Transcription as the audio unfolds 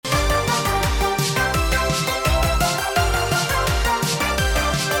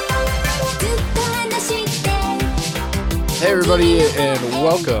Hey everybody, and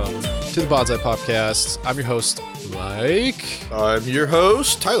welcome to the Bonsai Podcast. I'm your host, Mike. I'm your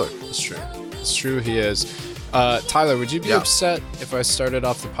host, Tyler. It's true. It's true, he is. Tyler, would you be upset if I started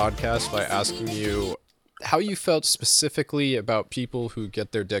off the podcast by asking you how you felt specifically about people who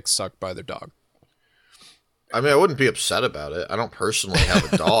get their dick sucked by their dog? I mean, I wouldn't be upset about it. I don't personally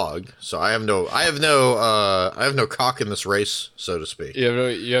have a dog, so I have no cock in this race, so to speak. You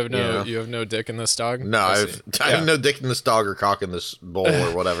have no dick in this dog? No, I have no dick in this dog or cock in this bowl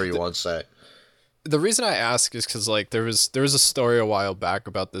or whatever you want to say. The reason I ask is because like there was a story a while back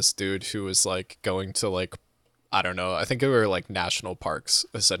about this dude who was like going to like, I don't know, I think it were like national parks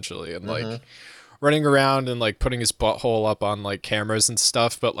essentially, and like running around and like putting his butthole up on like cameras and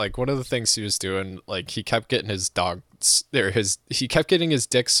stuff. But like one of the things he was doing, like he kept getting his dick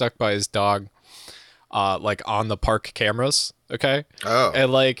sucked by his dog, like on the park cameras. Okay. Oh.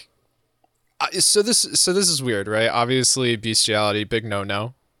 And like, so this is weird, right? Obviously, bestiality, big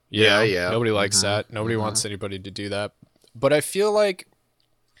no. Yeah. Nobody likes that. Nobody wants anybody to do that. But I feel like,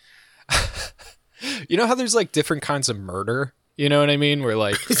 you know how there's like different kinds of murder? You know what I mean? Where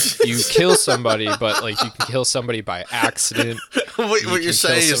like you kill somebody, but like you can kill somebody by accident. What you're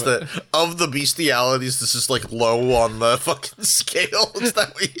saying is that of the bestialities, this is like low on the fucking scale. Is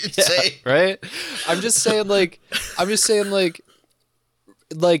that what you're saying? Right? I'm just saying like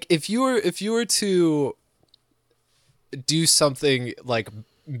if you were to do something like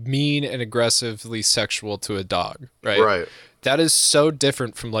mean and aggressively sexual to a dog, right? Right. That is so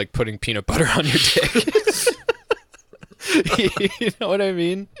different from like putting peanut butter on your dick. You know what I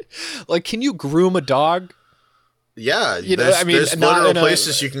mean? Like, can you groom a dog? Yeah, there's literal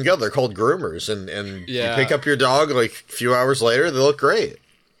places you can go. They're called groomers, and you pick up your dog like a few hours later, they look great.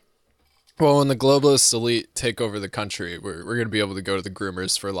 Well, when the globalist elite take over the country, we're going to be able to go to the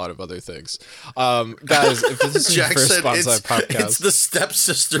groomers for a lot of other things. Guys, if this is your first Bonsai Podcast... It's the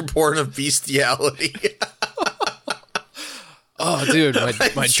stepsister born of bestiality. Oh, dude, my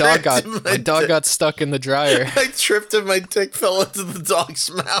dog got stuck in the dryer. I tripped and my dick fell into the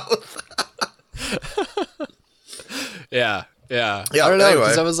dog's mouth. Yeah. I don't know,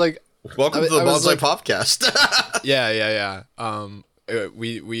 because I was like... Welcome to the Bonsai Podcast. Yeah.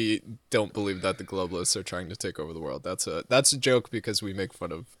 We don't believe that the globalists are trying to take over the world. That's a joke because we make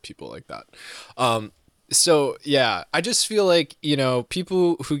fun of people like that. So yeah, I just feel like, you know,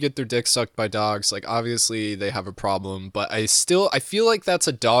 people who get their dick sucked by dogs, like obviously they have a problem, but I feel like that's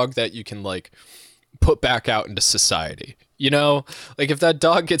a dog that you can like put back out into society. You know, like if that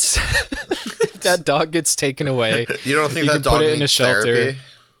dog gets taken away, you don't think you that dog put it in a shelter. Therapy?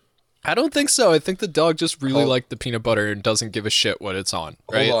 I don't think so. I think the dog just really liked the peanut butter and doesn't give a shit what it's on.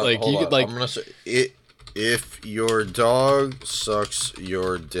 Right? Hold on. I'm gonna say it. If your dog sucks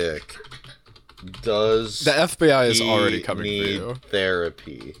your dick, does the FBI is already coming for you?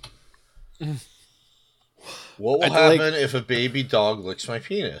 Therapy. What will happen if a baby dog licks my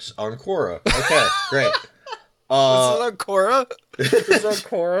penis? On Quora. Okay, great. Is it on Quora? Is it on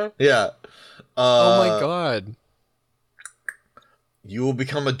Quora? Yeah. Oh my god. You will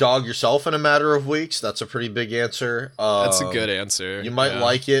become a dog yourself in a matter of weeks. That's a pretty big answer. That's a good answer. You might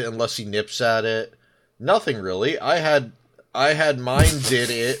like it unless he nips at it. Nothing really. I had mine did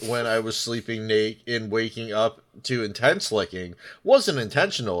it when I was sleeping naked and waking up to intense licking. Wasn't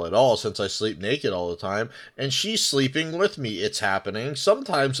intentional at all since I sleep naked all the time. And she's sleeping with me. It's happening.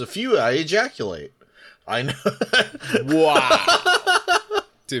 Sometimes I ejaculate. I know. Wow.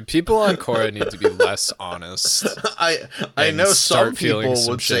 Dude, people on Quora need to be less honest. I know some people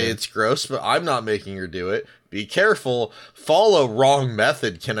would say it's gross, but I'm not making her do it. Be careful. Follow wrong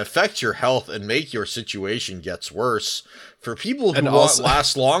method can affect your health and make your situation gets worse. For people who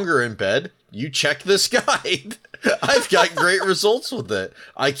last longer in bed, you check this guide. I've got great results with it.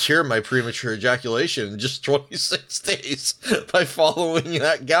 I cure my premature ejaculation in just 26 days by following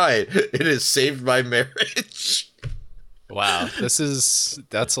that guide. It has saved my marriage. Wow,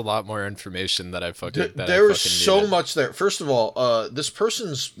 that's a lot more information that I fucking there was so much there. First of all, this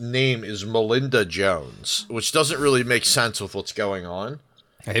person's name is Melinda Jones, which doesn't really make sense with what's going on.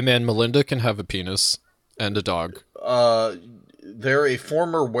 Hey man, Melinda can have a penis and a dog. They're a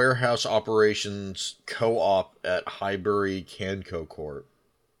former warehouse operations co-op at Highbury Canco Court.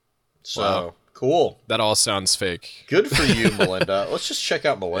 So wow. Cool. That all sounds fake. Good for you, Melinda. Let's just check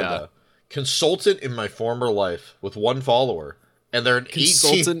out Melinda. Yeah. Consultant in my former life with 1 follower. And they're an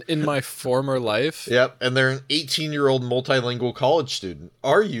consultant in my former life? Yep, and they're an 18-year-old multilingual college student.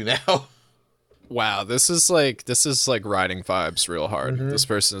 Are you now? Wow, this is like riding vibes real hard. This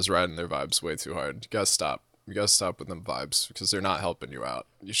person is riding their vibes way too hard. You gotta stop. You gotta stop with them vibes because they're not helping you out.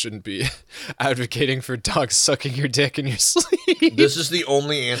 You shouldn't be advocating for dogs sucking your dick in your sleep. This is the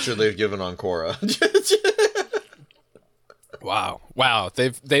only answer they've given on Quora. Wow.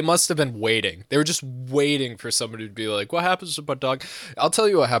 They must have been waiting. They were just waiting for somebody to be like, "What happens if my dog?" I'll tell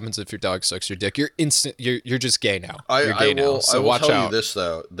you what happens if your dog sucks your dick. You're just gay now. You're gay now. So I will watch tell out. you this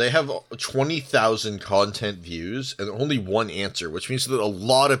though. They have 20,000 content views and only one answer, which means that a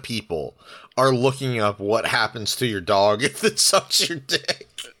lot of people are looking up what happens to your dog if it sucks your dick.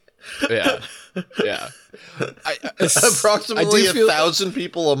 Yeah. Approximately 1,000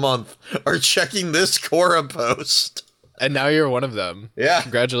 people a month are checking this Quora post. And now you're one of them. Yeah.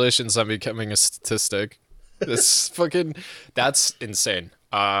 Congratulations on becoming a statistic. That's insane.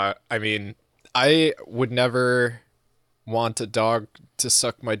 I mean, I would never want a dog to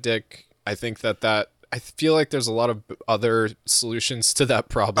suck my dick. I think that I feel like there's a lot of other solutions to that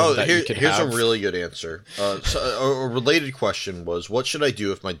problem that you could have. Here's a really good answer. So a related question was, what should I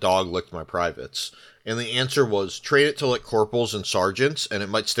do if my dog licked my privates? And the answer was, train it to lick corporals and sergeants, and it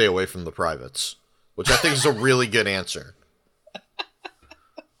might stay away from the privates. Which I think is a really good answer.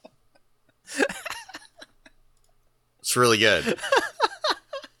 It's really good.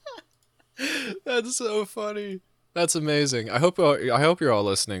 That's so funny. That's amazing. I hope you're all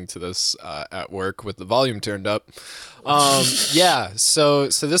listening to this at work with the volume turned up. Yeah. So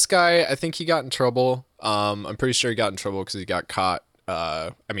this guy, I think he got in trouble. I'm pretty sure he got in trouble because he got caught.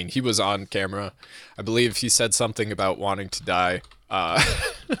 I mean, he was on camera. I believe he said something about wanting to die.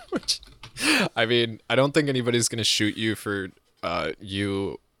 Which, I mean, I don't think anybody's gonna shoot you for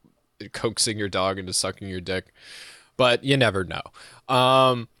you coaxing your dog into sucking your dick, but you never know.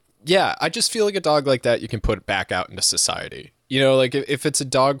 Yeah, I just feel like a dog like that you can put back out into society. You know, like if it's a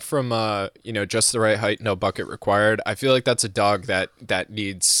dog from just the right height, no bucket required. I feel like that's a dog that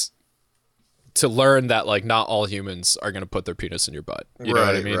needs to learn that like not all humans are gonna put their penis in your butt. You know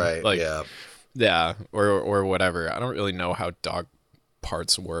what I mean? Right. Like, yeah, or whatever. I don't really know how dog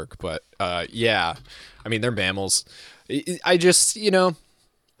parts work, but yeah, I mean they're mammals. I just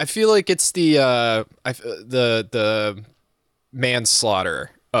I feel like it's the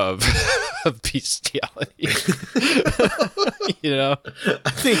manslaughter of of bestiality. I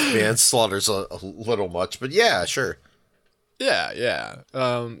think manslaughter's a little much, but yeah, sure. Yeah.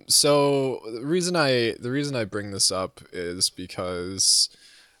 So the reason I bring this up is because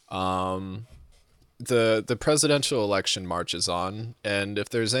the presidential election marches on, and if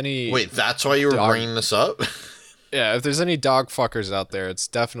there's any that's why you were bringing this up? Yeah, if there's any dog fuckers out there, it's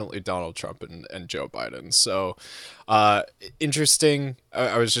definitely Donald Trump and Joe Biden. So, interesting.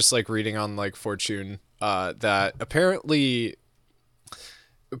 I was just like reading on like Fortune that apparently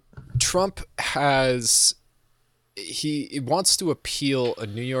Trump he wants to appeal a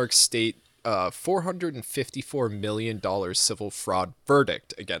New York State $454 million civil fraud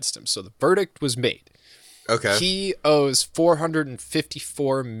verdict against him. So the verdict was made. Okay. He owes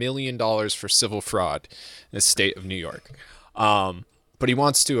 $454 million for civil fraud in the state of New York. But he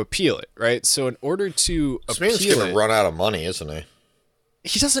wants to appeal it, right? So in order to appeal it... This man's going to run out of money, isn't he?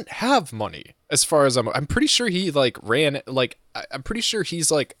 He doesn't have money, as far as I'm pretty sure he like ran... Like, I'm pretty sure he's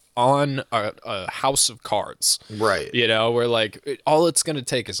like on a house of cards. Right. You know, where like all it's going to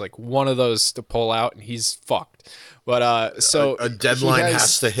take is like one of those to pull out and he's fucked. But so a deadline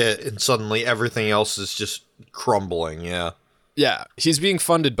has to hit and suddenly everything else is just crumbling. Yeah, he's being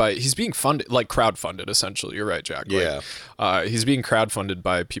funded like crowdfunded essentially. You're right, Jack. Yeah. He's being crowdfunded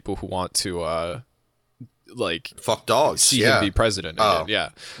by people who want to fuck dogs, see him be president again. Yeah.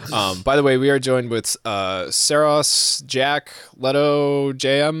 By the way, we are joined with Saros, Jack, Leto,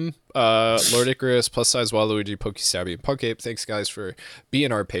 JM, Lord Icarus, Plus Size Waluigi, Pokestabby, and Pokeape. Thanks guys for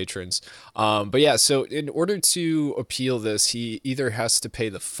being our patrons. But yeah, so in order to appeal this, he either has to pay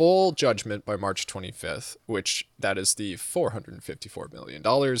the full judgment by March 25th, which that is the $454 million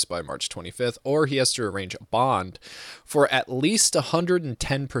by March 25th, or he has to arrange a bond for at least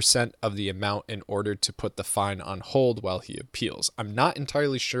 110% of the amount in order to put the fine on hold while he appeals. I'm not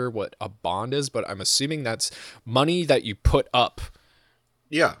entirely sure what a bond is, but I'm assuming that's money that you put up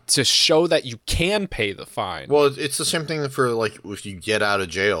to show that you can pay the fine. Well, it's the same thing for like if you get out of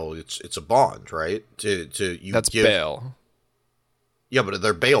jail, it's a bond, right? That's bail. Yeah, but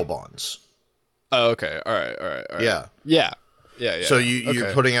they're bail bonds. Oh, okay. All right. Yeah. So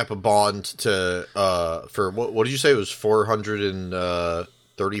you're putting up a bond to for what did you say it was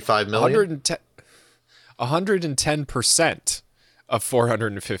 435 million? 110% of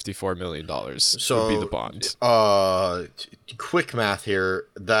 $454 million would be the bond. Quick math here.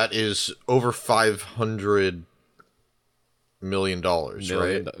 That is over 500 million,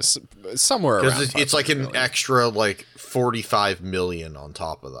 right? Somewhere around. Because it's like an extra like 45 million on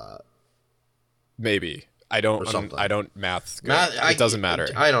top of that. Maybe. I don't math. It doesn't matter.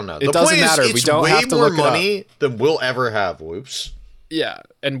 I don't know. It doesn't matter. We don't have to look it up. Way more money than we'll ever have. Whoops. Yeah,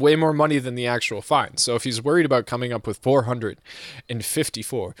 and way more money than the actual fine. So if he's worried about coming up with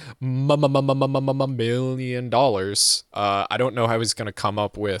 $454 million, I don't know how he's going to come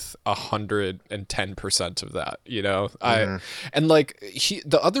up with 110% of that. You know, and like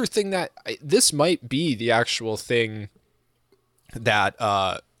the other thing that this might be the actual thing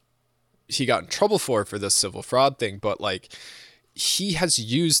that he got in trouble for this civil fraud thing, but like he has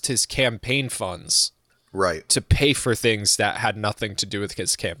used his campaign funds to pay for things that had nothing to do with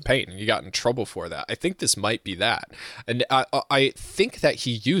his campaign, and he got in trouble for that. I think this might be that, and I think that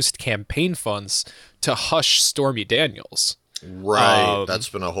he used campaign funds to hush Stormy Daniels. Right, that's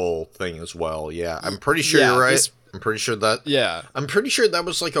been a whole thing as well. Yeah, I'm pretty sure you're right. I'm pretty sure that. Yeah, I'm pretty sure that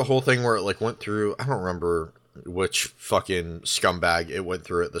was like a whole thing where it like went through. I don't remember which fucking scumbag it went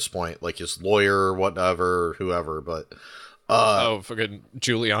through at this point, like his lawyer or whatever, whoever, but. Fucking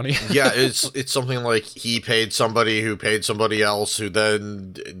Giuliani. Yeah, it's something like he paid somebody who paid somebody else, who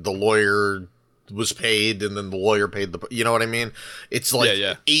then the lawyer was paid, and then the lawyer paid the. You know what I mean? It's like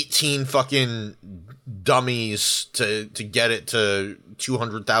 18 fucking dummies to get it to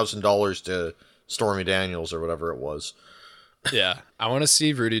 $200,000 to Stormy Daniels or whatever it was. Yeah, I want to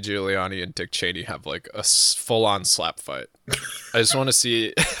see Rudy Giuliani and Dick Cheney have like a full-on slap fight. I just want to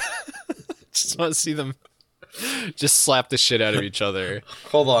see, them. Just slap the shit out of each other.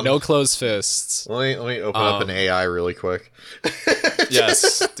 Hold on. No closed fists. Let me open up an AI really quick.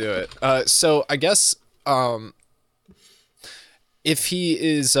 Yes, do it. So I guess if he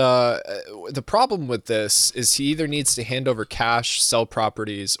is the problem with this is he either needs to hand over cash, sell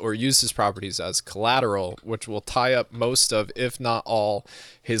properties, or use his properties as collateral, which will tie up most of, if not all,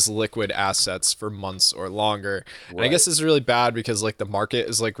 his liquid assets for months or longer. Right. And I guess this is really bad because like the market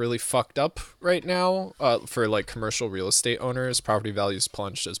is like really fucked up right now for like commercial real estate owners. Property values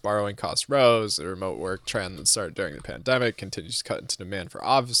plunged as borrowing costs rose. The remote work trend that started during the pandemic continues to cut into demand for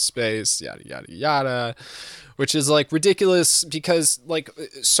office space, yada, yada, yada. Which is like ridiculous because like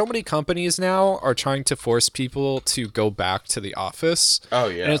so many companies now are trying to force people to go back to the office. Oh,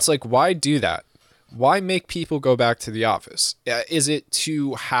 yeah. And it's like, why do that? Why make people go back to the office? Is it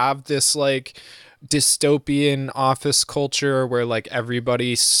to have this like dystopian office culture where like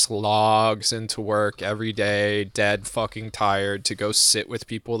everybody slogs into work every day, dead fucking tired, to go sit with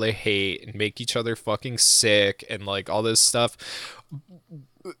people they hate and make each other fucking sick and like all this stuff?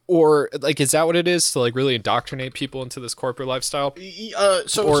 Or like, is that what it is to like really indoctrinate people into this corporate lifestyle?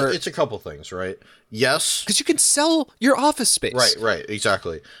 It's a couple things, right? Yes, because you can sell your office space. Right,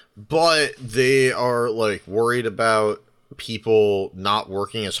 exactly. But they are like worried about people not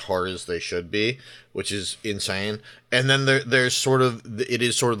working as hard as they should be, which is insane. And then there's sort of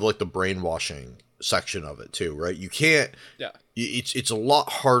like the brainwashing section of it too, right? You can't. Yeah. It's a lot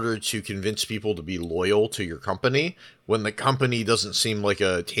harder to convince people to be loyal to your company when the company doesn't seem like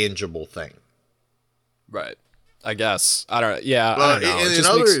a tangible thing. Right. I guess. I don't know. Yeah. I don't know. And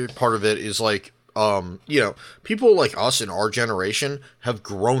another part of it is like, people like us in our generation have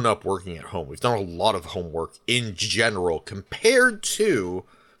grown up working at home. We've done a lot of homework in general compared to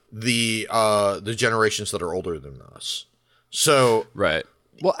the generations that are older than us. So. Right.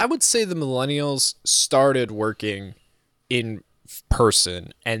 Well, I would say the millennials started working in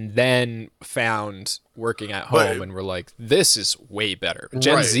person and then found working at home and were like, this is way better.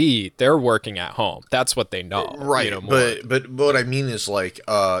 Gen Z, they're working at home. That's what they know. Right. But what I mean is like,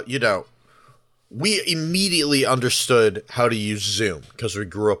 we immediately understood how to use Zoom because we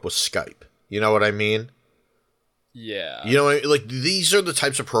grew up with Skype. You know what I mean? Yeah. You know, like these are the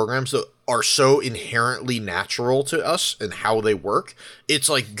types of programs that are so inherently natural to us and how they work. It's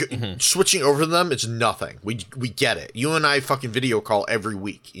like switching over to them is nothing. We get it. You and I fucking video call every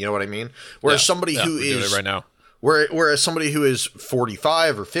week. You know what I mean? Whereas somebody who is right now, whereas somebody who is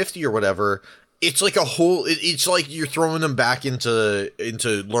 45 or 50 or whatever, it's like it's like you're throwing them back into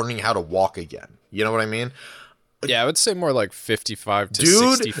learning how to walk again. You know what I mean? Yeah, I would say more like 55 to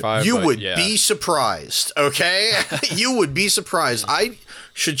 65. You would be surprised, okay? You would be surprised. I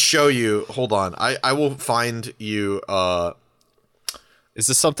should show you. Hold on. I will find you. Is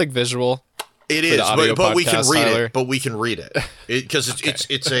this something visual? It is, but we can read it. But we can read it because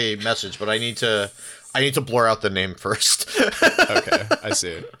it's a message. But I need to I need to blur out the name first. Okay, I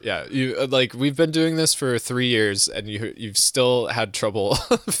see. Yeah, you like we've been doing this for 3 years, and you've still had trouble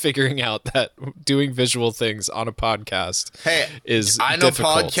figuring out that doing visual things on a podcast is I know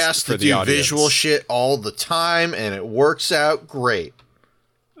difficult podcasts for that the do audience. visual shit all the time, and it works out great.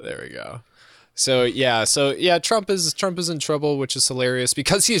 There we go. So yeah, Trump is in trouble, which is hilarious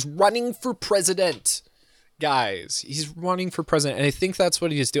because he's running for president. Guys, he's running for president, and I think that's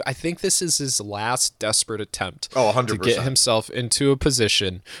what he's doing. I think this is his last desperate attempt 100%. to get himself into a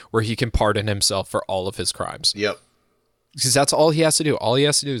position where he can pardon himself for all of his crimes. Yep. Because that's all he has to do. All he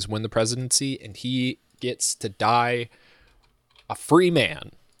has to do is win the presidency, and he gets to die a free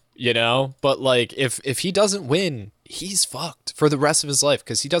man, you know? But, like, if he doesn't win, he's fucked for the rest of his life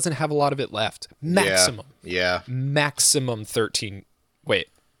because he doesn't have a lot of it left. Maximum. Yeah. Maximum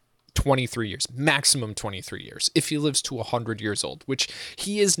 23 years, maximum 23 years, if he lives to 100 years old, which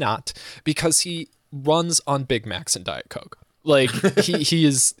he is not because he runs on Big Macs and Diet Coke. Like,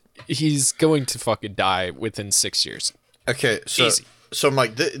 he's going to fucking die within 6 years. Okay, so Easy. So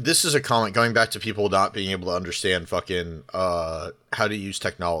Mike, this is a comment going back to people not being able to understand fucking how to use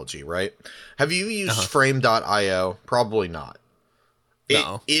technology, right? Have you used Frame.io? Probably not.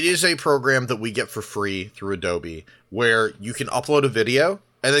 No. It is a program that we get for free through Adobe where you can upload a video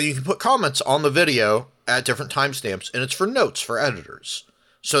and then you can put comments on the video at different timestamps, and it's for notes for editors.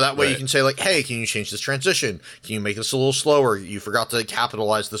 So that way you can say, like, hey, can you change this transition? Can you make this a little slower? You forgot to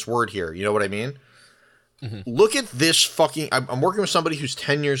capitalize this word here. You know what I mean? Mm-hmm. Look at this fucking... I'm working with somebody who's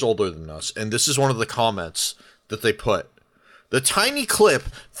 10 years older than us, and this is one of the comments that they put. The tiny clip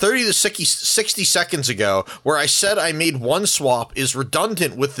 30 to 60 seconds ago where I said I made one swap is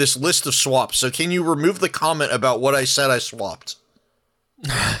redundant with this list of swaps, so can you remove the comment about what I said I swapped?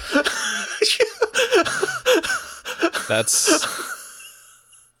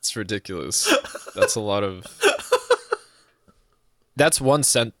 It's ridiculous. That's a lot of... That's one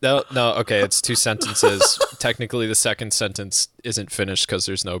no, okay, it's 2 sentences. Technically, the second sentence isn't finished because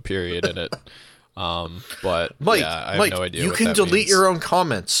there's no period in it. But Mike, yeah, I have no idea. You can delete your own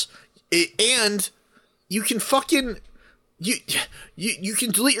comments, and you can fucking you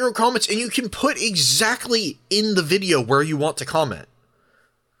can delete your own comments, and you can put exactly in the video where you want to comment.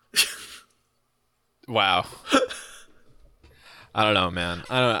 Wow. I don't know, man.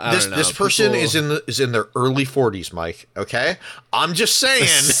 I don't know. This person is in their early 40s, Mike. Okay, I'm just saying.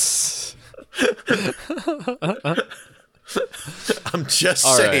 I'm just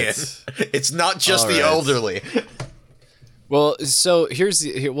saying. Right. It's not just the elderly. Well, so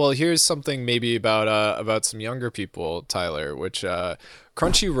here's something maybe about some younger people, Tyler, which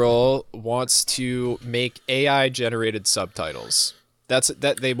Crunchyroll wants to make AI generated subtitles.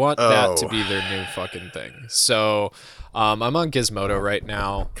 They want that to be their new fucking thing. So I'm on Gizmodo right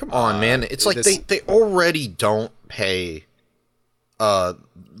now. Come on, man. It's like they already don't pay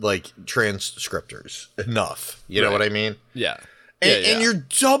like transcriptors enough. You know what I mean? Yeah. And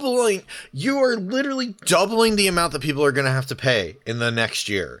you are literally doubling the amount that people are going to have to pay in the next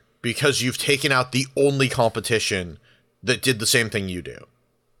year because you've taken out the only competition that did the same thing you do.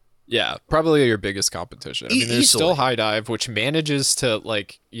 Yeah, probably your biggest competition. I mean, there's still High Dive, which manages to,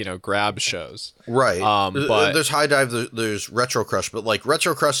 like, you know, grab shows. Right. But there's High Dive, there's Retro Crush, but, like,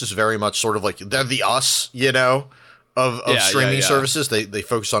 Retro Crush is very much sort of like, they're the us, you know, of streaming services. They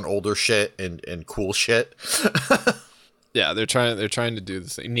focus on older shit and cool shit. Yeah, they're trying to do the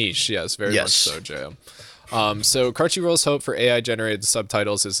thing. Niche, yes, very much so, JM. So Crunchyroll's hope for AI-generated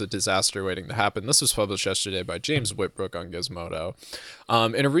subtitles is a disaster waiting to happen. This was published yesterday by James Whitbrook on Gizmodo.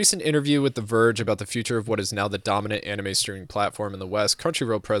 In a recent interview with The Verge about the future of what is now the dominant anime streaming platform in the West,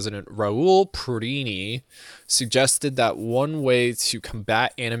 Crunchyroll president Raul Purini suggested that one way to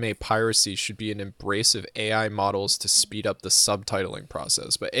combat anime piracy should be an embrace of AI models to speed up the subtitling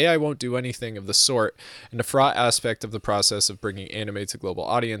process. But AI won't do anything of the sort, and the fraught aspect of the process of bringing anime to global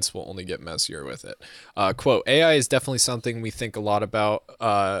audience will only get messier with it. Quote, AI is definitely something we think a lot about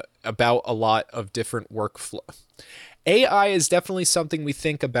a lot of different workflow. AI is definitely something we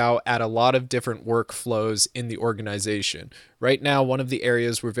think about at a lot of different workflows in the organization. Right now, one of the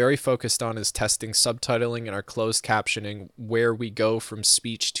areas we're very focused on is testing subtitling and our closed captioning, where we go from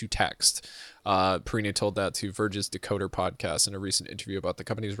speech to text. Perina told that to Verge's Decoder podcast in a recent interview about the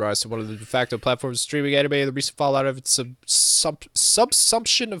company's rise to one of the de facto platforms of streaming anime and the recent fallout of its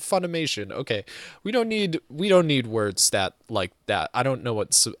subsumption of Funimation. Okay, we don't need words like that. I don't know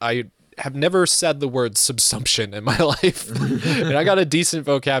what I have never said the word subsumption in my life, and I got a decent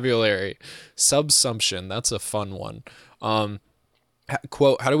vocabulary. Subsumption, that's a fun one.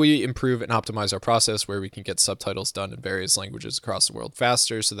 quote, how do we improve and optimize our process where we can get subtitles done in various languages across the world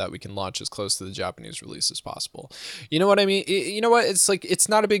faster so that we can launch as close to the Japanese release as possible? You know what I mean? You know what? It's like, it's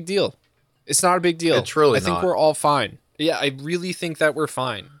not a big deal. It's not a big deal. It's really I think not. we're all fine. Yeah, I really think that we're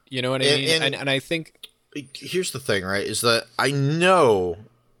fine. You know what I mean? And I think... Here's the thing, right? Is that I know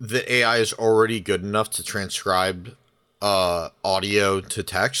that AI is already good enough to transcribe audio to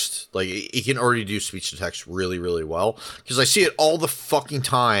text. Like, it can already do speech to text really, really well. Because I see it all the fucking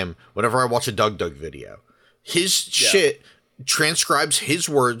time whenever I watch a Doug video. His shit transcribes his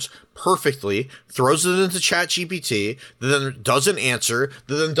words perfectly, throws it into ChatGPT, then does an answer,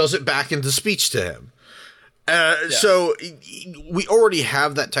 then does it back into speech to him. So we already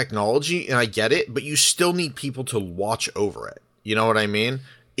have that technology, and I get it, but you still need people to watch over it. You know what I mean?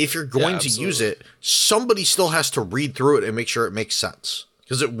 If you're going to use it, somebody still has to read through it and make sure it makes sense,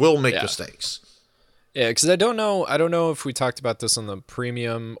 because it will make mistakes. Yeah, because I don't know if we talked about this on the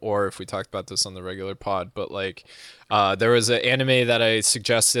premium or if we talked about this on the regular pod, but like there was an anime that I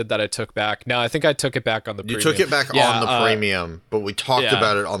suggested that I took back. No, I think I took it back on the premium. You took it back on the premium, but we talked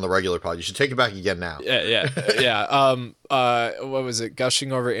about it on the regular pod. You should take it back again now. Yeah. What was it?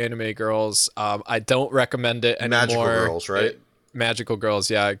 Gushing over anime girls. I don't recommend it anymore. Magical girls, right? Magical girls,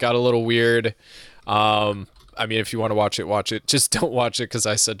 yeah. It got a little weird. I mean, if you want to watch it. Just don't watch it because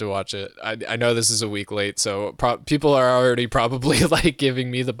I said to watch it. I know this is a week late, so people are already probably like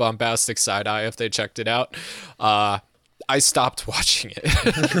giving me the bombastic side eye if they checked it out. I stopped watching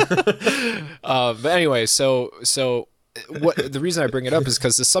it. But anyway, so what the reason I bring it up is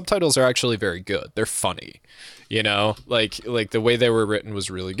because the subtitles are actually very good. They're funny, you know, like the way they were written was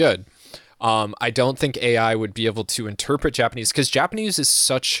really good. I don't think AI would be able to interpret Japanese because Japanese is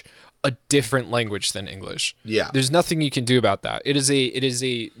such a different language than English. Yeah. There's nothing you can do about that. It is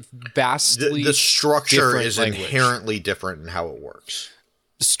a vastly the structure is language. Inherently different in how it works.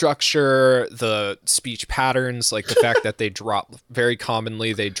 The structure, the speech patterns, like the fact that they drop very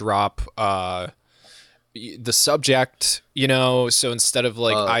commonly, they drop the subject, you know, so instead of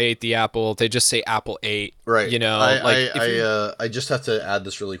like I ate the apple, they just say apple ate. Right. You know, I just have to add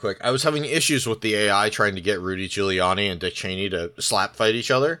this really quick. I was having issues with the AI trying to get Rudy Giuliani and Dick Cheney to slap fight each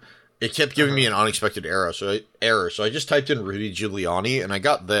other. It kept giving me an unexpected error, so I just typed in Rudy Giuliani, and I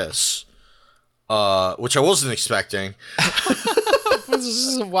got this, which I wasn't expecting.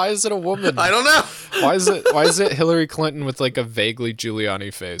 Why is it a woman? I don't know. Why is it Hillary Clinton with like a vaguely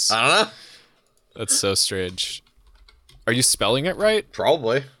Giuliani face? I don't know. That's so strange. Are you spelling it right?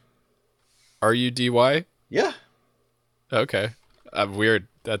 Probably. RUDY? Yeah. Okay. Weird.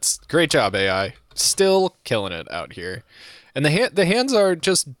 That's great job, AI. Still killing it out here. And the hands are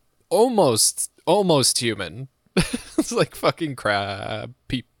just almost human. It's like fucking crab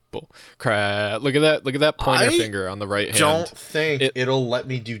people. Crab. Look at that pointer finger on the right hand. I don't think it'll let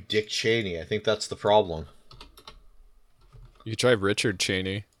me do Dick Cheney. I think that's the problem. You try Richard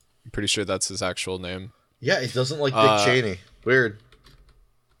Cheney. I'm pretty sure that's his actual name. Yeah, it doesn't like Dick Cheney. Weird.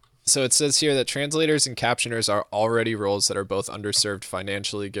 So it says here that translators and captioners are already roles that are both underserved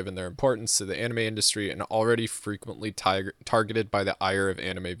financially given their importance to the anime industry and already frequently targeted by the ire of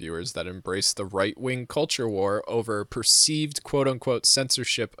anime viewers that embrace the right-wing culture war over perceived quote-unquote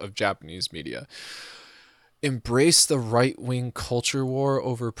censorship of Japanese media. Embrace the right-wing culture war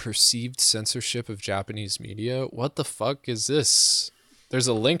over perceived censorship of Japanese media? What the fuck is this? There's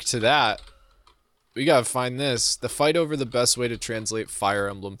a link to that. We gotta find this. The fight over the best way to translate Fire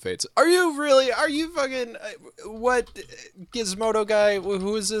Emblem Fates. Are you fucking... What? Gizmodo guy?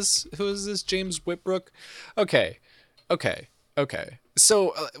 Who is this? James Whitbrook? Okay.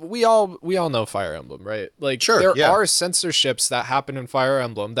 So we all know Fire Emblem, right? Like, sure, there are censorships that happen in Fire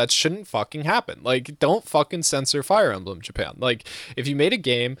Emblem that shouldn't fucking happen. Like, don't fucking censor Fire Emblem, Japan. Like, if you made a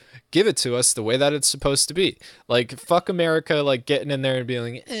game, give it to us the way that it's supposed to be. Like, fuck America, like, getting in there and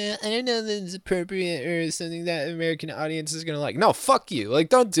being like, I don't know if it's appropriate or something that American audience is gonna like. No, fuck you. Like,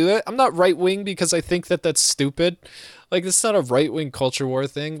 don't do it. I'm not right-wing because I think that that's stupid. Like, it's not a right-wing culture war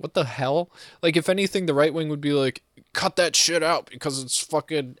thing. What the hell? Like, if anything, the right-wing would be like, cut that shit out because it's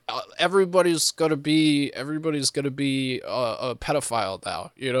fucking everybody's gonna be a pedophile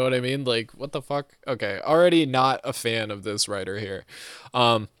now. You know what I mean? Like, what the fuck? Okay, already not a fan of this writer here.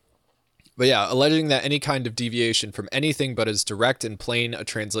 But yeah, alleging that any kind of deviation from anything but as direct and plain a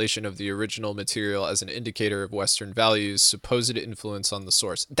translation of the original material as an indicator of Western values, supposed influence on the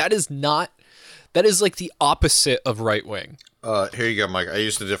source. That is like the opposite of right wing. Here you go, Mike. I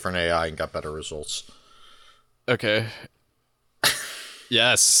used a different AI and got better results. Okay.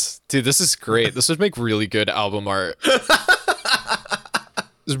 Yes. Dude, this is great. This would make really good album art. This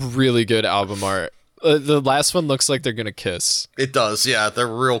is really good album art. The last one looks like they're gonna kiss. It does, yeah. They're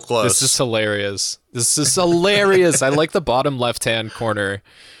real close. This is hilarious. This is hilarious. I like the bottom left-hand corner.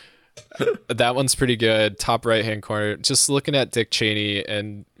 That one's pretty good. Top right-hand corner. Just looking at Dick Cheney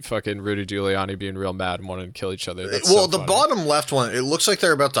and fucking Rudy Giuliani being real mad and wanting to kill each other. That's well, so the funny. bottom left one, it looks like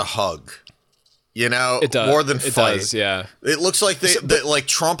they're about to hug. You know, It does. more than It fight. does, yeah. It looks like like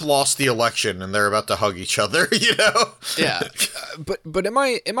Trump lost the election and they're about to hug each other. You know? Yeah. But am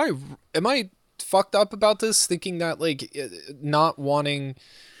I fucked up about this? Thinking that like not wanting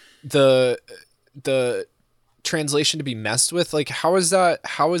the translation to be messed with? Like how is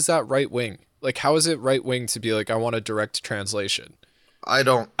that right wing? Like how is it right wing to be like I want a direct translation? I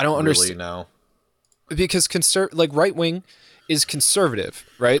don't really understand. know. Because like right wing is conservative,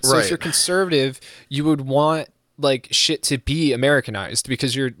 right? So if you're conservative, you would want like shit to be Americanized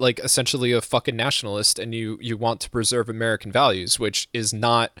because you're like essentially a fucking nationalist and you want to preserve American values, which is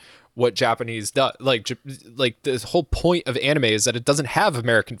not what Japanese does. Like the whole point of anime is that it doesn't have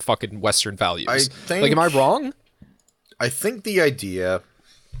American fucking Western values. Like, am I wrong? I think the idea,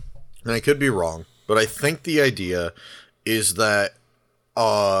 and I could be wrong, but I think the idea is that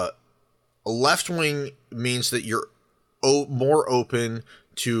left wing means that you're more open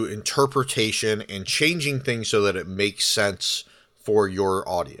to interpretation and changing things so that it makes sense for your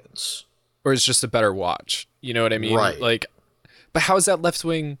audience. Or it's just a better watch. You know what I mean? Right. Like, but how is that left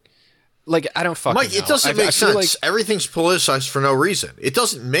wing? Like, I don't fucking Mike, know. it doesn't make sense. Like, everything's politicized for no reason. It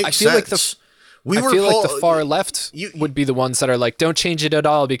doesn't make sense. Like I feel like the far left would be the ones that are like, don't change it at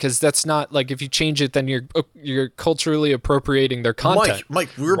all because that's not like if you change it, then you're culturally appropriating their content. Mike,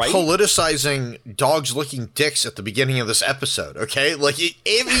 we're politicizing dogs licking dicks at the beginning of this episode. Okay, like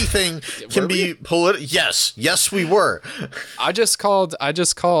everything can be political. Yes, we were. I just called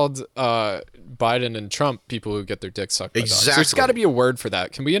Biden and Trump people who get their dick sucked by dogs. There's got to be a word for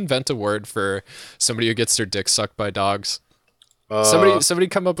that. Can we invent a word for somebody who gets their dick sucked by dogs? Somebody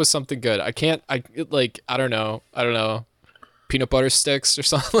come up with something good. I don't know. Peanut butter sticks or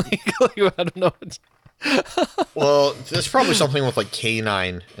something. Like, I don't know. Well, there's probably something with like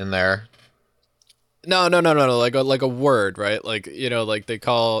canine in there. No. Like a word, right? Like, you know, like they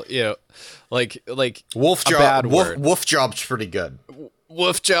call, you know, like wolf job. Wolf job's pretty good.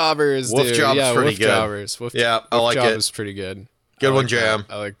 Wolf jobbers. Wolf job's pretty good. Jobbers. I like job it. is pretty good. Good one, JM.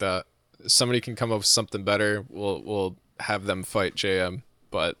 I like that. If somebody can come up with something better, we'll have them fight JM,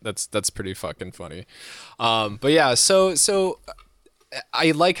 but that's pretty fucking funny. But yeah, so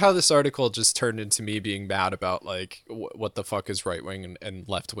I like how this article just turned into me being mad about like what the fuck is right wing and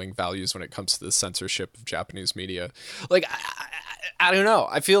left wing values when it comes to the censorship of Japanese media. Like I don't know.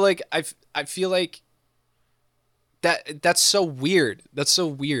 I feel like that's so weird. That's so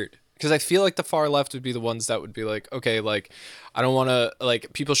weird. Because I feel like the far left would be the ones that would be like, okay, like, I don't want to,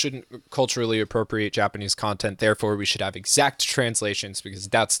 like, people shouldn't culturally appropriate Japanese content. Therefore, we should have exact translations because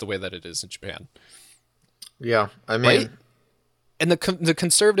that's the way that it is in Japan. Yeah, I mean, right? And the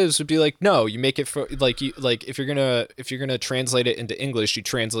conservatives would be like, no, you make it for if you're gonna translate it into English, you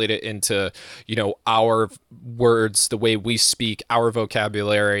translate it into, you know, our words, the way we speak, our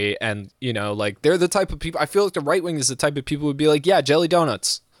vocabulary, and you know, like they're the type of people. I feel like the right wing is the type of people who would be like, yeah, jelly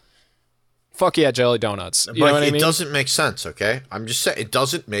donuts. Fuck yeah, jelly donuts. You know what I mean? It doesn't make sense, okay? I'm just saying, it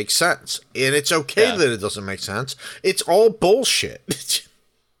doesn't make sense. And it's okay that it doesn't make sense. It's all bullshit.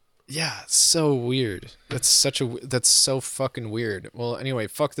 Yeah, it's so weird. That's so fucking weird. Well, anyway,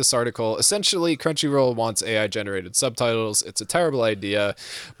 fuck this article. Essentially, Crunchyroll wants AI-generated subtitles. It's a terrible idea.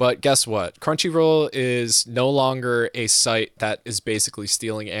 But guess what? Crunchyroll is no longer a site that is basically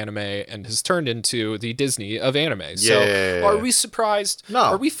stealing anime and has turned into the Disney of anime. So, are we surprised? No.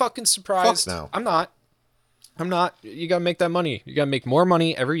 Are we fucking surprised? Fuck no. I'm not. You gotta make that money. You gotta make more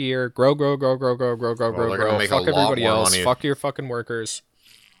money every year. Grow. Fuck everybody else. Money. Fuck your fucking workers.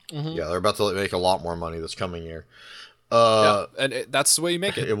 Mm-hmm. Yeah, they're about to make a lot more money this coming year. And that's the way you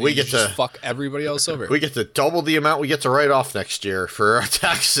make it. We get to fuck everybody else over. We get to double the amount we get to write off next year for our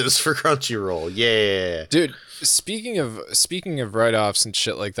taxes for Crunchyroll. Yeah, dude. Speaking of write-offs and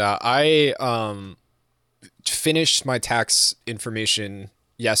shit like that, I finished my tax information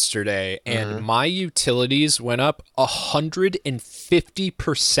yesterday, and my utilities went up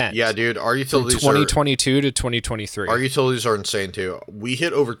 150%. Yeah, dude, our utilities from 2022 to 2023. Our utilities are insane too. We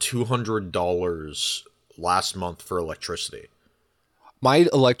hit over $200 last month for electricity. My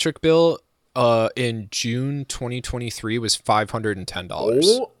electric bill in June 2023 was $510.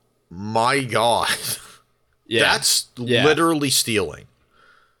 Oh my god. Yeah. That's literally stealing.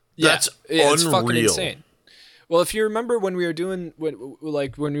 Yeah, that's unreal. Fucking insane. Well, if you remember when we were doing when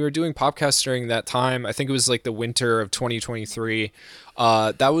we were doing podcasts during that time, I think it was like the winter of 2023.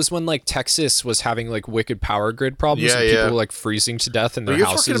 That was when like Texas was having like wicked power grid problems, and people were like freezing to death in their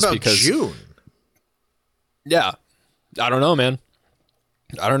houses. You're talking about June. Yeah, I don't know, man.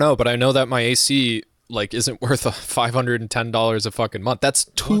 I don't know, but I know that my AC like isn't worth $510 a fucking month. That's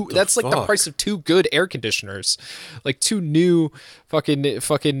like the price of 2 good air conditioners, like 2 new fucking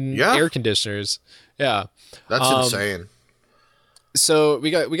air conditioners. Yeah, that's insane. So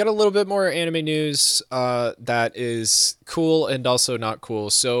we got a little bit more anime news that is cool and also not cool.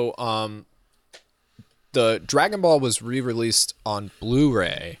 So the Dragon Ball was re-released on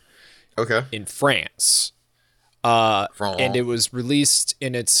Blu-ray in France. And it was released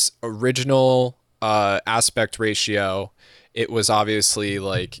in its original aspect ratio. It was obviously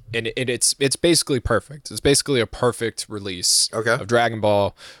like, and it's basically perfect. It's basically a perfect release of Dragon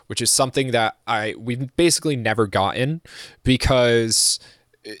Ball, which is something that we've basically never gotten because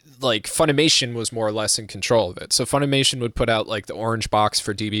like Funimation was more or less in control of it. So Funimation would put out like the orange box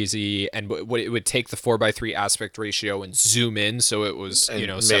for DBZ, and it would take the 4:3 aspect ratio and zoom in, so it was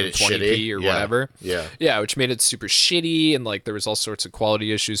 720p or whatever. Yeah, which made it super shitty, and like there was all sorts of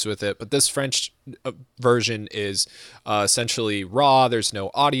quality issues with it. But this French version is essentially raw. There's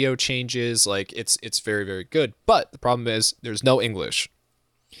no audio changes. Like it's very, very good. But the problem is there's no English.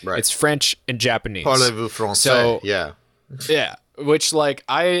 Right. It's French and Japanese. Parlez-vous français? So yeah. Which like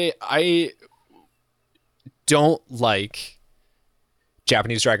I don't like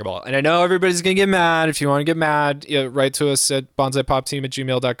Japanese Dragon Ball. And I know everybody's gonna get mad. If you want to get mad, write to us at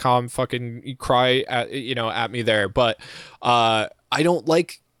bonsaipopteam@gmail.com. Fucking cry at me there. But I don't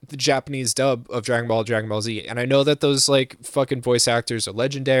like the Japanese dub of Dragon Ball Z. And I know that those like fucking voice actors are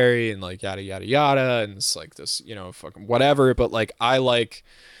legendary and like yada yada yada, and it's like this, fucking whatever. But like I like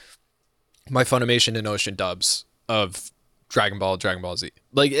my Funimation and Ocean dubs of Dragon Ball Z.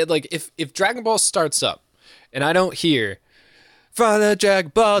 Like if Dragon Ball starts up and I don't hear find the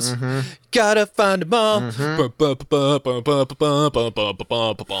Dragon Balls, gotta find them all.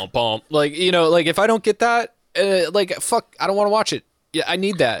 Like if I don't get that, like fuck, I don't want to watch it. Yeah, I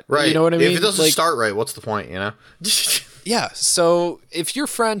need that. Right. You know what I mean? If it doesn't start right, what's the point? Yeah, so if you're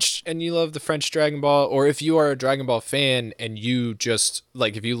French and you love the French Dragon Ball, or if you are a Dragon Ball fan and you just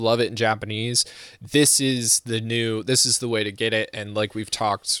like, if you love it in Japanese, this is the way to get it. And like we've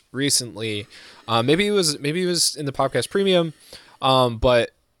talked recently, maybe it was in the podcast premium, but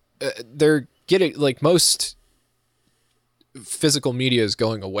they're getting like most physical media is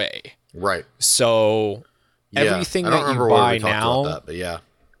going away. Right. So everything that you buy now,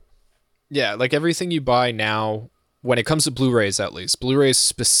 like everything you buy now. When it comes to Blu-rays, at least, Blu-rays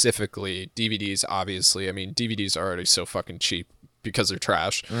specifically, DVDs, obviously. I mean, DVDs are already so fucking cheap because they're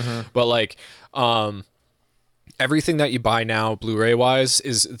trash. But like, everything that you buy now, Blu-ray wise,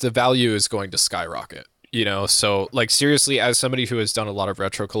 is the value is going to skyrocket. So like seriously, as somebody who has done a lot of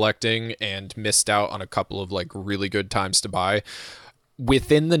retro collecting and missed out on a couple of like really good times to buy,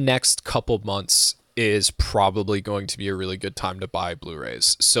 within the next couple months is probably going to be a really good time to buy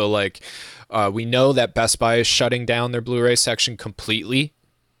Blu-rays. So like we know that Best Buy is shutting down their Blu-ray section completely.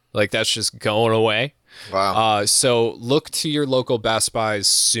 Like that's just going away. Wow. So look to your local Best Buys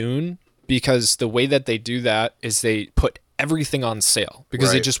soon, because the way that they do that is they put everything on sale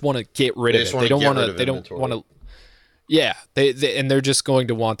because they just want to get rid of it. They don't want to. Yeah, and they're just going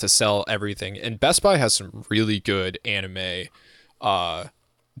to want to sell everything. And Best Buy has some really good anime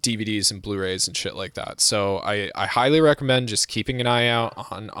DVDs and Blu-rays and shit like that. So I highly recommend just keeping an eye out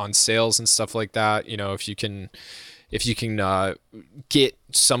on sales and stuff like that. If you can get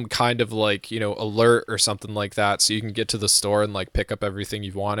some kind of like, alert or something like that, so you can get to the store and like pick up everything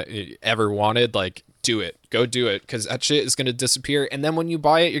you've ever wanted, like go do it, because that shit is going to disappear. And then when you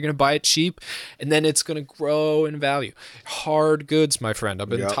buy it, you're going to buy it cheap, and then it's going to grow in value. Hard goods, my friend. I've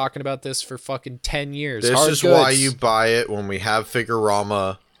been talking about this for fucking 10 years. This is why you buy it when we have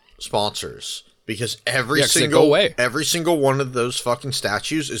Figurama sponsors, because every single one of those fucking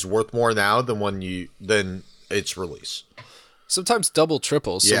statues is worth more now than its release. Sometimes double,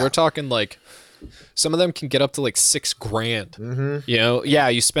 triple. So we're talking like some of them can get up to like $6,000.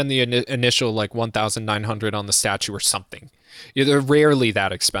 You spend the initial like 1,900 on the statue or something. They're rarely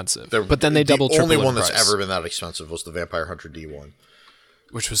that expensive, but then they double, triple. The only one that's ever been that expensive was the Vampire Hunter D1,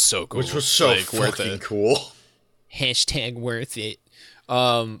 which was so cool. Which was so like, fucking cool. # worth it.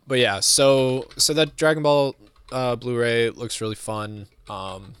 But yeah, so that Dragon Ball Blu-ray looks really fun.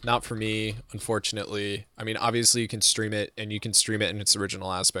 Not for me, unfortunately. I mean, obviously you can stream it, and you can stream it in its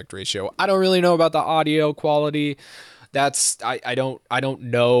original aspect ratio. I don't really know about the audio quality. I don't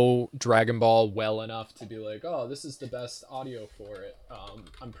know Dragon Ball well enough to be like, oh, this is the best audio for it.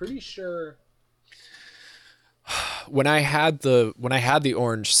 I'm pretty sure when I had the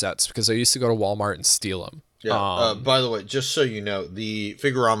orange sets, because I used to go to Walmart and steal them. Yeah. By the way, just so you know, the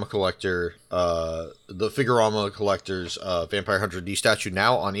Figurama Collector's Vampire Hunter D statue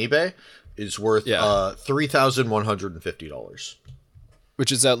now on eBay is worth $3,150,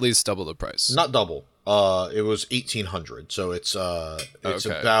 which is at least double the price. Not double. It was $1,800, so it's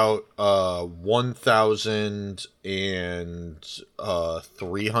about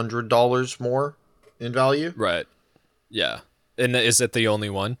 $1,300 more in value. Right. Yeah. And is it the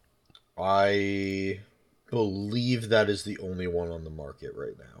only one? I believe that is the only one on the market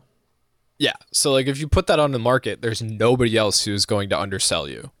right now. Yeah. So like if you put that on the market, there's nobody else who's going to undersell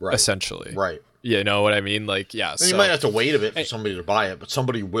you, essentially. Right. You know what I mean? Like, yeah. You might have to wait a bit for somebody to buy it, but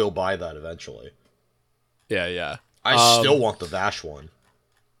somebody will buy that eventually. Yeah, yeah. I still want the Vash one.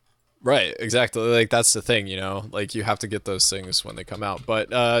 Right, exactly. Like that's the thing, like you have to get those things when they come out. But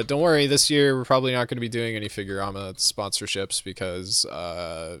don't worry, this year we're probably not going to be doing any Figurama sponsorships because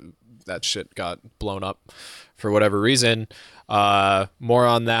that shit got blown up for whatever reason. More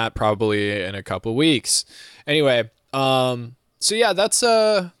on that probably in a couple weeks. Anyway, so yeah, that's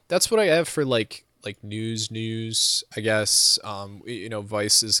what I have for like news, I guess.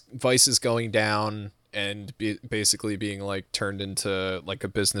 Vice is going down and basically being like turned into like a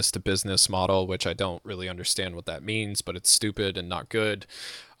business to business model, which I don't really understand what that means, but it's stupid and not good.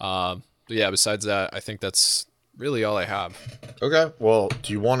 But yeah, besides that, I think that's really all I have. Okay. Well,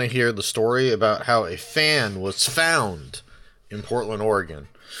 do you want to hear the story about how a fan was found in Portland, Oregon?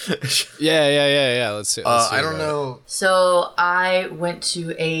 Yeah. Let's see. I don't know. So I went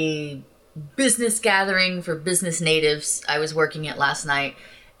to a business gathering for business natives I was working at last night.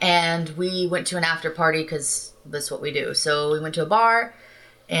 And we went to an after party because that's what we do. So we went to a bar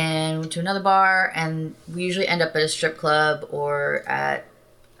and went to another bar, and we usually end up at a strip club or at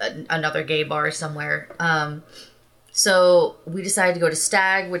another gay bar somewhere. So we decided to go to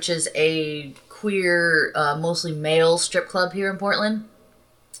Stag, which is a queer, mostly male strip club here in Portland.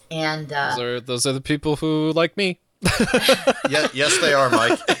 And those are the people who like me. Yes, they are,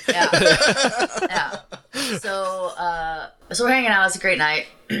 Mike. Yeah. So we're hanging out. It's a great night,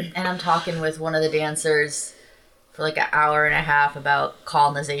 and I'm talking with one of the dancers for like an hour and a half about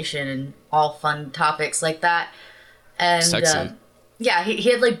colonization and all fun topics like that. And yeah, he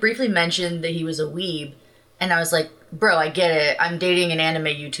had like briefly mentioned that he was a weeb, and I was like, bro, I get it. I'm dating an anime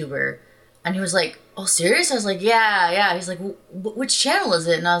YouTuber. And he was like, oh, serious? I was like, yeah. He's like, which channel is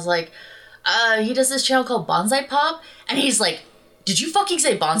it? And I was like, he does this channel called Bonsai Pop. And he's like, did you fucking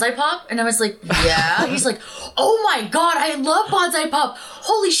say Bonsai Pop? And I was like, yeah. He's like, oh my God, I love Bonsai Pop.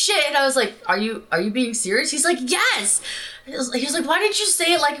 Holy shit. And I was like, are you being serious? He's like, yes. He was like, why did you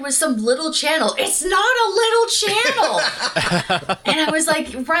say it like it was some little channel? It's not a little channel. And I was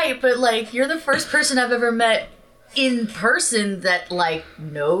like, right, but like, you're the first person I've ever met in person that like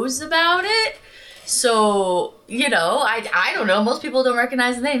knows about it. So, I don't know. Most people don't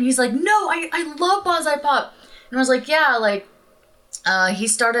recognize the name. He's like, no, I love Bonsai Pop. And I was like, yeah, like, he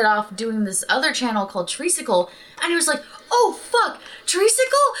started off doing this other channel called Treesicle. And he was like, oh, fuck,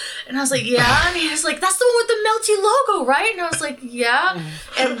 Treesicle? And I was like, yeah. And he was like, that's the one with the melty logo, right? And I was like, yeah.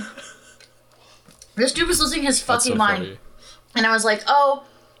 And this dude was losing his fucking mind. Funny. And I was like, oh,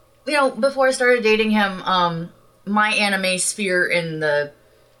 before I started dating him, my anime sphere in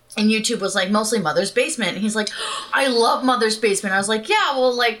YouTube was like mostly Mother's Basement. And he's like, I love Mother's Basement. I was like, yeah,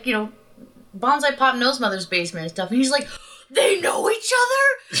 well, like, Bonsai Pop knows Mother's Basement and stuff. And he's like, they know each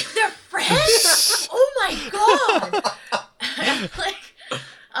other? They're friends? Oh my God.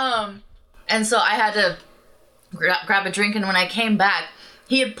 And so I had to grab a drink. And when I came back,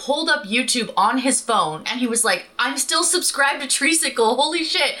 he had pulled up YouTube on his phone, and he was like, I'm still subscribed to Treesicle. Holy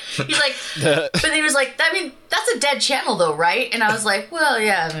shit. He's like, but he was like, that's a dead channel though, right? And I was like, well,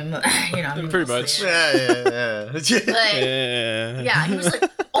 yeah, pretty much. Yeah. Yeah, he was like,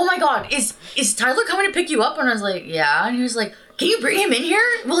 oh my God, is Tyler coming to pick you up? And I was like, yeah. And he was like, can you bring him in here?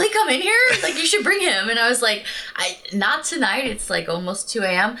 Will he come in here? Like, you should bring him. And I was like, not tonight. It's like almost 2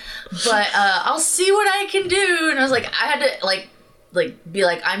 a.m. But I'll see what I can do. And I was like, I had to be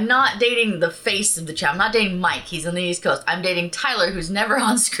like, I'm not dating the face of the channel. I'm not dating Mike. He's on the East Coast. I'm dating Tyler, who's never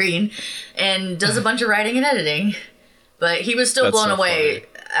on screen and does a bunch of writing and editing. But he was still blown away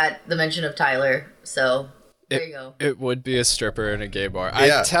at the mention of Tyler. So There you go. It would be a stripper in a gay bar.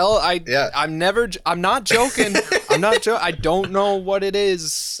 Yeah. I'm not joking. I don't know what it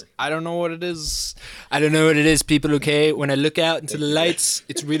is. I don't know what it is. People, okay? When I look out into the lights,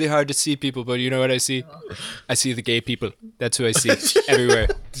 it's really hard to see people, but you know what I see? I see the gay people. That's who I see everywhere.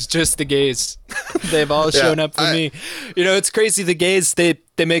 It's just the gays. They've all shown up for me. You know, it's crazy. The gays, they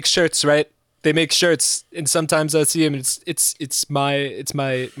make shirts, right? They make shirts, and sometimes I see them. It's my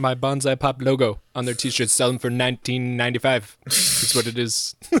Bonsai Pop logo on their t-shirts. Sell them for $19.95. That's what it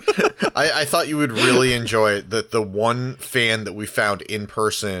is. I thought you would really enjoy that. The one fan that we found in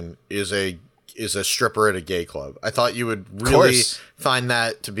person is a stripper at a gay club. I thought you would really find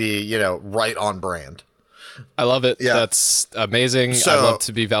that to be, you know, right on brand. I love it. Yeah. That's amazing. So, I love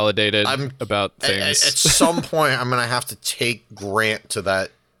to be validated about things. At some point, I'm gonna have to take Grant to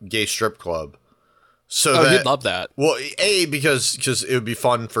that gay strip club. So he'd love that. Well, A, because it would be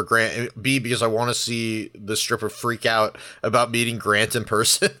fun for Grant. B, because I want to see the stripper freak out about meeting Grant in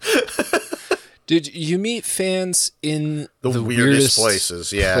person. Dude, you meet fans in the weirdest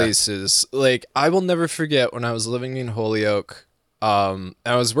places. Yeah. Places. Like, I will never forget when I was living in Holyoke. I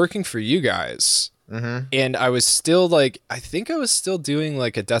was working for you guys. Mm-hmm. And I was still I think I was still doing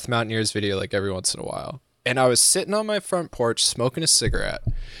like a Death Mountaineers video like every once in a while. And I was sitting on my front porch smoking a cigarette.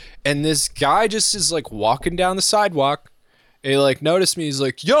 And this guy just is like walking down the sidewalk. And he like noticed me. He's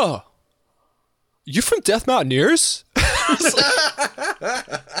like, yo, you from Death Mountaineers?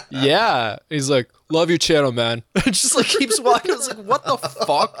 Yeah. He's like, love your channel, man. Just like keeps walking. I was like, what the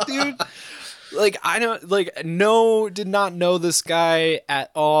fuck, dude? Like, I don't did not know this guy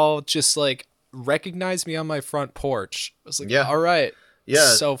at all. Just like recognized me on my front porch. I was like, all right.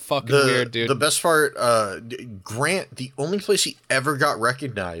 Yeah, so fucking weird, dude. The best part, Grant, the only place he ever got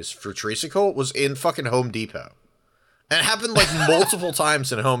recognized for Treacicle was in fucking Home Depot. And it happened like multiple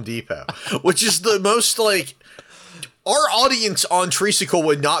times in Home Depot, which is the most like, our audience on Treacicle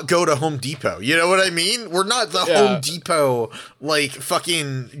would not go to Home Depot. You know what I mean? We're not the Home Depot, like,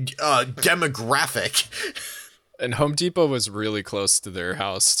 fucking demographic. And Home Depot was really close to their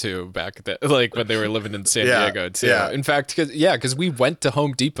house too, back then, like when they were living in San Diego too. Yeah. In fact, because we went to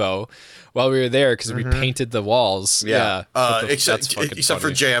Home Depot while we were there because we painted the walls. Yeah. Except for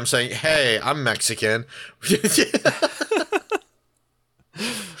Jay, I'm saying, hey, I'm Mexican.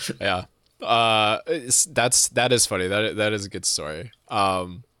 Yeah. That is funny. That is a good story.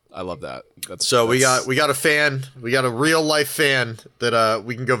 I love that. We got a fan. We got a real life fan that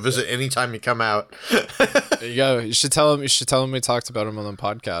we can go visit anytime you come out. There you go. You should tell him we talked about him on the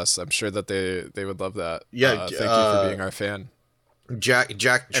podcast. I'm sure that they would love that. Yeah. Thank you for being our fan. Jack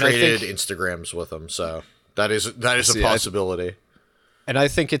traded Instagrams with him, so that is a possibility. And I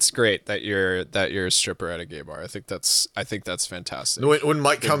think it's great that you're a stripper at a gay bar. I think that's fantastic. When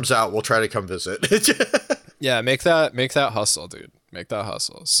Mike comes out, we'll try to come visit. Yeah, make that hustle, dude. Make that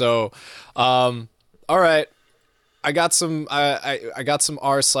hustle. So, all right, I got some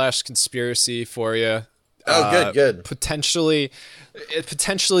r/conspiracy for you. Oh, good. Potentially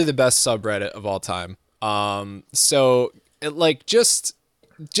the best subreddit of all time. So just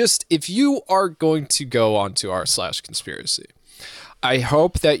if you are going to go onto r/conspiracy, I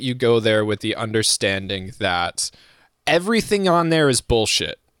hope that you go there with the understanding that everything on there is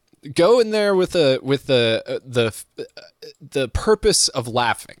bullshit. Go in there with the purpose of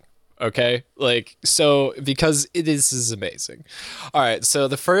laughing. Okay, because this is amazing. All right, so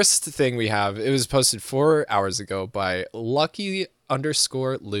the first thing we have, it was posted 4 hours ago by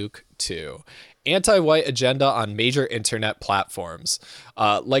Lucky_Luke2. Anti-white agenda on major internet platforms.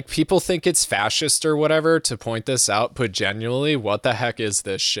 People think it's fascist or whatever to point this out, but genuinely, what the heck is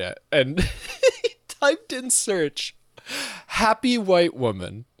this shit? And he typed in search, happy white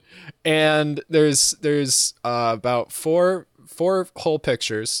woman. And there's about four whole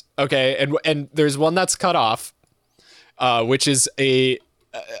pictures. Okay, and there's one that's cut off, which is okay.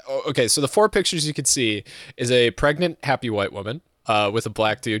 So the 4 pictures you can see is a pregnant happy white woman with a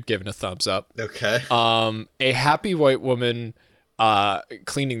black dude giving a thumbs up. Okay. A happy white woman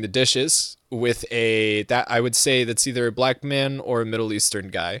cleaning the dishes with that I would say that's either a black man or a Middle Eastern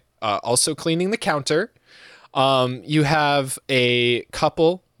guy also cleaning the counter. You have a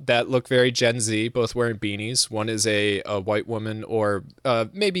couple that look very Gen Z, both wearing beanies. One is a white woman or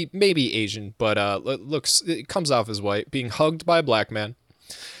maybe Asian, but it comes off as white, being hugged by a black man.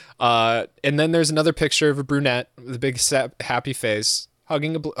 And then there's another picture of a brunette with a big happy face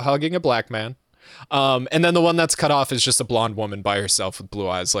hugging a black man. And then the one that's cut off is just a blonde woman by herself with blue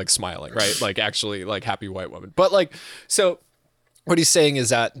eyes, like smiling, right? Like actually like happy white woman. But so what he's saying is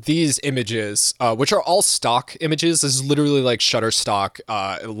that these images, which are all stock images, this is literally like Shutterstock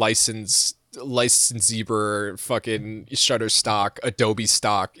licensed License fucking Shutterstock, Adobe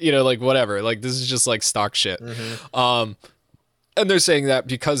stock, you know, like whatever. Like this is just like stock shit. And they're saying that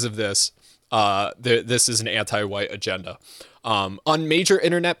because of this, this is an anti-white agenda. On major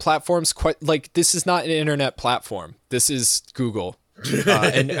internet platforms, quite like this is not an internet platform. This is Google.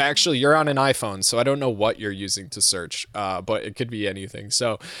 And actually, you're on an iPhone, so I don't know what you're using to search, but it could be anything.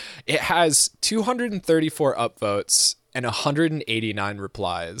 So it has 234 upvotes and 189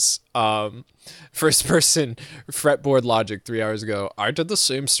 replies. First person, fretboard logic 3 hours ago. I did the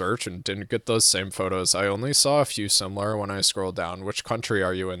same search and didn't get those same photos. I only saw a few similar when I scrolled down. Which country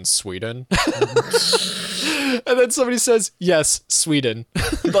are you in? Sweden? And then somebody says, yes, Sweden.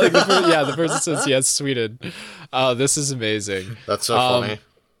 Like the person says, yes, Sweden. This is amazing. That's so funny.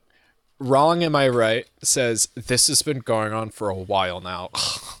 Wrong Am I Right says, this has been going on for a while now.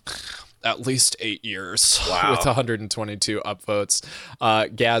 At least 8 years. Wow. With 122 upvotes.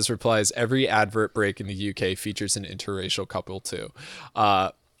 Gaz replies, every advert break in the UK features an interracial couple too.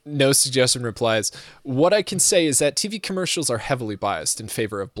 No Suggestion replies, what I can say is that TV commercials are heavily biased in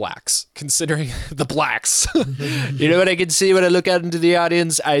favor of blacks, considering the blacks. You know what I can see when I look out into the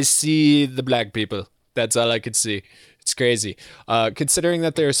audience? I see the black people. That's all I can see. It's crazy. Considering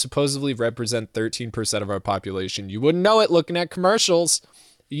that they supposedly represent 13% of our population, you wouldn't know it looking at commercials.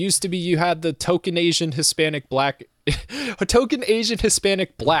 It used to be you had the token Asian Hispanic black a token Asian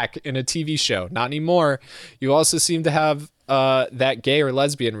Hispanic black in a TV show. Not anymore. You also seem to have that gay or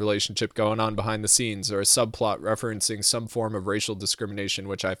lesbian relationship going on behind the scenes, or a subplot referencing some form of racial discrimination,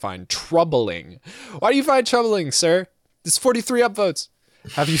 which I find troubling. Why do you find troubling, sir? There's 43 upvotes.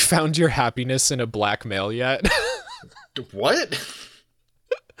 Have you found your happiness in a black male yet? What?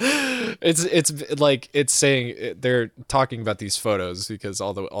 It's like, it's saying, they're talking about these photos because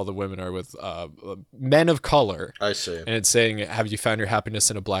all the women are with men of color. I see. And it's saying, have you found your happiness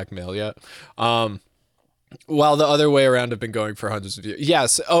in a black male yet? While the other way around have been going for hundreds of years.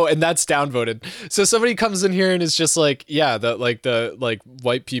 Yes. Oh, and that's downvoted. So somebody comes in here and is just like, yeah, the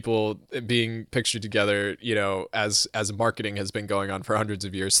white people being pictured together, you know, as marketing has been going on for hundreds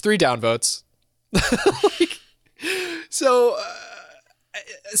of years. 3 downvotes. So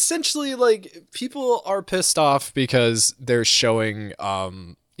essentially, like, people are pissed off because they're showing,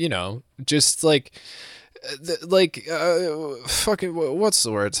 you know, just like, fucking, what's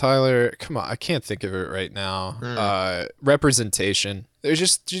the word, Tyler? Come on, I can't think of it right now. Representation. They're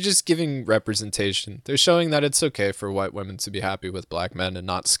just giving representation. They're showing that it's okay for white women to be happy with black men and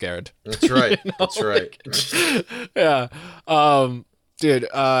not scared. That's right. You know? That's right. Yeah. Dude,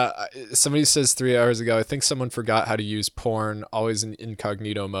 somebody says 3 hours ago, I think someone forgot how to use porn, always in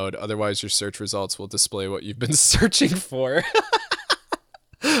incognito mode. Otherwise, your search results will display what you've been searching for.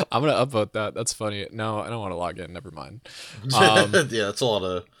 I'm going to upvote that. That's funny. No, I don't want to log in. Never mind. Yeah, it's a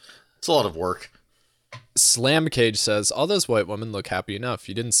lot of work. Slam Cage says, all those white women look happy enough.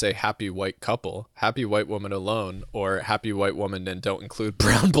 You didn't say happy white couple, happy white woman alone, or happy white woman and don't include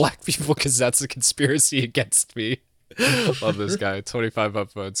brown black people because that's a conspiracy against me. Love this guy. 25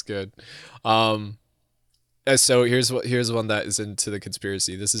 upvotes. Good. So here's one that is into the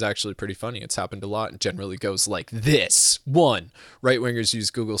conspiracy. This is actually pretty funny. It's happened a lot and generally goes like this. 1. Right-wingers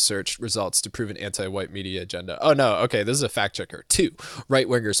use Google search results to prove an anti-white media agenda. Oh, no. Okay, this is a fact checker. 2.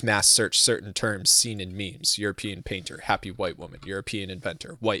 Right-wingers mass search certain terms seen in memes. European painter, happy white woman, European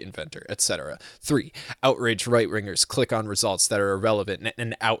inventor, white inventor, etc. 3. Outraged right-wingers click on results that are irrelevant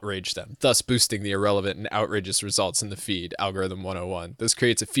and outrage them, thus boosting the irrelevant and outrageous results in the feed. Algorithm 101. This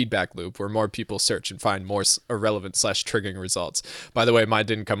creates a feedback loop where more people search and find more irrelevant / triggering results. By the way, mine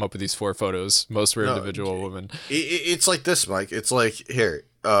didn't come up with these 4 photos. Most were individual women. It's like this, Mike. It's like, here,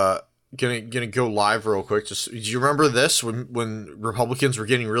 gonna go live real quick. Just, do you remember this when Republicans were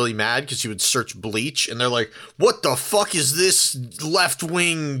getting really mad because you would search bleach and they're like, what the fuck is this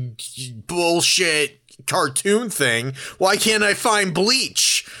left-wing bullshit cartoon thing? Why can't I find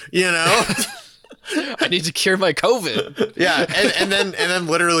bleach? You know? I need to cure my COVID. Yeah, and then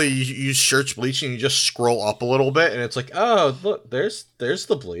literally you search bleach and you just scroll up a little bit and it's like, oh, look, there's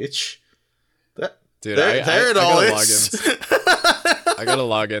the bleach. Dude, there it all is. I gotta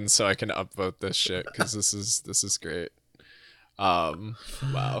log in so I can upvote this shit because this is great.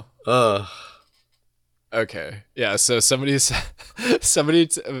 Wow. Okay. Yeah. So somebody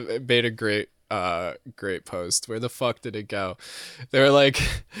made a great post. Where the fuck did it go? They were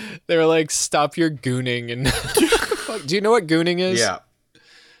like, stop your gooning and do you know what gooning is? Yeah.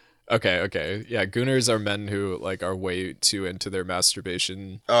 Okay. Yeah, gooners are men who like are way too into their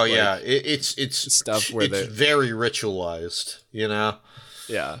masturbation. Oh yeah, it's stuff where it's very ritualized, you know.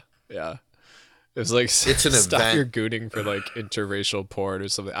 Yeah. It was like, it's an stop event. your gooning for like interracial porn or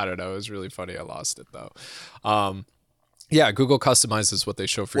something. I don't know. It was really funny. I lost it though. Yeah, Google customizes what they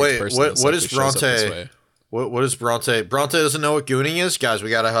show for each person. What is Bronte? What is Bronte? Bronte doesn't know what gooning is? Guys, we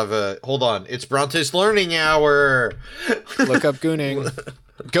gotta have a... Hold on. It's Bronte's learning hour. Look up gooning.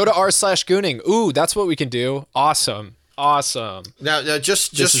 Go to r/gooning. Ooh, that's what we can do. Awesome. Now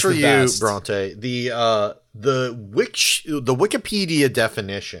just for you, best. Bronte, the Wikipedia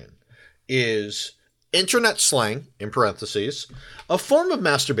definition is internet slang, in parentheses, a form of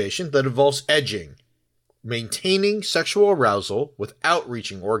masturbation that involves edging, maintaining sexual arousal without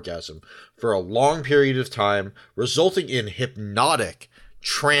reaching orgasm for a long period of time, resulting in hypnotic,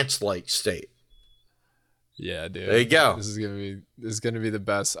 trance-like state. Yeah, dude. There you go. This is gonna be the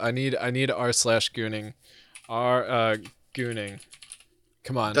best. I need r/gooning. Gooning.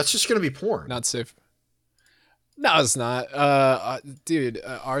 Come on. That's just gonna be porn. Not safe. No, it's not. Dude,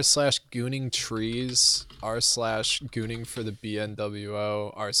 r/gooning trees, r/gooning for the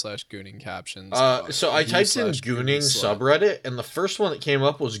BNWO, r/gooning captions. So I typed in gooning subreddit, and the first one that came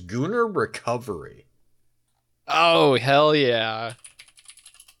up was Gooner Recovery. Oh, hell yeah.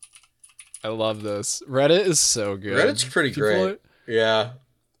 I love this. Reddit is so good. Reddit's pretty great. Yeah.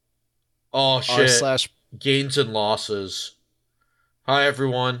 Oh, shit. Gains and losses. Hi,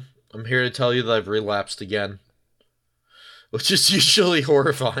 everyone. I'm here to tell you that I've relapsed again. Which is usually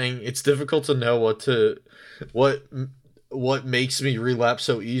horrifying. It's difficult to know what makes me relapse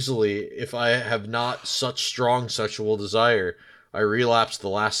so easily if I have not such strong sexual desire. I relapsed the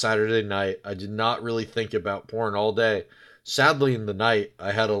last Saturday night. I did not really think about porn all day. Sadly, in the night,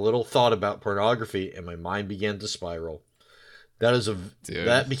 I had a little thought about pornography and my mind began to spiral.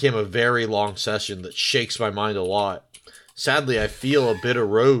 That became a very long session that shakes my mind a lot. Sadly, I feel a bit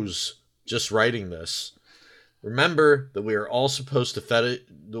arose just writing this. Remember that we are all supposed to fetishize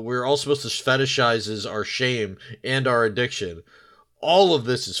our shame and our addiction. All of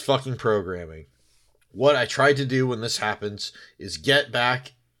this is fucking programming. What I try to do when this happens is get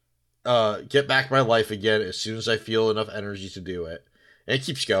back my life again as soon as I feel enough energy to do it. And it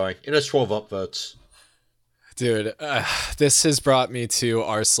keeps going. It has 12 upvotes. Dude, this has brought me to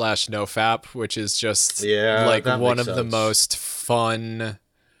r/NoFAP, which is just one of the most fun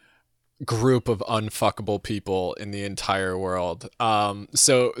group of unfuckable people in the entire world.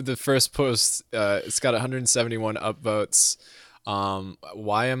 So the first post, it's got 171 upvotes.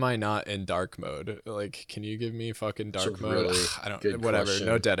 Why am I not in dark mode? Like, can you give me fucking dark mode? Really I don't, whatever. Question.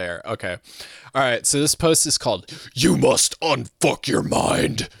 No dead air. Okay. All right. So this post is called "You Must Unfuck Your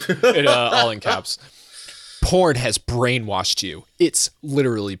Mind," all in caps. Porn has brainwashed you. It's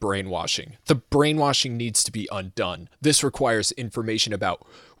literally brainwashing. The brainwashing needs to be undone. This requires information about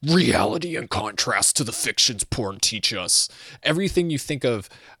reality in contrast to the fictions porn teach us. Everything you think of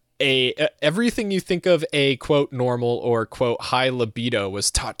a quote normal or quote high libido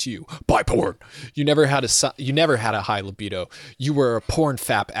was taught to you by porn. You never had a high libido. You were a porn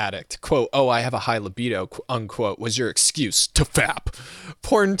fap addict. Quote, oh, I have a high libido, unquote, was your excuse to fap.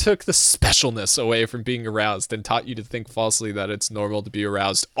 Porn took the specialness away from being aroused and taught you to think falsely that it's normal to be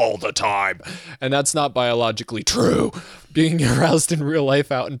aroused all the time. And that's not biologically true. Being aroused in real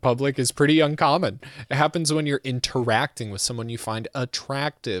life out in public is pretty uncommon. It happens when you're interacting with someone you find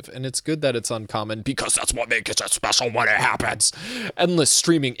attractive. And it's good that it's uncommon because that's what makes it special when it happens. Endless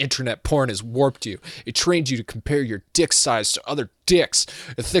streaming internet porn has warped you. It trained you to compare your dick size to other dicks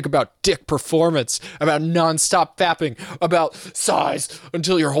and think about dick performance, about nonstop fapping, about size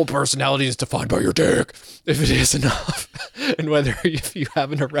until your whole personality is defined by your dick, if it is enough, and whether if you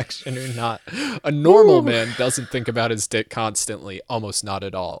have an erection or not. A normal man doesn't think about his dick constantly, almost not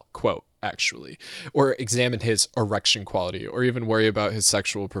at all, quote, actually, or examine his erection quality, or even worry about his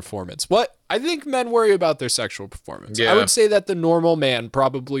sexual performance. What? I think men worry about their sexual performance. Yeah. I would say that the normal man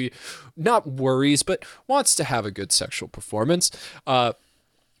probably not worries, but wants to have a good sexual performance.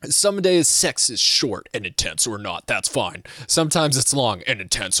 Some days sex is short and intense or not, that's fine. Sometimes it's long and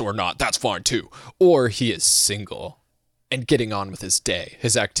intense or not, that's fine too. Or he is single and getting on with his day,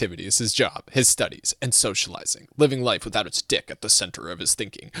 his activities, his job, his studies, and socializing, living life without his dick at the center of his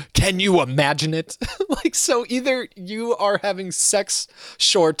thinking. Can you imagine it? So either you are having sex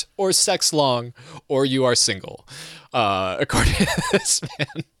short or sex long, or you are single, according to this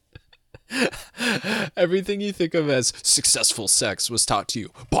man. Everything you think of as successful sex was taught to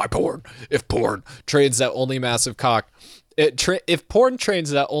you by porn. If porn trains that only massive cock, if porn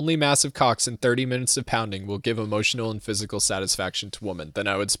trains that only massive cocks in 30 minutes of pounding will give emotional and physical satisfaction to women, then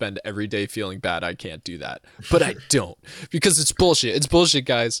I would spend every day feeling bad I can't do that. But I don't, because it's bullshit. It's bullshit,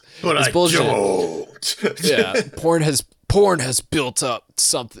 guys. But it's bullshit. Don't. Yeah, porn Porn has built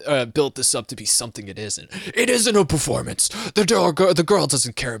this up to be something it isn't. It isn't a performance. The girl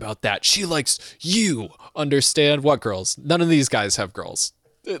doesn't care about that. She likes you. Understand? What girls? None of these guys have girls.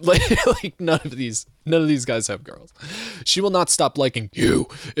 Like none of these guys have girls. She will not stop liking you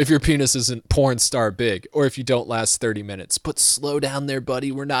if your penis isn't porn star big, or if you don't last 30 minutes. But slow down there,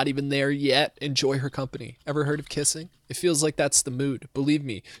 buddy. We're not even there yet. Enjoy her company. Ever heard of kissing? It feels like that's the mood. Believe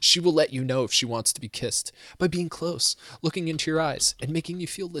me, she will let you know if she wants to be kissed by being close, looking into your eyes, and making you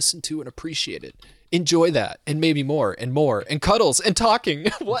feel listened to and appreciated. Enjoy that, and maybe more, and cuddles, and talking.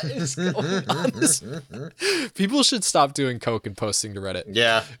 What is going on? People should stop doing coke and posting to Reddit.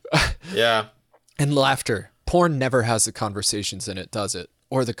 Yeah. Yeah. And laughter. Porn never has the conversations in it, does it?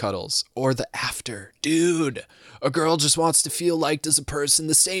 Or the cuddles, or the after. Dude, a girl just wants to feel liked as a person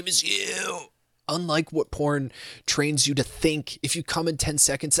the same as you. Unlike what porn trains you to think, if you come in 10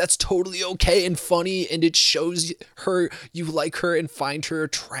 seconds, that's totally okay and funny, and it shows her you like her and find her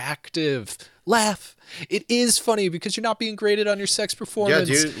attractive. Laugh. It is funny because you're not being graded on your sex performance.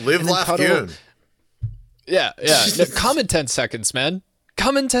 Yeah, dude. Live, laugh, Goon. Yeah. No, come in 10 seconds, man.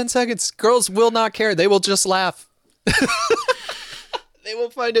 Come in 10 seconds. Girls will not care. They will just laugh. They will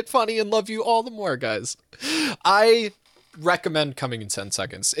find it funny and love you all the more, guys. I recommend coming in 10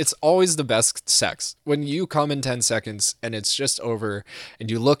 seconds. It's always the best sex. When you come in 10 seconds and it's just over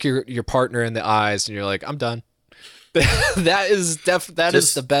and you look your partner in the eyes and you're like, I'm done. That is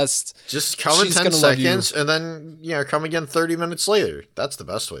the best. Just come in 10 seconds and then, come again 30 minutes later. That's the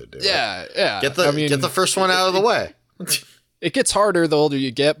best way to do it. Yeah. Get the first one out of the way. It gets harder the older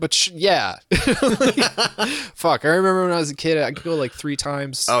you get, but yeah. Fuck, I remember when I was a kid, I could go like 3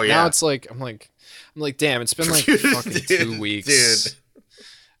 times. Oh yeah. Now it's like I'm like, damn, it's been like fucking 2 weeks. Dude.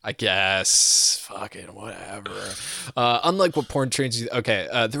 I guess. Fucking whatever. Unlike what porn trains you. Okay,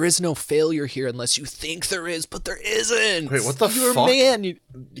 there is no failure here unless you think there is, but there isn't. Wait, what the You're fuck? Man.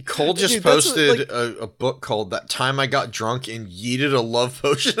 Cole just posted a book called "That Time I Got Drunk and Yeeted a Love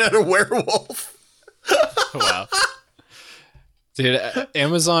Potion at a Werewolf." Wow. Dude,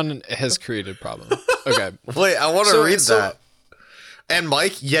 Amazon has created a problem. Okay. Wait, I want to read that. And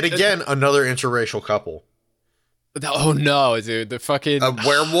Mike, yet again, another interracial couple. Oh no, dude. The fucking... A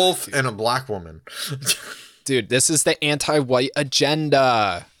werewolf and a black woman. Dude, this is the anti-white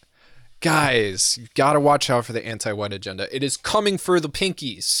agenda. Guys, you gotta watch out for the anti-white agenda. It is coming for the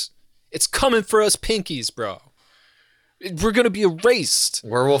pinkies. It's coming for us pinkies, bro. We're gonna be erased.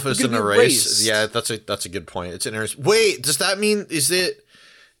 Werewolf isn't a race. Yeah, that's a good point. It's an erase. Wait, does that mean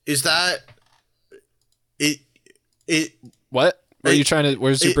what? Are you trying to?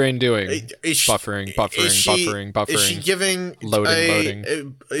 Where's your brain doing? Buffering. Is she giving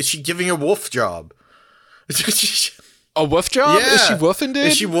loading? Is she giving a wolf job? A wolf job? Yeah. Is she woofing, dude?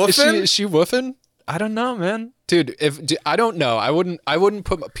 Is she woofing? Is she woofing? I don't know, man. Dude, I don't know. I wouldn't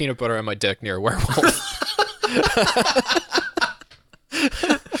put peanut butter on my dick near a werewolf.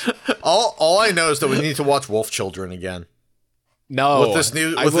 all I know is that we need to watch Wolf Children again. No, with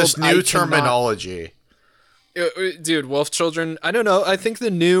this new terminology. Dude, Wolf Children. I don't know. I think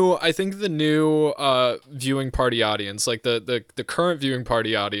the new viewing party audience, like the current viewing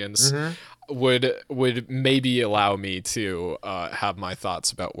party audience, would maybe allow me to have my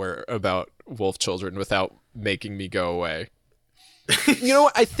thoughts about Wolf Children without making me go away. You know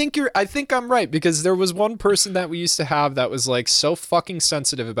what? I think I'm right, because there was one person that we used to have that was like so fucking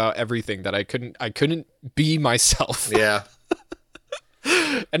sensitive about everything that I couldn't be myself. Yeah.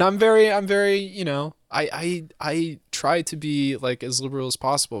 And I'm very, I try to be like as liberal as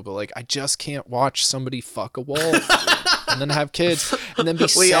possible, but like I just can't watch somebody fuck a wolf and then have kids and then be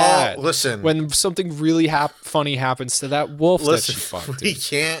sad. Listen, when something really funny happens to that wolf that she fucked. We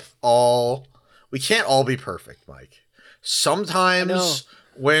can't all be perfect, Mike. Sometimes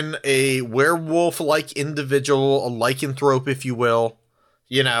when a werewolf-like individual, a lycanthrope, if you will,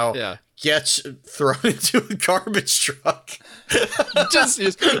 gets thrown into a garbage truck.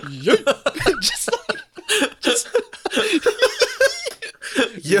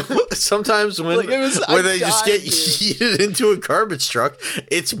 Sometimes when they just get yeeted into a garbage truck,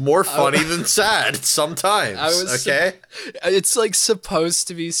 it's more funny than sad. Sometimes, okay? It's like supposed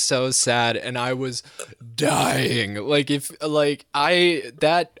to be so sad, and I was dying. I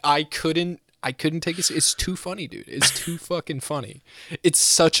couldn't take it. It's too funny, dude. It's too fucking funny. It's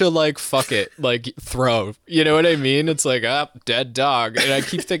such a fuck it, throw. You know what I mean? It's like, dead dog. And I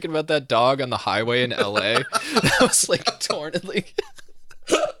keep thinking about that dog on the highway in LA. That was torn.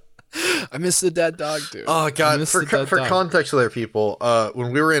 I miss the dead dog, dude. Oh god! For context there, people.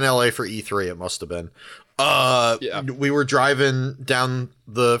 When we were in LA for E3, it must have been. We were driving down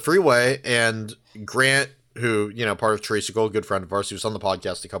the freeway, and Grant who, part of Tricycle, a good friend of ours, he was on the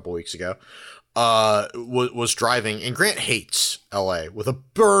podcast a couple weeks ago, was driving, and Grant hates LA with a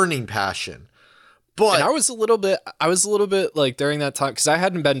burning passion. But and I was a little bit like during that time, because I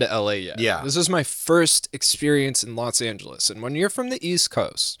hadn't been to LA yet. Yeah. This was my first experience in Los Angeles. And when you're from the East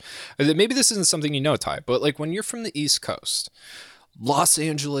Coast, maybe this isn't something you know, Ty, but like when you're from the East Coast, Los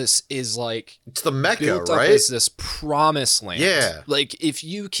Angeles is like, it's the Mecca, built right? up as this promised land. Yeah. Like if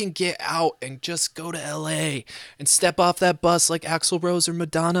you can get out and just go to LA and step off that bus like Axl Rose or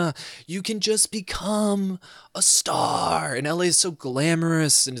Madonna, you can just become a star. And LA is so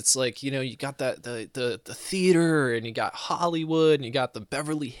glamorous, and it's like, you got that the theater, and you got Hollywood, and you got the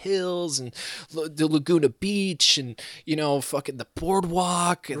Beverly Hills, and the Laguna Beach, and fucking the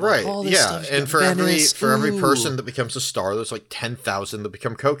boardwalk, and right, like all this yeah, stuff. and for every person that becomes a star, there's like 10,000 that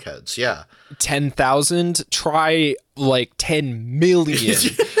become cokeheads. Yeah, 10,000. Try like 10 million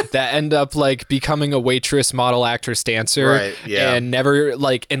that end up like becoming a waitress, model, actress, dancer, right, yeah, and never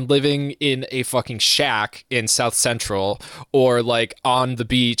and living in a fucking shack in South Central, or like on the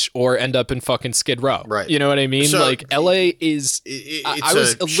beach, or end up in fucking Skid Row. Right. You know what I mean? So, like LA is, I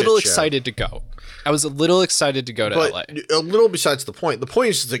was a little excited to go. I was a little excited to go to LA. A little besides the point. The point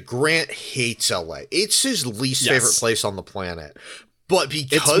is that Grant hates LA. It's his least favorite place on the planet. But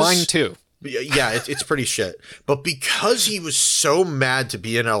because it's mine too. Yeah, it's pretty shit. But because he was so mad to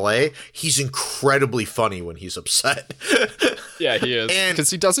be in LA, he's incredibly funny when he's upset. Yeah, he is. Because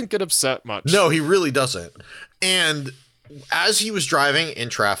he doesn't get upset much. No, he really doesn't. And as he was driving in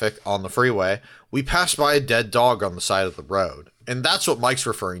traffic on the freeway, we passed by a dead dog on the side of the road. And that's what Mike's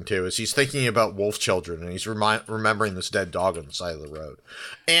referring to, is he's thinking about wolf children, and he's remembering this dead dog on the side of the road.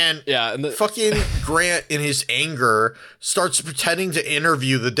 And fucking Grant, in his anger, starts pretending to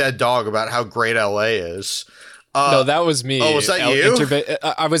interview the dead dog about how great LA is. No, that was me. Oh, was that you?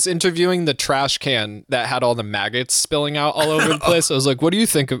 I was interviewing the trash can that had all the maggots spilling out all over the place. I was like, "What do you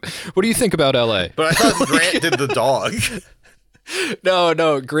think about LA?" But I thought Grant did the dog.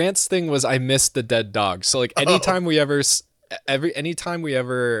 No. Grant's thing was, I missed the dead dog. So like anytime we ever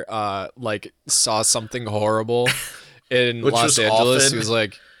like saw something horrible in Los Angeles, often. He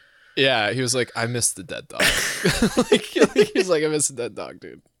was like, I missed the dead dog. He's like, I missed the dead dog,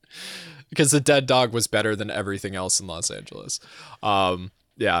 dude. Because the dead dog was better than everything else in Los Angeles.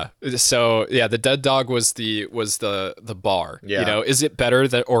 Yeah. So yeah, the dead dog was the bar. Yeah. Is it better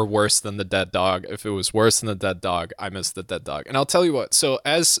or worse than the dead dog? If it was worse than the dead dog, I missed the dead dog. And I'll tell you what. So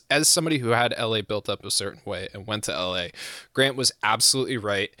as somebody who had LA built up a certain way and went to LA, Grant was absolutely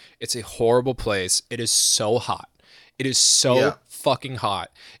right. It's a horrible place. It is so hot. It is so fucking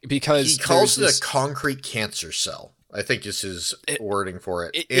hot, because he calls it a concrete cancer cell, I think is his wording for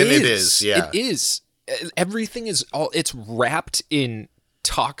it. It is. Yeah. It is. Everything is it's wrapped in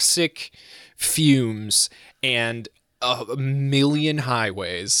toxic fumes and a million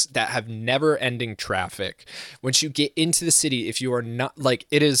highways that have never ending traffic. Once you get into the city, if you are not like,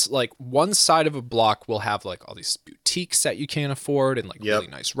 it is like one side of a block will have like all these boutiques that you can't afford and like really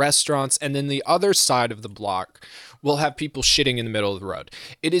nice restaurants. And then the other side of the block will have people shitting in the middle of the road.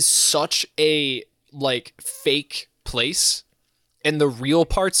 It is such a like fake place. And the real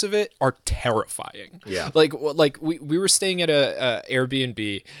parts of it are terrifying. Yeah. Like we were staying at a Airbnb.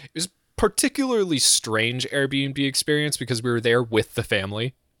 It was particularly strange Airbnb experience because we were there with the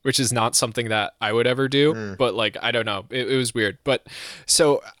family, which is not something that I would ever do. But like, I don't know. It was weird. But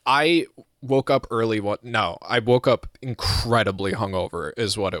so I woke up early. I woke up incredibly hungover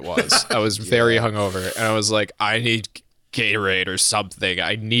is what it was. I was very hungover, and I was like, I need Gatorade or something.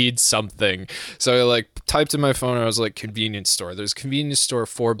 I need something. So I like typed in my phone, and I was like, convenience store. There's a convenience store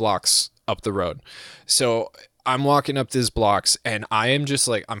 4 blocks up the road. So I'm walking up these blocks, and I am just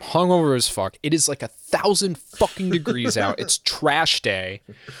like, I'm hungover as fuck. It is like 1,000 fucking degrees out. It's trash day.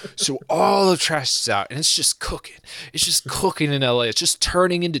 So all the trash is out, and it's just cooking. It's just cooking in LA. It's just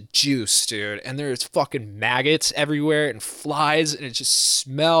turning into juice, dude. And there's fucking maggots everywhere and flies, and it just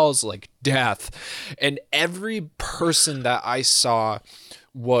smells like death. And every person that I saw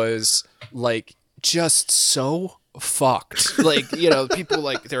was like just so fucked. Like, people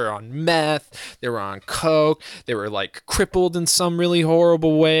like they were on meth, they were on coke, they were like crippled in some really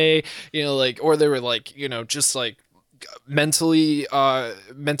horrible way, or they were like, just like mentally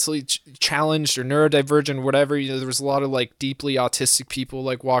challenged or neurodivergent, whatever. There was a lot of like deeply autistic people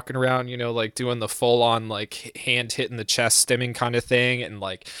like walking around, like doing the full on like hand hitting the chest stimming kind of thing, and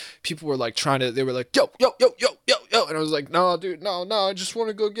like people were like they were like yo yo yo yo yo yo, and I was like, no dude, no, I just want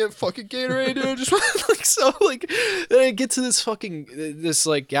to go get fucking Gatorade, dude. I just want like, so like then I get to this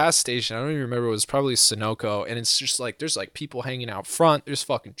like gas station. I don't even remember, it was probably Sunoco, and it's just like there's like people hanging out front, there's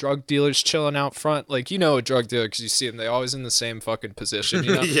fucking drug dealers chilling out front, like a drug dealer because you see them, they always in the same fucking position,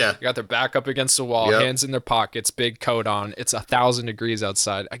 Yeah, they got their back up against the wall, hands in their pockets, big coat on, it's 1,000 degrees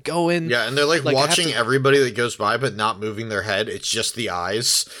outside. I go in, yeah, and they're like watching everybody that goes by but not moving their head, it's just the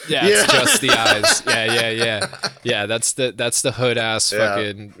eyes. It's just the eyes. Yeah, that's the hood ass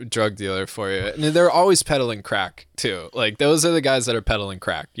fucking drug dealer for you. And they're always peddling crack too, like those are the guys that are peddling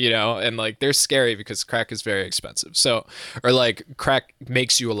crack, and like they're scary because crack is very expensive, so, or like crack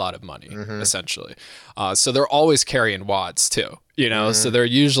makes you a lot of money, essentially. So they're always carrying wads too, so they're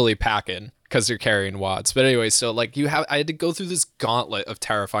usually packing because they're carrying wads. But anyway, so like I had to go through this gauntlet of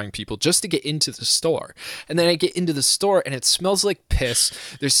terrifying people just to get into the store. And then I get into the store and it smells like piss.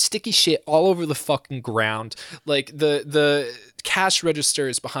 There's sticky shit all over the fucking ground. Like the cash register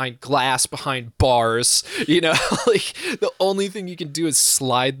is behind glass, behind bars, like the only thing you can do is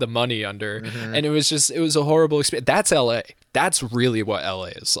slide the money under. And it was a horrible experience. That's LA. That's really what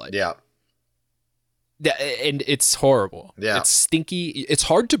LA is like. Yeah. Yeah, and it's horrible. Yeah. It's stinky. It's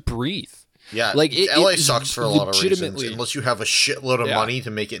hard to breathe. Yeah, like LA sucks for a lot of reasons, unless you have a shitload of money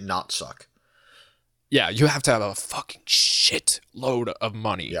to make it not suck. Yeah, you have to have a fucking shit load of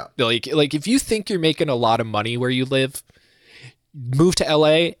money. Yeah, like if you think you're making a lot of money where you live, move to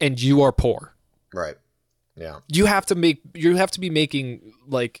LA and you are poor. Right. Yeah. You have to be making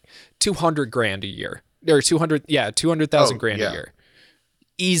like 200 grand a year, or 200,000 grand a year.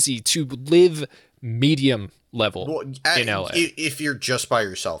 Easy to live medium level in LA. If you're just by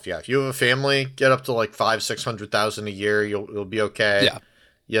yourself, if you have a family, get up to like 500,000-600,000 a year, you'll be okay.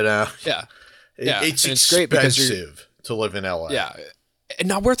 It's expensive great because to live in LA. And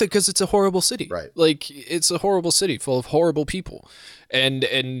not worth it because it's a horrible city. Right. Like it's a horrible city full of horrible people, and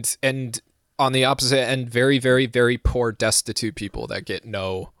on the opposite end, very very very poor, destitute people that get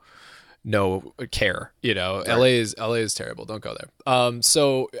no care. Right. LA is terrible. Don't go there.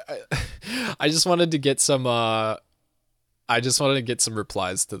 So I just wanted to get some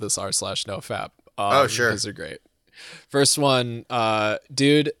replies to this r/NoFap. Oh sure, these are great. First one,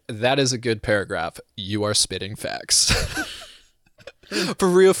 dude, that is a good paragraph. You are spitting facts. For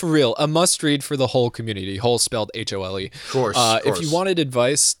real, a must read for the whole community. Whole spelled HOLE. Of course. If you wanted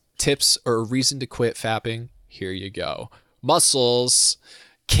advice, tips, or a reason to quit fapping, here you go. Muscles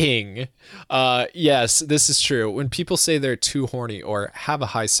king. Yes, this is true. When people say they're too horny or have a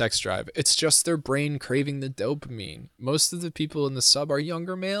high sex drive, it's just their brain craving the dopamine. Most of the people in the sub are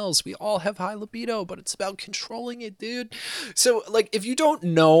younger males. We all have high libido, but it's about controlling it, dude. So like, if you don't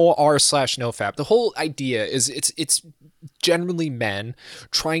know r/NoFap, the whole idea is it's generally men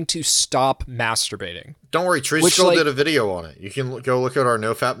trying to stop masturbating. Don't worry, Triskel did a video on it. You can go look at our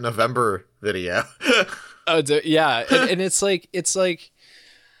NoFap November video. Yeah, and it's like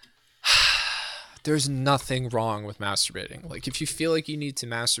there's nothing wrong with masturbating. Like if you feel like you need to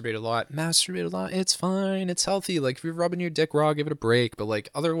masturbate a lot, it's fine, it's healthy. Like if you're rubbing your dick raw, give it a break, but like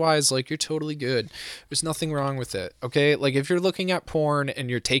otherwise, like you're totally good. There's nothing wrong with it. Okay, like if you're looking at porn and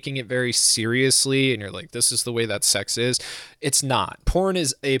you're taking it very seriously and you're like, this is the way that sex is, it's not. Porn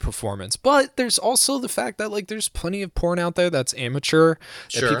is a performance, but there's also the fact that like there's plenty of porn out there that's amateur,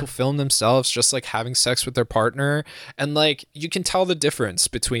 that people film themselves just like having sex with their partner, and like you can tell the difference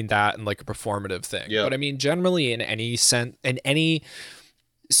between that and like a performative thing. Yep. But I mean, generally in any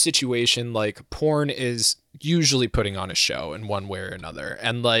situation, like porn is usually putting on a show in one way or another,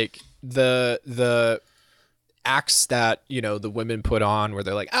 and like the acts that the women put on where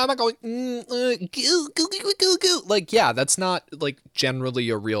they're like, oh, I'm not going goo, like, yeah, that's not like generally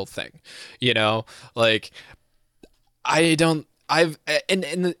a real thing, like I've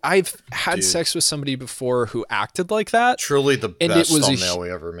had sex with somebody before who acted like that. Truly the best thumbnail we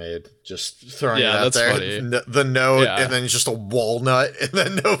ever made. Just throwing it out there. Funny. The note, and then just a walnut, and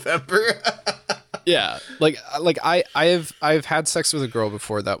then November. Yeah, like I've had sex with a girl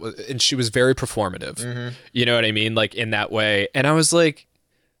before and she was very performative. Mm-hmm. You know what I mean? Like in that way, and I was like,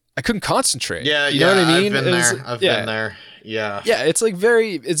 I couldn't concentrate. Yeah, you know what I mean? I've been there. Yeah. Yeah, it's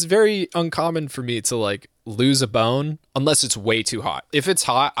very uncommon for me to like lose a bone unless it's way too hot. If it's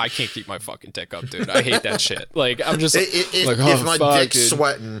hot, I can't keep my fucking dick up, dude. I hate that shit. Like I'm just if my dick's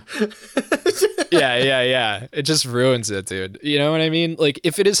sweating. Yeah. It just ruins it, dude. You know what I mean? Like,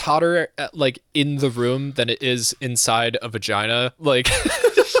 if it is hotter, like, in the room than it is inside a vagina, like,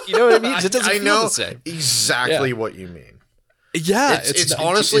 you know what I mean? It doesn't feel the same. Exactly what you mean. Yeah. It's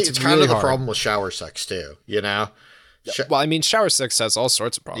honestly, it's kind of the problem with shower sex, too, you know? Well, I mean, shower sex has all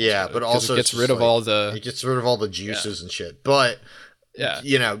sorts of problems. Yeah, but also it gets rid of all the... It gets rid of all the juices and shit. But,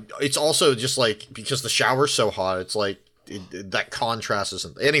 you know, it's also just, like, because the shower's so hot, it's like, that contrast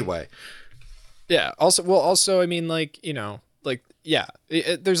isn't... Anyway. Yeah. Also, I mean, like, you know, like, yeah,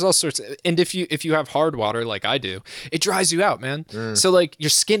 there's all sorts of, and if you have hard water like I do, it dries you out, man. So like your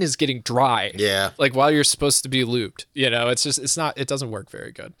skin is getting dry. Yeah. Like while you're supposed to be lubed, you know, it doesn't work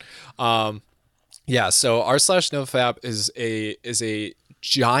very good. Yeah. So r/NoFap is a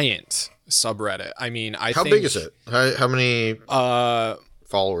giant subreddit. I mean, how big is it? How many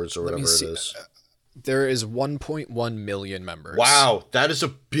followers or whatever it is? There is 1.1 million members. Wow, that is a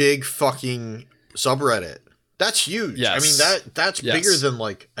big fucking subreddit. That's huge. Yes. I mean, that's bigger than,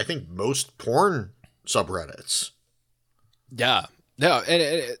 like, I think most porn subreddits. Yeah. No,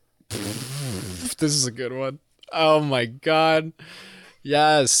 and this is a good one. Oh my God.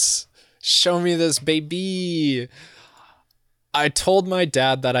 Yes. Show me this, baby. I told my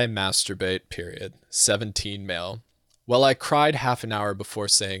dad that I masturbate, period. 17 male. Well, I cried half an hour before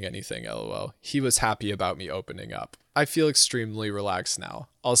saying anything, lol. He was happy about me opening up. I feel extremely relaxed now.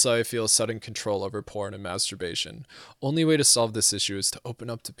 Also, I feel sudden control over porn and masturbation. Only way to solve this issue is to open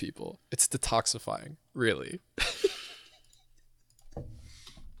up to people. It's detoxifying, really.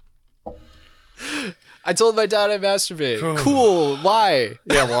 I told my dad I masturbate. Cool. Why?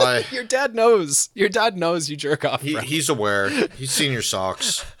 Yeah, why? Your dad knows. Your dad knows you jerk off. He's aware. He's seen your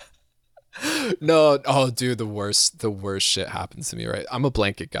socks. No, oh, dude, the worst shit happens to me. Right, I'm a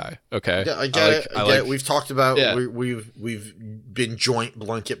blanket guy. Okay, yeah, I get it. We've talked about we've been joint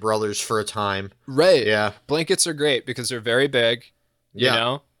blanket brothers for a time. Right. Yeah. Blankets are great because they're very big. You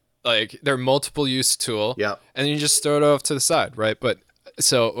know, like they're multiple use tool. Yeah. And you just throw it off to the side, right? But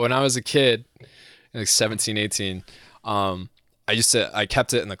so when I was a kid, like 17, 18, I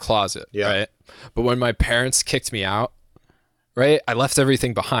kept it in the closet. Yeah. Right. But when my parents kicked me out, right, I left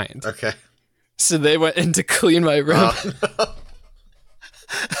everything behind. Okay. So they went in to clean my room. No.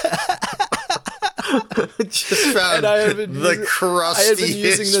 Just found the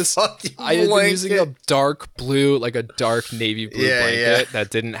crustiest fucking I had been using a blanket. dark blue, like a dark navy blue blanket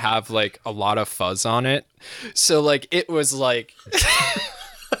that didn't have like a lot of fuzz on it. So like it was like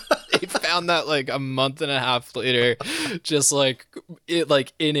they found that like a month and a half later, just like it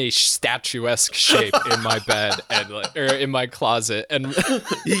like in a statuesque shape in my bed and like or in my closet, and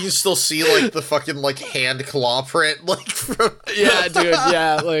You can still see like the fucking like hand claw print like from yeah, dude,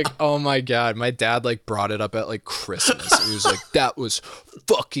 yeah, like oh my God, my dad like brought it up at like Christmas. He was like, that was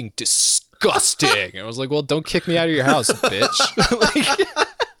fucking disgusting. And I was like, well, don't kick me out of your house, bitch. Like,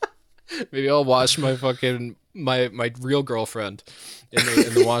 maybe I'll wash my fucking my real girlfriend in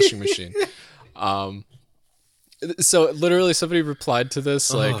the washing machine. So literally somebody replied to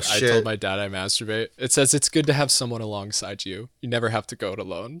this like, I told my dad I masturbate. It says it's good to have someone alongside you. You never have to go it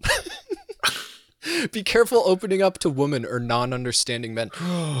alone. Be careful opening up to women or non-understanding men.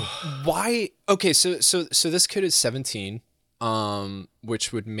 Why? Okay, so this kid is 17,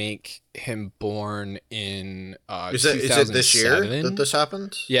 which would make him born in Is it this year that this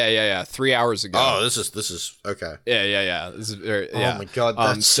happened? Yeah. 3 hours ago. Oh, this is okay. Yeah. This is, Oh my God,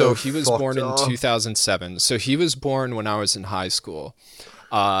 that's so he was born up. in 2007. So he was born when I was in high school,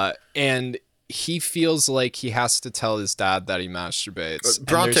 and he feels like he has to tell his dad that he masturbates.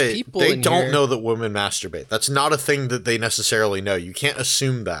 Bronte, they don't know that women masturbate. That's not a thing that they necessarily know. You can't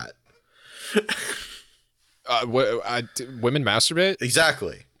assume that. Women masturbate?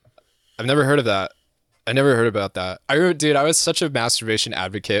 Exactly. I've never heard of that. I never heard about that. Dude, I was such a masturbation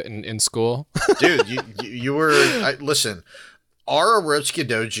advocate in school. Dude, you were... listen, our Arotsuka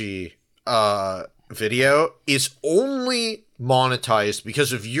Doji video is only monetized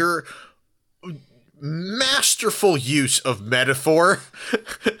because of your masterful use of metaphor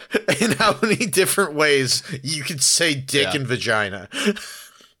and how many different ways you could say dick and vagina.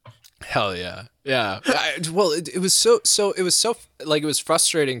 Hell yeah. Yeah. It was so like, it was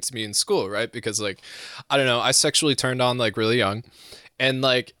frustrating to me in school, right? Because like, I don't know, I sexually turned on like really young, and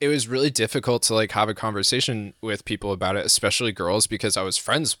like, it was really difficult to like have a conversation with people about it, especially girls, because I was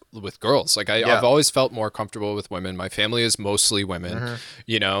friends with girls. Like I've always felt more comfortable with women. My family is mostly women,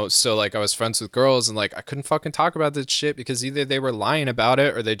 you know? So like I was friends with girls, and like, I couldn't fucking talk about this shit because either they were lying about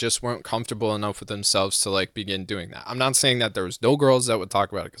it or they just weren't comfortable enough with themselves to like begin doing that. I'm not saying that there was no girls that would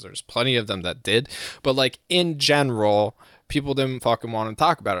talk about it, because there's plenty of them that did, but like in general, people didn't fucking want to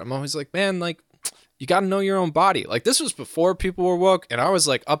talk about it. I'm always like, man, like, You got to know your own body. Like, this was before people were woke, and I was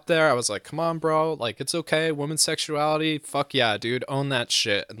like up there. I was like, come on, bro. Like, it's okay. Women's sexuality. Fuck yeah, dude. Own that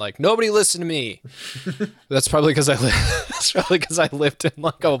shit. And like, nobody listened to me. That's probably because I lived in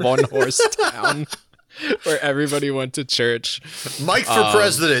like a one-horse town where everybody went to church. Mike for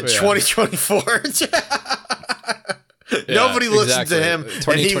president, 2024. Nobody listened to him,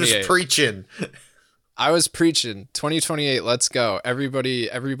 and he was preaching. I was preaching 2028. Let's go.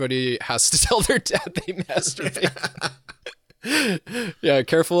 Everybody has to tell their dad they masturbate. Yeah.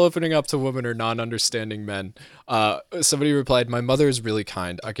 Careful opening up to women or non-understanding men. Somebody replied, my mother is really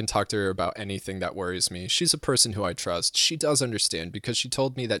kind. I can talk to her about anything that worries me. She's a person who I trust. She does understand because she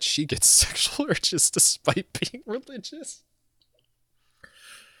told me that she gets sexual urges despite being religious.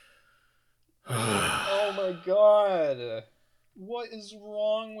 Oh my God. What is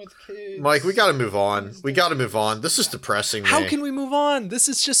wrong with kids? Mike, we gotta move on. This is depressing. How can we move on? This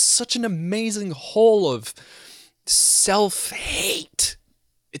is just such an amazing hole of self-hate.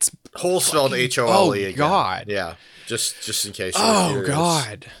 It's whole spelled H-O-L-E again. God. Yeah. Just in case. Oh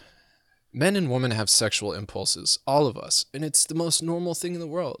God. Men and women have sexual impulses, all of us, and it's the most normal thing in the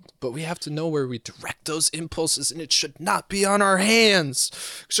world. But we have to know where we direct those impulses, and it should not be on our hands,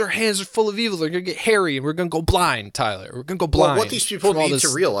 because our hands are full of evil. They're gonna get hairy, and we're gonna go blind, Tyler. We're gonna go blind. Well, what these people need to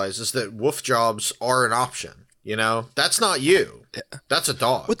realize is that wolf jobs are an option. You know, that's not you. That's a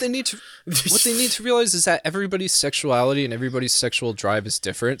dog. What they need to realize is that everybody's sexuality and everybody's sexual drive is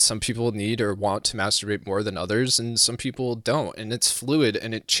different. Some people need or want to masturbate more than others, and some people don't. And it's fluid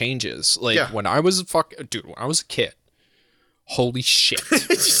and it changes. Like when I was a kid, holy shit,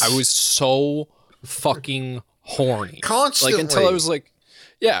 I was so fucking horny constantly. Like until I was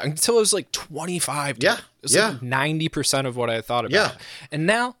like 25. Dude. Yeah, it was like 90% of what I thought about. And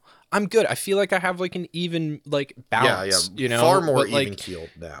now I'm good. I feel like I have like an even like balance. You know, far more even keeled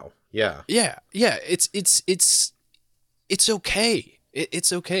now. Yeah. It's okay.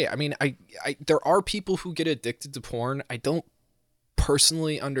 It's okay. I mean, I there are people who get addicted to porn. I don't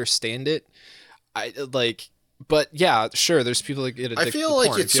personally understand it. But yeah, sure. There's people that get addicted. I feel to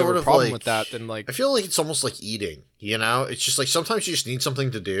like porn. it's if you sort have a of problem like with that. Then like I feel like it's almost like eating. You know, it's just like sometimes you just need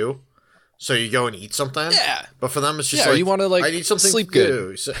something to do. So you go and eat something? Yeah. But for them, it's just like, you want to like I need something sleep to good.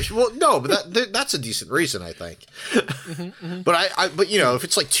 do. So, well, no, but that's a decent reason, I think. But you know, if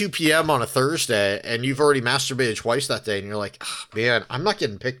it's like 2 p.m. on a Thursday and you've already masturbated twice that day and you're like, oh, man, I'm not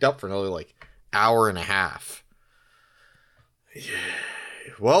getting picked up for another like hour and a half. Yeah.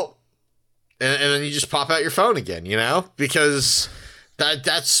 Well, and then you just pop out your phone again, you know, because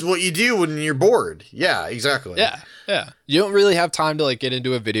that's what you do when you're bored. Yeah, exactly. Yeah. You don't really have time to like get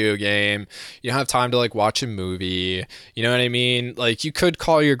into a video game. You don't have time to like watch a movie. You know what I mean? Like you could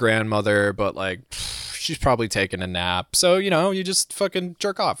call your grandmother, but like she's probably taking a nap. So, you know, you just fucking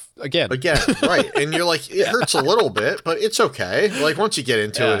jerk off again. Right. And you're like, it hurts a little bit, but it's okay. Like once you get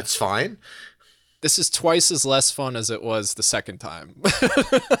into it, it's fine. This is twice as less fun as it was the second time.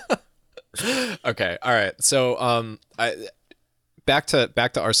 Okay. All right. So, Back to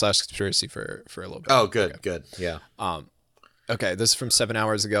r/conspiracy for a little bit. Oh, good. Yeah. Okay, this is from 7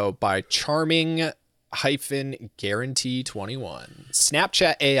 hours ago by Charming-Guarantee21.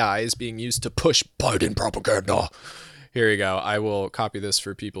 Snapchat AI is being used to push Biden propaganda. Here you go. I will copy this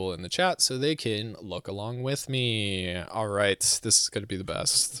for people in the chat so they can look along with me. All right, this is going to be the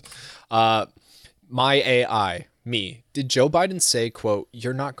best. My AI. Me. Did Joe Biden say, quote,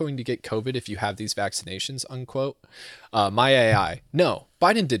 "You're not going to get COVID if you have these vaccinations," unquote? My AI. No,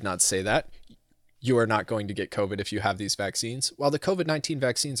 Biden did not say that. You are not going to get COVID if you have these vaccines. While the COVID-19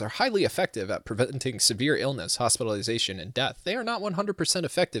 vaccines are highly effective at preventing severe illness, hospitalization, and death, they are not 100%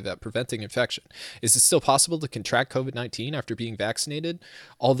 effective at preventing infection. Is it still possible to contract COVID-19 after being vaccinated?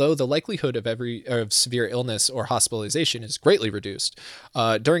 Although the likelihood of severe illness or hospitalization is greatly reduced.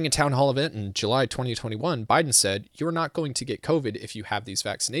 During a town hall event in July 2021, Biden said, "You're not going to get COVID if you have these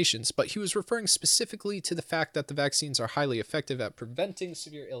vaccinations," but he was referring specifically to the fact that the vaccines are highly effective at preventing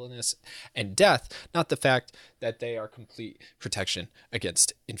severe illness and death, not the fact that they are complete protection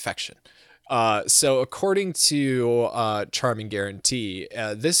against infection. So according to Charming Guarantee,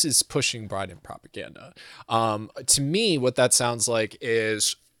 this is pushing Biden propaganda. To me, what that sounds like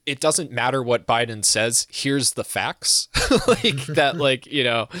is it doesn't matter what Biden says. Here's the facts. Like that, like, you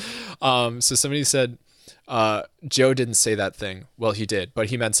know. So somebody said, Joe didn't say that thing. Well, he did, but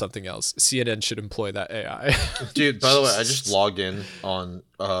he meant something else. CNN should employ that AI. Dude, by the way, I just logged in on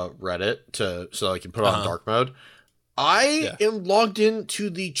Reddit so I can put it on dark mode. I am logged into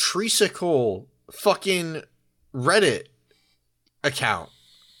the Treesicle fucking Reddit account.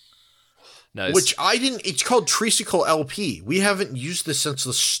 Nice. Which I didn't. It's called Treesicle LP. We haven't used this since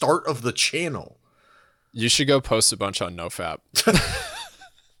the start of the channel. You should go post a bunch on NoFap.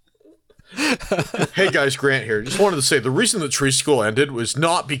 Hey guys, Grant here. Just wanted to say the reason that Tree School ended was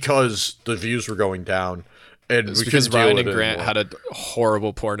not because the views were going down. And it's because Ryan and Grant had a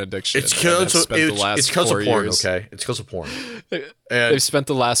horrible porn addiction. It's because of porn, okay? It's because of porn. They've spent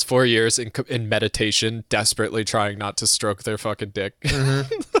the last 4 years in meditation, desperately trying not to stroke their fucking dick.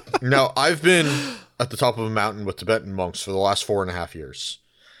 Mm-hmm. Now, I've been at the top of a mountain with Tibetan monks for the last 4.5 years.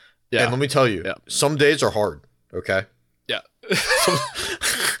 Yeah. And let me tell you, some days are hard, okay? Yeah.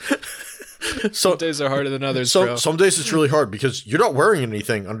 Some days are harder than others, bro. Some days it's really hard because you're not wearing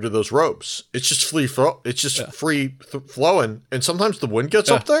anything under those robes. It's just free flowing, and sometimes the wind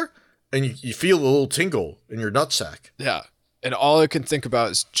gets up there, and you feel a little tingle in your nutsack. Yeah, and all I can think about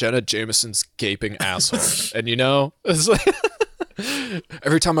is Jenna Jameson's gaping asshole, and it's like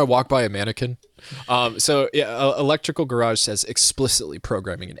every time I walk by a mannequin. Electrical Garage says explicitly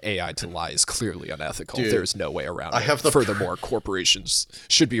programming an AI to lie is clearly unethical. Dude, there's no way around it. Furthermore, corporations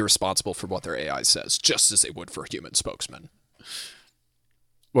should be responsible for what their AI says, just as they would for human spokesmen.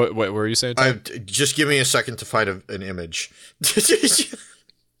 What were you saying, Tom? Just give me a second to find an image.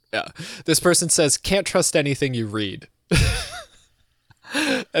 Yeah. This person says, can't trust anything you read.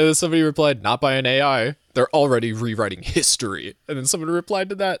 And then somebody replied, not by an AI. They're already rewriting history. And then somebody replied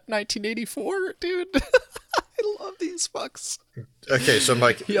to that, 1984, dude. I love these fucks. Okay, so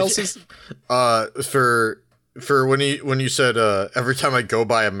Mike, he also for when you said every time I go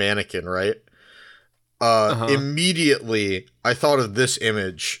by a mannequin, right? Immediately I thought of this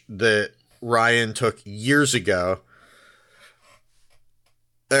image that Ryan took years ago.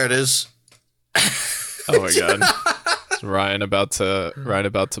 There it is. Oh my god. Ryan about to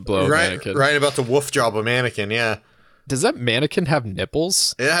blow a mannequin. Ryan about to woof job a mannequin, yeah. Does that mannequin have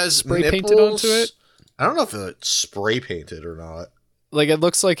nipples? It has spray nipples. Painted onto it? I don't know if it's spray painted or not. Like, it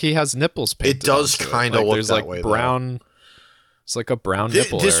looks like he has nipples painted. It does kind of look there's that like way. Brown. Though. It's like a brown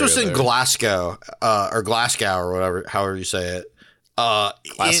nipple. This was in Glasgow, or whatever, however you say it.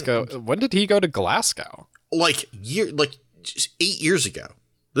 Glasgow. When did he go to Glasgow? Like 8 years ago.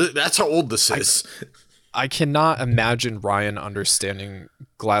 That's how old this is. I cannot imagine Ryan understanding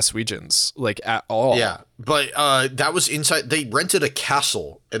Glaswegians, like, at all. Yeah, but that was inside. They rented a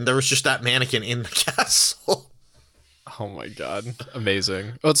castle, and there was just that mannequin in the castle. Oh my god,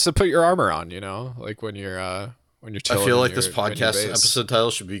 amazing! Well, it's to put your armor on, like when you're chilling. I feel like this podcast episode title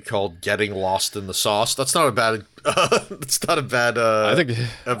should be called "Getting Lost in the Sauce." That's not a bad. That's not a bad. I think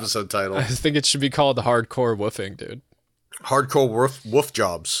episode title. I think it should be called "Hardcore Woofing," dude. Hardcore woof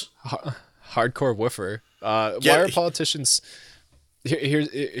jobs. Hardcore woofer. Why are politicians?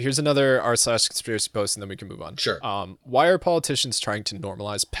 Here's another r/conspiracy post, and then we can move on. Sure. Why are politicians trying to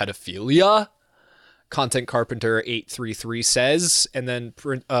normalize pedophilia? Content Carpenter 833 says, and then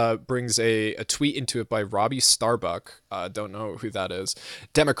brings a tweet into it by Robbie Starbuck. Don't know who that is.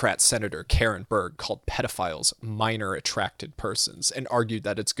 Democrat Senator Karen Berg called pedophiles minor attracted persons and argued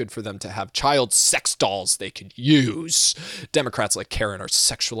that it's good for them to have child sex dolls they can use. Democrats like Karen are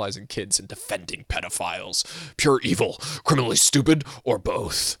sexualizing kids and defending pedophiles. Pure evil, criminally stupid, or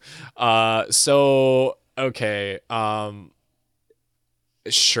both. Okay.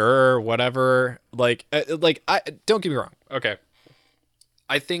 Sure, whatever. Like I don't get me wrong. Okay.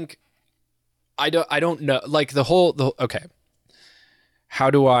 I think I don't know, like okay. How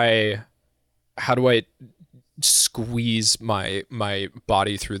do I squeeze my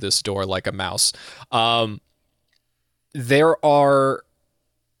body through this door like a mouse? There are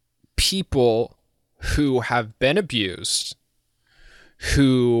people who have been abused,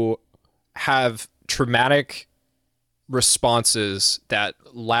 who have traumatic responses that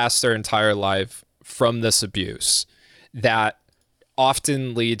last their entire life from this abuse, that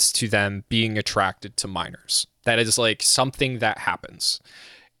often leads to them being attracted to minors. That is like something that happens.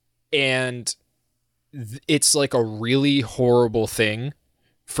 And it's like a really horrible thing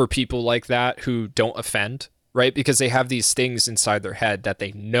for people like that who don't offend, right? Because they have these things inside their head that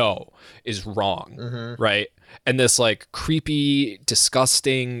they know is wrong, right? And this like creepy,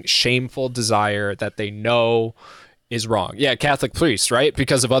 disgusting, shameful desire that they know is wrong. Yeah, Catholic priests, right?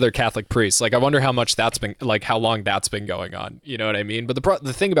 Because of other Catholic priests. Like, I wonder how much that's been, like, how long that's been going on. You know what I mean? But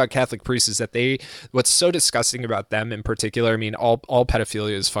the thing about Catholic priests is that what's so disgusting about them in particular, I mean, all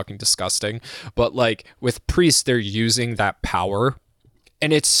pedophilia is fucking disgusting, but like with priests, they're using that power,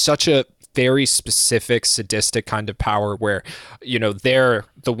 and it's such a very specific sadistic kind of power where, they're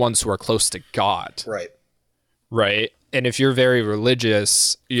the ones who are close to God. Right. Right. And if you're very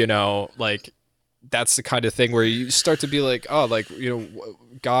religious, like, that's the kind of thing where you start to be like, oh, like,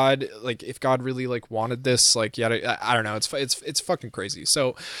 God, like if God really like wanted this, like, yeah, I don't know. It's fucking crazy.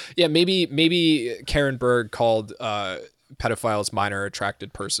 So yeah, maybe Karen Berg called pedophiles minor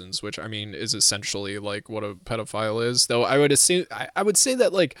attracted persons, which I mean is essentially like what a pedophile is, though I would assume I would say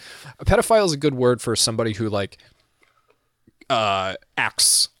that like a pedophile is a good word for somebody who like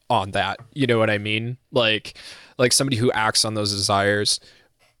acts on that, you know what I mean, like somebody who acts on those desires,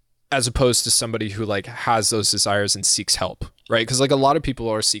 as opposed to somebody who like has those desires and seeks help, right? Because like a lot of people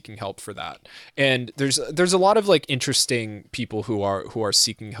are seeking help for that, and there's a lot of like interesting people who are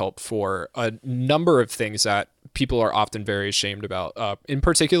seeking help for a number of things that people are often very ashamed about, in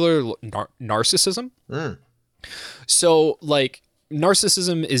particular narcissism. So like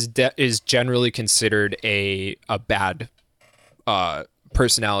narcissism is generally considered a bad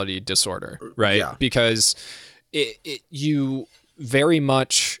personality disorder, right? Yeah. Because you very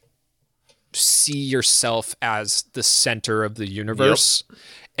much see yourself as the center of the universe. Yep.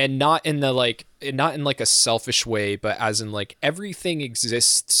 And not in like a selfish way, but as in like everything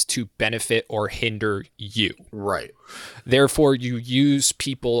exists to benefit or hinder you. Right. Therefore, you use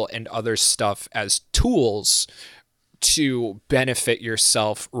people and other stuff as tools to benefit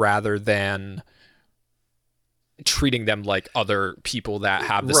yourself rather than treating them like other people that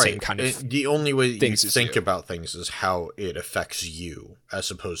have the same kind of the only way you think about things is how it affects you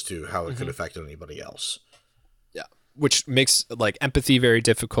as opposed to how it could affect anybody else. Yeah, which makes like empathy very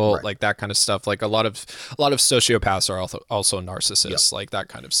difficult, like that kind of stuff. Like a lot of sociopaths are also narcissists, like that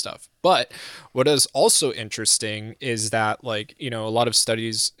kind of stuff. But what is also interesting is that like, a lot of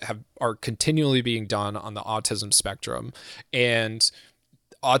studies are continually being done on the autism spectrum, and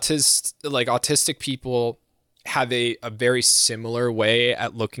autistic people have a very similar way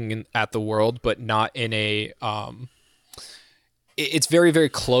at looking at the world, but not in a it's very, very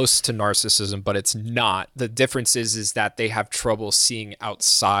close to narcissism, but it's not. The difference is that they have trouble seeing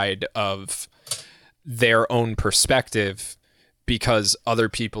outside of their own perspective because other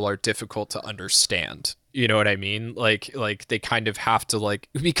people are difficult to understand. You know what I mean? Like they kind of have to like,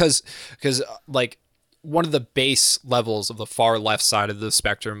 because like one of the base levels of the far left side of the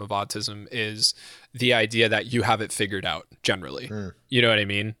spectrum of autism is the idea that you have it figured out generally. You know what I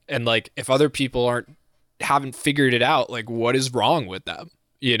mean? And like, if other people haven't figured it out, like what is wrong with them?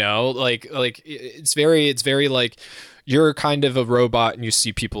 Like it's very like you're kind of a robot and you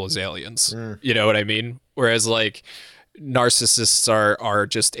see people as aliens. You know what I mean? Whereas like narcissists are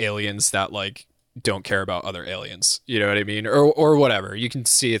just aliens that like don't care about other aliens, you know what I mean, or whatever. You can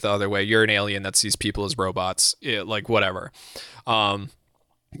see it the other way. You're an alien that sees people as robots, like whatever.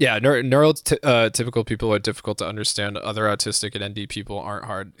 Neurotypical people are difficult to understand. Other autistic and ND people aren't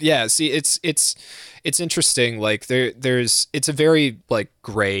hard. Yeah, see, it's interesting. Like it's a very like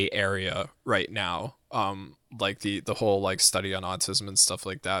gray area right now. Like the whole like study on autism and stuff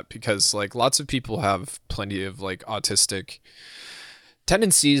like that, because like lots of people have plenty of like autistic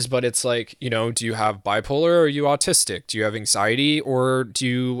tendencies, but it's like, do you have bipolar or are you autistic? Do you have anxiety or do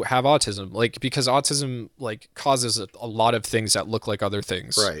you have autism? Like, because autism like causes a lot of things that look like other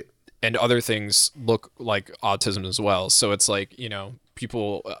things. Right. And other things look like autism as well. So it's like,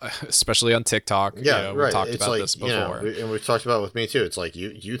 people, especially on TikTok, we talked about this before. And we've talked about it with me too. It's like,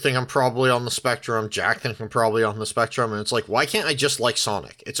 you think I'm probably on the spectrum. Jack thinks I'm probably on the spectrum. And it's like, why can't I just like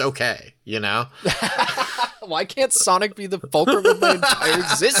Sonic? It's okay, Why can't Sonic be the fulcrum of my entire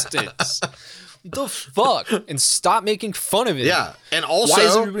existence? What the fuck? And stop making fun of it. Yeah. And also, why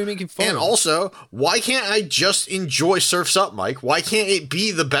is everybody making fun of it? And also, why can't I just enjoy Surf's Up, Mike? Why can't it be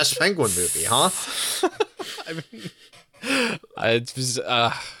the best Penguin movie, huh? I mean, it's just,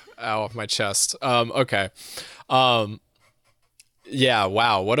 ow, my chest. Okay. Yeah,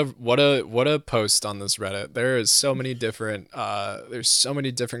 wow. What a post on this Reddit. There is so many different there's so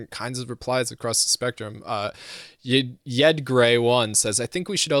many different kinds of replies across the spectrum. Yed Gray 1 says, I think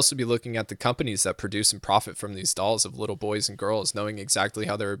we should also be looking at the companies that produce and profit from these dolls of little boys and girls, knowing exactly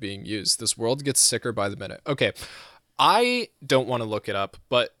how they're being used. This world gets sicker by the minute. Okay. I don't want to look it up,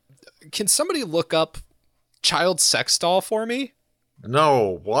 but can somebody look up child sex doll for me?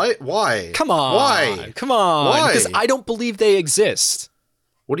 No, what? Why? Come on. Why? Come on. Why? Because I don't believe they exist.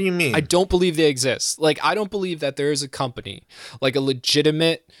 What do you mean? I don't believe they exist. Like, I don't believe that there is a company, like a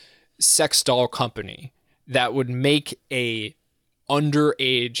legitimate sex doll company, that would make a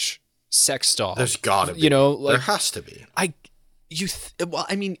underage sex doll. There's gotta be. There has to be. Well,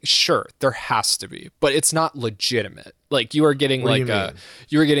 I mean, sure, there has to be, but it's not legitimate. Like you are getting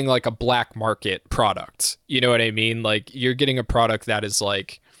you are getting like a black market product. You know what I mean? Like you're getting a product that is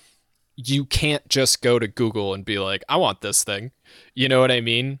like you can't just go to Google and be like, I want this thing. You know what I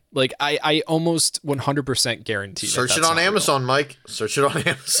mean? Like, I almost 100% guarantee. Search it on Amazon, Mike. Search it on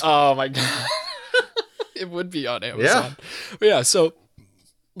Amazon. Oh my God. It would be on Amazon. Yeah. So,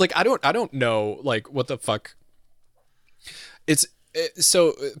 like, I don't know, like, what the fuck.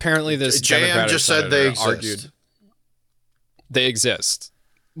 So apparently this JM just said they exist. Argued they exist.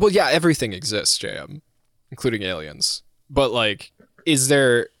 Well, yeah, everything exists, JM, including aliens. But like, is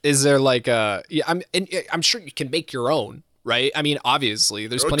there like yeah, I'm sure you can make your own, right? I mean, obviously,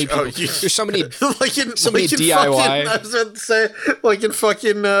 there's plenty of people. There's so many, like in DIY. Fucking, I was about to say, like in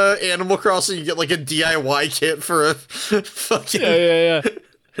fucking Animal Crossing, you get like a DIY kit for a fucking yeah.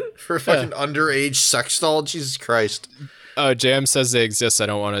 For a fucking underage sex doll. Jesus Christ. JM says they exist. I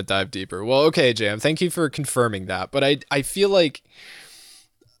don't want to dive deeper. Well, okay, JM, thank you for confirming that. But I feel like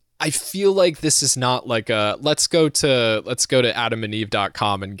this is not like a let's go to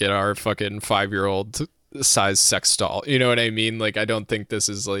adamandeve.com and get our fucking 5-year-old size sex doll. You know what I mean? Like, I don't think this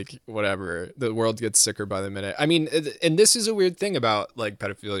is like whatever. The world gets sicker by the minute. I mean, and this is a weird thing about like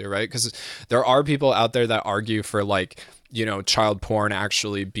pedophilia, right? Because there are people out there that argue for like, you know, child porn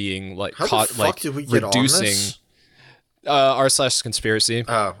actually being like caught like reducing r/conspiracy.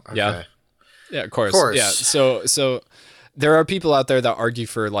 Oh, okay. Yeah, of course. Yeah. So there are people out there that argue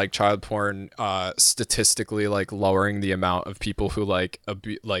for like child porn statistically like lowering the amount of people who like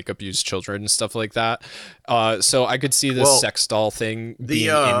abuse children and stuff like that. So I could see this sex doll thing being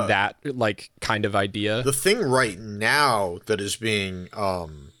in that like kind of idea. The thing right now that is being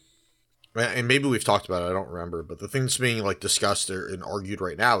and maybe we've talked about it, I don't remember, but the thing that's being like discussed and argued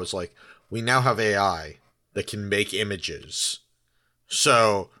right now is like we now have AI that can make images.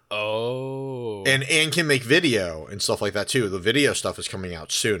 So and can make video and stuff like that too. The video stuff is coming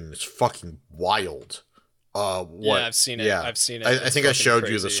out soon and it's fucking wild. Yeah, I've seen it. Yeah. I've seen it. I think I showed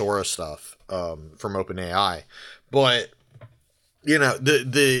you the Sora stuff from OpenAI. But you know,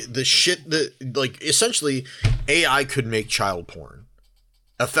 the shit that like essentially AI could make child porn,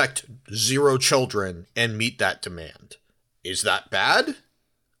 affect 0 children and meet that demand. Is that bad?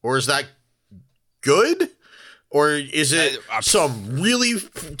 Or is that good? Or is it some really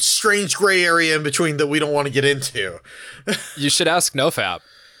strange gray area in between that we don't want to get into? You should ask NoFAP.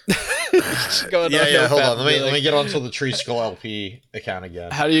 Yeah, hold on. Let me get onto the Tree Skull LP account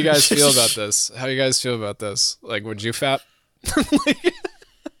again. How do you guys feel about this? Like, would you fap?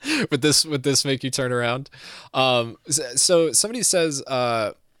 Would this make you turn around? So somebody says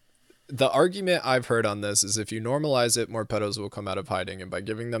the argument I've heard on this is if you normalize it, more pedos will come out of hiding, and by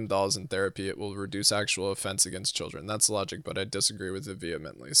giving them dolls and therapy, it will reduce actual offense against children. That's logic, but I disagree with it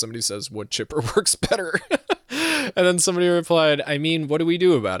vehemently. Somebody says wood chipper works better. And then somebody replied, I mean, what do we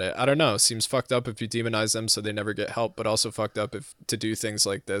do about it? I don't know. Seems fucked up if you demonize them so they never get help, but also fucked up if to do things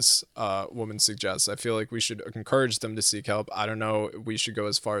like this, woman suggests. I feel like we should encourage them to seek help. I don't know. We should go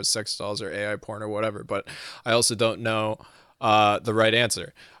as far as sex dolls or AI porn or whatever, but I also don't know the right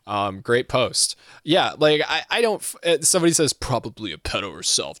answer. Great post. Yeah, like I don't. Somebody says probably a pedo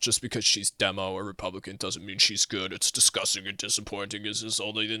herself. Just because she's demo or Republican doesn't mean she's good. It's disgusting and disappointing. Is this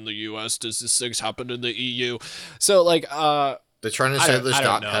only in the U.S.? Does this things happen in the EU? So like, they're trying to say there's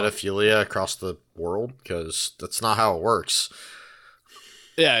not pedophilia across the world because that's not how it works.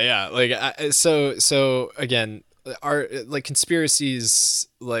 Yeah. Like so again, are like conspiracies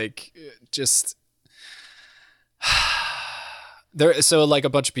like just. So like a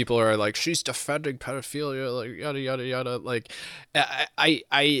bunch of people are like, she's defending pedophilia, like yada yada yada. Like,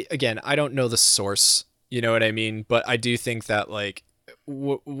 I again, I don't know the source, you know what I mean, but I do think that like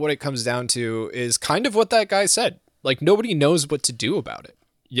what it comes down to is kind of what that guy said. Like, nobody knows what to do about it,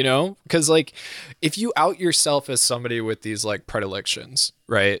 you know, because like if you out yourself as somebody with these like predilections,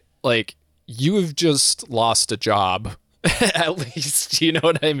 right? Like, you have just lost a job. At least, you know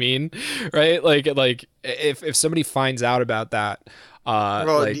what I mean, right? Like if somebody finds out about that,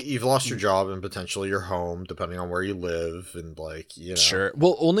 well, like, you've lost your job and potentially your home, depending on where you live, and like, you know. Sure.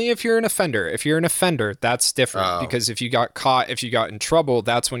 Well, only if you're an offender. If you're an offender, that's different, because if you got caught, if you got in trouble,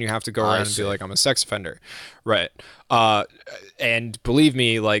 that's when you have to go around and be like, I'm a sex offender, right? And believe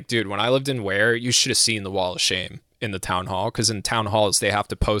me, like, dude, when I lived in Ware, you should have seen the wall of shame in the town hall, because in town halls they have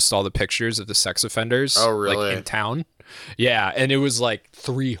to post all the pictures of the sex offenders. Oh, really? Like, in town. Yeah, and it was like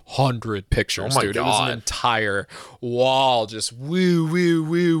 300 pictures, dude. God. It was an entire wall, just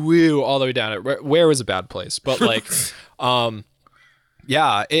woo, all the way down. Where was a bad place, but like,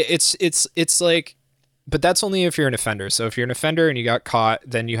 yeah, it's like, but that's only if you're an offender. So if you're an offender and you got caught,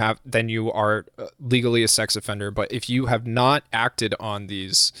 then you are legally a sex offender. But if you have not acted on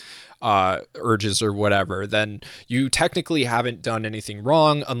these urges or whatever, then you technically haven't done anything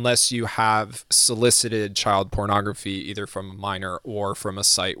wrong unless you have solicited child pornography either from a minor or from a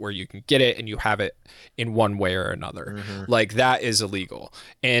site where you can get it and you have it in one way or another. Like, that is illegal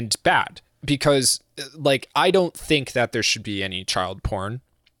and bad, because like, I don't think that there should be any child porn,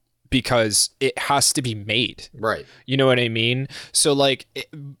 because it has to be made. Right. You know what I mean? So like,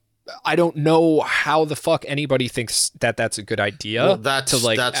 I don't know how the fuck anybody thinks that that's a good idea. Well, that's the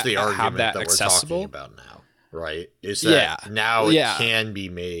argument have that that accessible. we're talking about now, right? Is that now it can be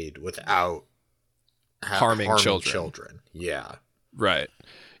made without harming children. Yeah. Right.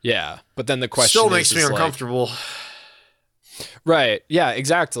 Yeah. But then the question still makes me uncomfortable. Right. Yeah,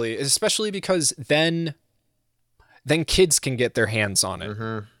 exactly. Especially because then kids can get their hands on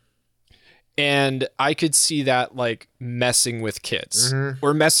it. And I could see that like messing with kids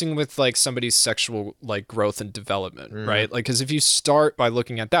or messing with like somebody's sexual like growth and development, right? Like, because if you start by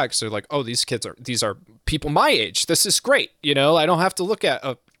looking at that, because they're like, oh, these are people my age. This is great. You know, I don't have to look at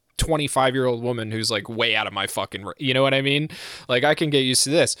a 25-year-old woman who's like way out of my fucking, you know what I mean? Like, I can get used to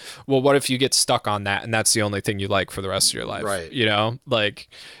this. Well, what if you get stuck on that and that's the only thing you like for the rest of your life? Right. You know, like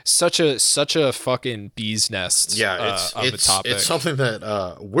such a fucking bee's nest. Yeah, of a topic. It's something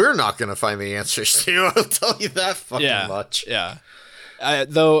that we're not going to find the answers to. I'll tell you that fucking much. Yeah.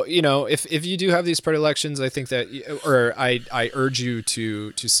 Though, you know, if you do have these predilections, I think that, or I urge you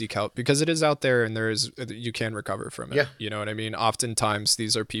to seek help, because it is out there and you can recover from it. Yeah. You know what I mean? Oftentimes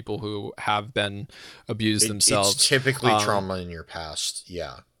these are people who have been abused themselves. It's typically trauma in your past.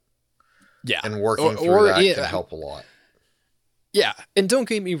 Yeah. Yeah. And working through that can help a lot. Yeah. And don't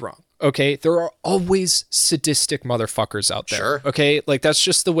get me wrong. Okay. There are always sadistic motherfuckers out there. Sure. Okay. Like, that's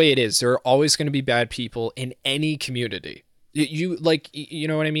just the way it is. There are always going to be bad people in any community. You like, you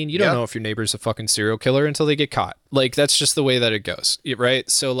know what I mean? You don't know if your neighbor's a fucking serial killer until they get caught. Like, that's just the way that it goes, right?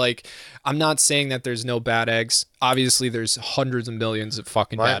 So like, I'm not saying that there's no bad eggs. Obviously, there's hundreds of millions of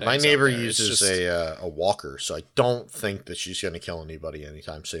fucking bad eggs. My neighbor uses a walker, so I don't think that she's going to kill anybody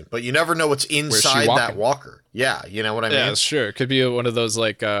anytime soon. But you never know what's inside that walker. Yeah, you know what I mean? Yeah, sure. It could be one of those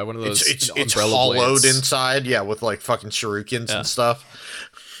like one of those. It's hollowed blades inside, yeah, with like fucking shurikens and stuff.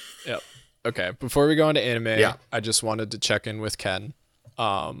 Yep. Okay, before we go into anime, I just wanted to check in with Ken.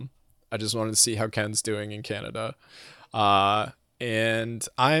 I just wanted to see how Ken's doing in Canada. And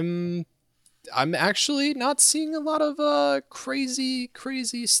I'm actually not seeing a lot of crazy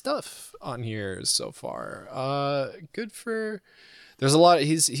stuff on here so far. Good for. There's a lot.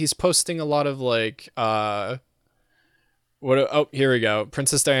 He's posting a lot of like what? Oh, here we go.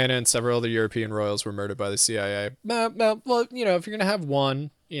 Princess Diana and several other European royals were murdered by the CIA. Well, you know, if you're gonna have one.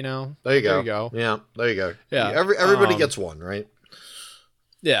 You know, there you go. Yeah, there you go. Yeah, everybody gets one, right?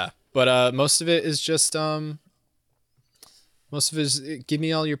 Yeah, but most of it is just most of it is give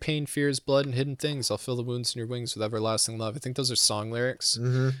me all your pain, fears, blood, and hidden things. I'll fill the wounds in your wings with everlasting love. I think those are song lyrics.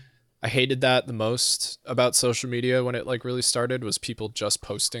 I hated that the most about social media when it like really started was people just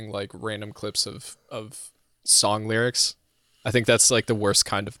posting like random clips of song lyrics. I think that's like the worst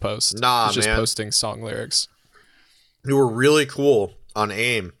kind of post. Just posting song lyrics. You were really cool on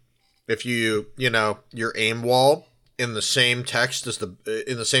AIM. If you know, your AIM wall in the same text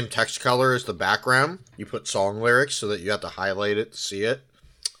color as the background, you put song lyrics so that you have to highlight it to see it.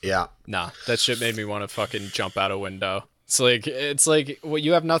 Yeah. Nah, that shit made me want to fucking jump out a window. It's like well,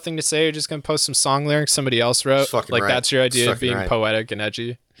 you have nothing to say, you're just gonna post some song lyrics somebody else wrote. Like, that's your idea of being poetic and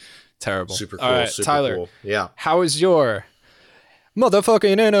edgy. Terrible. Super cool. All right, super Tyler. Cool. Yeah. How is your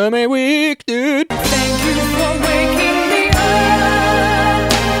motherfucking anime week, dude? Thank you for waking me up.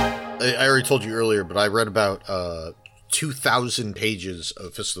 I already told you earlier, but I read about 2,000 pages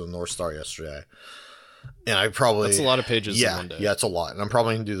of Fist of the North Star yesterday. And that's a lot of pages in one day. Yeah, it's a lot. And I'm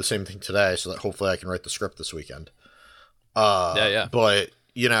probably going to do the same thing today so that hopefully I can write the script this weekend. But,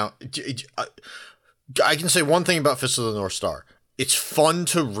 you know, I can say one thing about Fist of the North Star. It's fun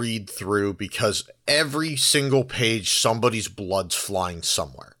to read through because every single page, somebody's blood's flying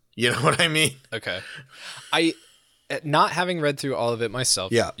somewhere. You know what I mean? Okay. Not having read through all of it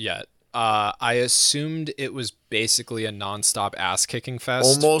myself yet, I assumed it was basically a nonstop ass-kicking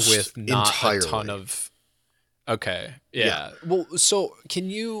fest with not entirely. A ton of... Okay, yeah. Well, so can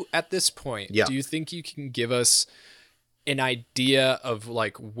you, at this point, do you think you can give us an idea of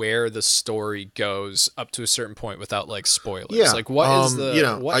like where the story goes up to a certain point without like spoilers? Yeah. Like, what is the... You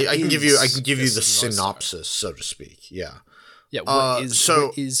know, I can give you the synopsis, so to speak. Yeah. Yeah, what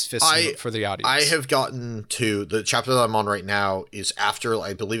is Fist for the audience? I have gotten to the chapter that I'm on right now is after,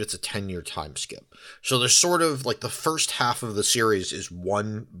 I believe it's a 10-year time skip. So there's sort of like the first half of the series is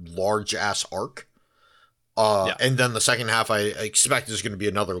one large ass arc. Yeah. And then the second half I expect is going to be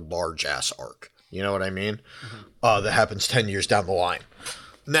another large ass arc. You know what I mean? That happens 10 years down the line.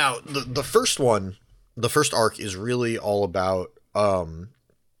 Now, the first arc is really all about,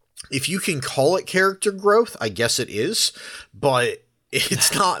 if you can call it character growth, I guess it is, but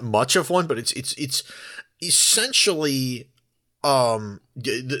it's not much of one, but it's essentially,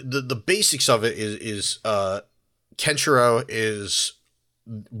 the basics of it is Kenshiro is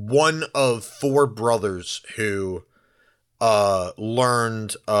one of 4 brothers who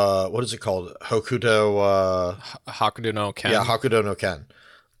learned what is it called? Hakudo no Ken. Yeah, Hakudo no Ken.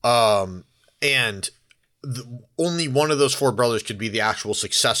 And only one of those 4 brothers could be the actual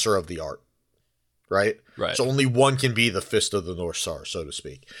successor of the art. Right? Right. So only one can be the Fist of the North Star, so to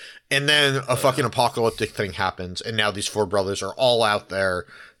speak. And then a fucking apocalyptic thing happens, and now these 4 brothers are all out there,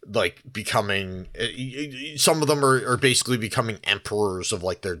 like, becoming... Some of them are basically becoming emperors of,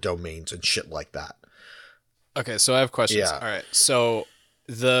 like, their domains and shit like that. Okay, so I have questions. Yeah. All right, so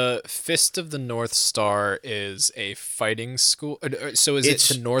the Fist of the North Star is a fighting school. So is it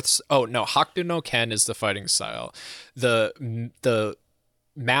the North? Oh no, Hakudo no Ken is the fighting style. The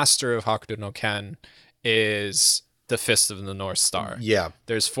master of Hakudo no Ken is the Fist of the North Star. Yeah.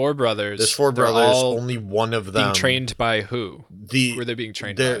 There's 4 brothers. There's 4 brothers. Only one of them being trained by who? Who were they being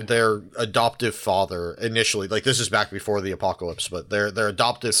trained by? Their adoptive father initially. Like, this is back before the apocalypse, but their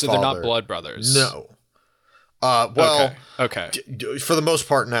adoptive father. So they're not blood brothers. No. Well, okay. For the most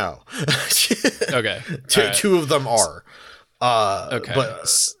part, no. Okay. Two of them are. Okay.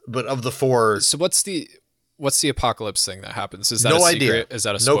 But of the 4, so what's the apocalypse thing that happens? Is that no a secret? idea. Is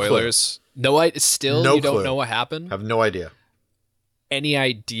that a No spoilers? No, still No you don't clue. know what happened? have no idea. Any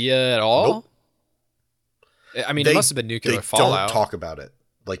idea at all? Nope. I mean, it must have been nuclear fallout. Don't talk about it,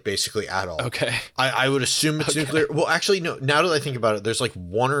 like, basically at all. Okay. I would assume it's nuclear. Well, actually, no. Now that I think about it, there's like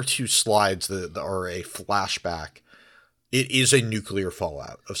 1 or 2 slides that are a flashback. It is a nuclear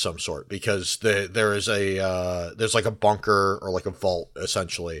fallout of some sort, because there's like a bunker or like a vault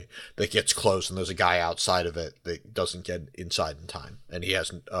essentially that gets closed, and there's a guy outside of it that doesn't get inside in time, and he has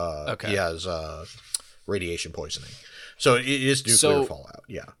radiation poisoning. So it is nuclear fallout.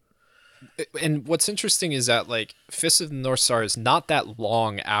 Yeah. And what's interesting is that, like, Fist of the North Star is not that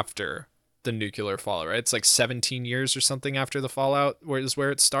long after the nuclear fallout, right? It's like 17 years or something after the fallout, where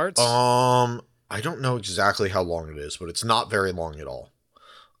it starts. I don't know exactly how long it is, but it's not very long at all.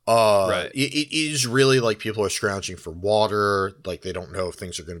 Right. It is really like people are scrounging for water. Like, they don't know if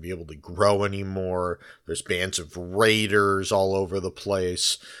things are going to be able to grow anymore. There's bands of raiders all over the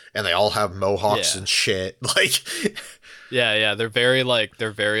place, and they all have mohawks and shit. Like, yeah, they're very like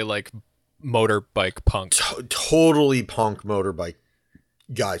motorbike punk. Totally punk motorbike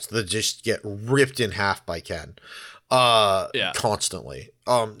guys that just get ripped in half by Ken. Constantly.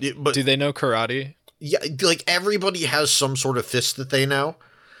 But do they know karate? Yeah, like, everybody has some sort of fist that they know.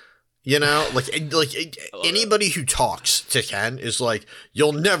 You know, like anybody who talks to Ken is like,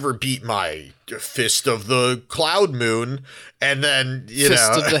 "You'll never beat my Fist of the Cloud Moon," and then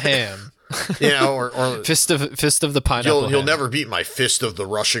Fist of the ham. You know, or fist of the pineapple. You'll never beat my Fist of the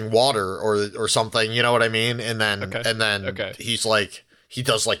Rushing Water, or something. You know what I mean? And then he's like, he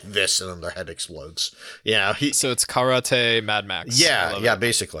does like this, and then their head explodes. Yeah, so it's karate Mad Max. Yeah,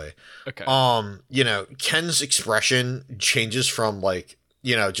 basically. Okay. You know, Ken's expression changes from, like,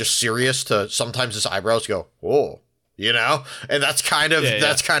 you know, just serious to sometimes his eyebrows go, "Whoa," you know, and that's kind of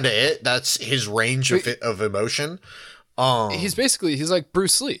it. That's his range of emotion. He's like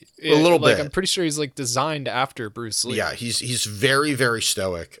Bruce Lee. A little bit. I'm pretty sure he's like designed after Bruce Lee. Yeah, he's very, very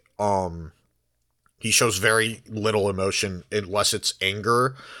stoic. He shows very little emotion unless it's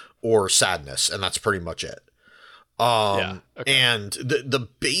anger or sadness, and that's pretty much it. And the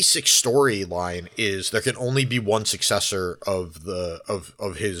basic storyline is there can only be one successor of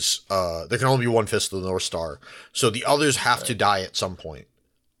his. There can only be one Fist of the North Star, so the others have to die at some point.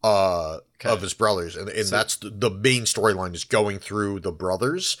 Of his brothers, and that's the main storyline, is going through the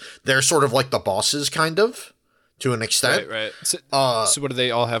brothers. They're sort of like the bosses, kind of, to an extent. Right. So what do they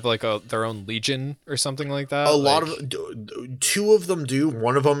all have, like their own legion or something like that? A lot of 2 of them do.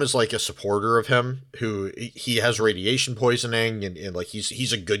 One of them is like a supporter of him who he has radiation poisoning, and like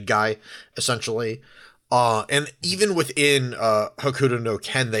he's a good guy essentially. And even within Hakudo no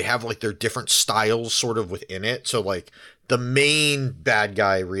Ken, they have like their different styles sort of within it. So like the main bad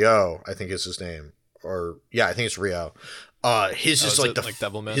guy, Ryo, I think is his name, I think it's Ryo. His is like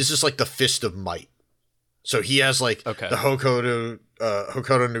the Fist of Might. So he has like the Hokuto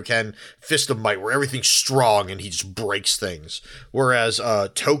no Ken, Fist of Might, where everything's strong and he just breaks things. Whereas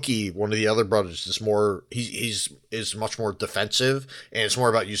Toki, one of the other brothers, is more is much more defensive, and it's more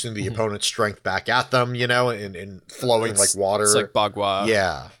about using the opponent's strength back at them, and flowing like water. It's like Bagua.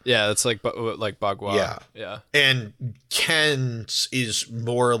 Yeah. Yeah, it's like Bagua. Yeah. Yeah. And Ken's is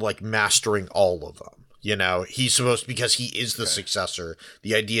more like mastering all of them. He's supposed, because he is the successor.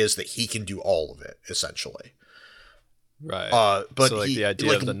 The idea is that he can do all of it, essentially. Right. But so the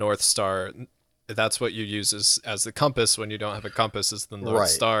idea of the North Star, that's what you use as the compass when you don't have a compass, is the North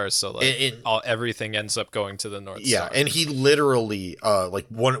Star. So everything ends up going to the North Star. Yeah, and he literally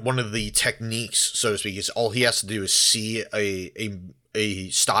one of the techniques, so to speak, is all he has to do is see a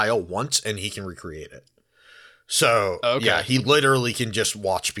style once and he can recreate it. So yeah, he literally can just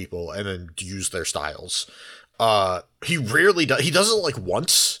watch people and then use their styles. He rarely does. He does it like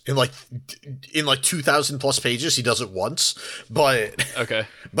once in 2,000 plus pages. He does it once, but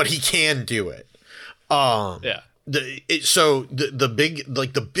but he can do it. The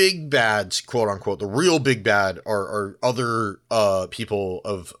big bads, quote unquote, the real big bad are other people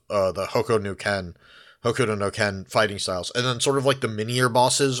of the Hokuto no Ken fighting styles, and then sort of like the minier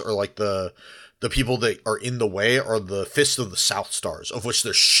bosses, or like the people that are in the way, are the Fist of the South Stars, of which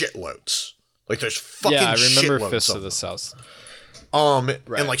there's shitloads. Like there's fucking shitloads. Yeah, I remember Fist of the South.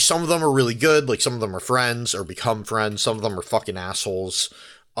 And like some of them are really good, like some of them are friends or become friends, some of them are fucking assholes.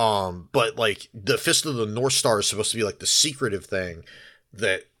 But like the Fist of the North Star is supposed to be like the secretive thing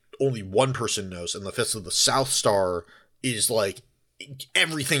that only one person knows, and the Fist of the South Star is like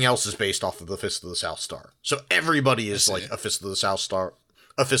everything else is based off of the Fist of the South Star. So everybody is like a Fist of the South Star.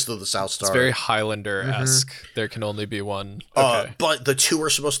 A Fist of the South Star. It's very Highlander-esque. There can only be one. But the two are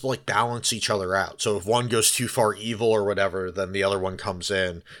supposed to like balance each other out. So if one goes too far evil or whatever, then the other one comes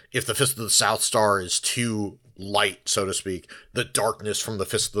in. If the Fist of the South Star is too light, so to speak, the darkness from the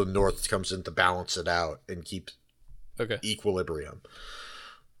Fist of the North comes in to balance it out and keep equilibrium.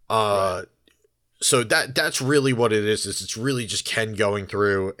 So that's really what it is it's really just Ken going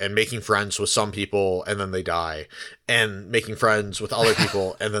through and making friends with some people and then they die, and making friends with other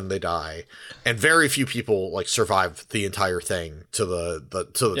people and then they die, and very few people like survive the entire thing to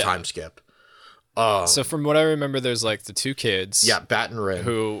the time skip. So from what I remember, there's like the two kids, Bat and Rin,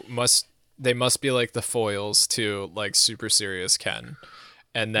 who must be like the foils to like super serious Ken,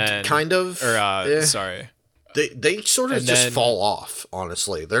 and then sorry. They sort of just fall off,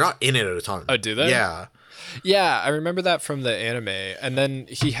 honestly. They're not in it at a time. Oh, do they? Yeah. Yeah, I remember that from the anime. And then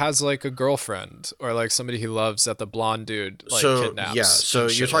he has like a girlfriend or like somebody he loves that the blonde dude kidnaps. Yeah, so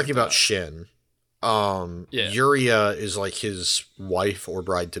you're talking about Shin. Yuria is like his wife or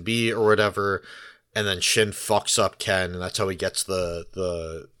bride to be or whatever, and then Shin fucks up Ken, and that's how he gets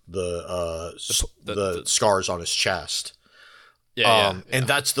the scars on his chest. And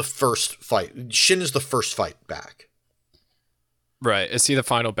that's the first fight. Shin is the first fight back. Right. Is he the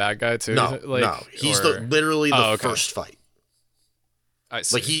final bad guy too? No. He's literally the first fight. I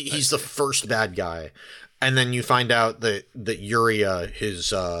see. Like he's the first bad guy. And then you find out that Yuria,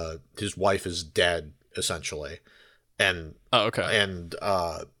 his wife, is dead, essentially. And and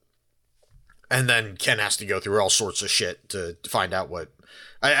then Ken has to go through all sorts of shit to find out what.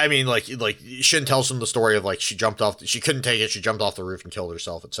 I mean, like Shin tells him the story of like she couldn't take it, she jumped off the roof and killed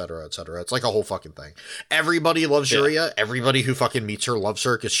herself, etc., etc. It's like a whole fucking thing. Everybody loves Yuria. Everybody who fucking meets her loves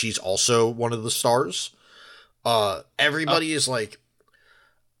her because she's also one of the stars. Everybody is like,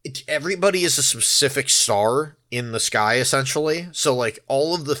 everybody is a specific star in the sky, essentially. So like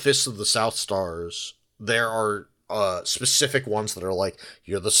all of the Fists of the South Stars, there are specific ones that are like,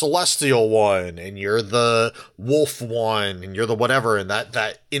 you're the celestial one and you're the wolf one and you're the whatever, and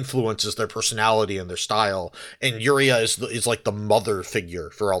that influences their personality and their style. And Yuria is like the mother figure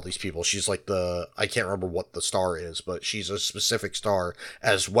for all these people. She's like I can't remember what the star is, but she's a specific star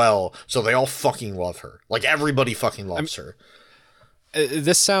as well. So they all fucking love her. Like everybody fucking loves her.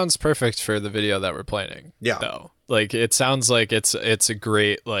 This sounds perfect for the video that we're playing. Yeah. Though. Like it sounds like it's a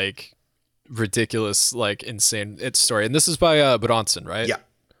great like ridiculous like insane story, and this is by Bronson, right?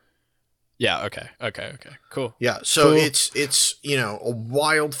 Okay, cool. So it's a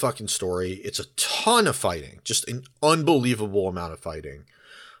wild fucking story. It's a ton of fighting, just an unbelievable amount of fighting.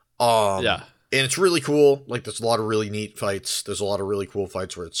 And it's really cool. Like there's a lot of really neat fights. There's a lot of really cool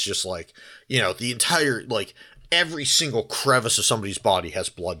fights where it's just like, the entire like every single crevice of somebody's body has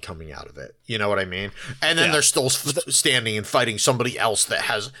blood coming out of it. You know what I mean? And then they're still standing and fighting somebody else that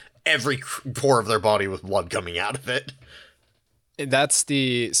has every pore of their body with blood coming out of it. That's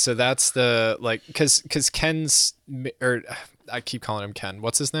the like, cause Ken's, or I keep calling him Ken.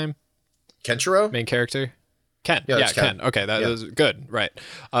 What's his name? Kenshiro? Main character? Ken. Yeah, Yeah, it's Ken. Ken. Okay, that was good. Right.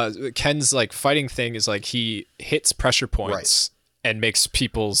 Ken's like fighting thing is like he hits pressure points and makes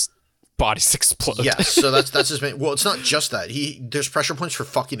people's bodies explode. Yes, so that's his main. Well, it's not just that. There's pressure points for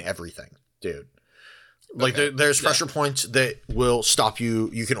fucking everything, dude. Like there's pressure points that will stop you.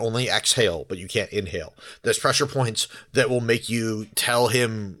 You can only exhale, but you can't inhale. There's pressure points that will make you tell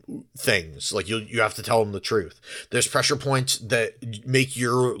him things. Like you have to tell him the truth. There's pressure points that make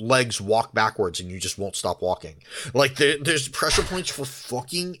your legs walk backwards and you just won't stop walking. Like there's pressure points for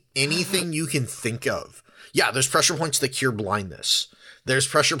fucking anything you can think of. Yeah, there's pressure points that cure blindness. There's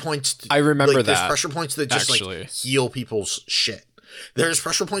pressure points. I remember that. There's pressure points that just like heal people's shit. There's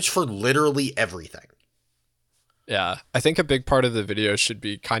pressure points for literally everything. Yeah, I think a big part of the video should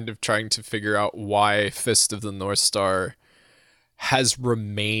be kind of trying to figure out why Fist of the North Star has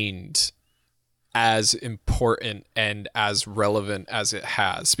remained as important and as relevant as it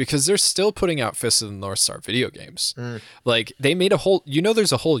has, because they're still putting out Fist of the North Star video games. Like they made a whole,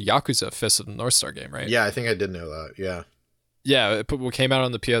 there's a whole Yakuza Fist of the North Star game, right? Yeah, I think I did know that. Yeah. Yeah, it came out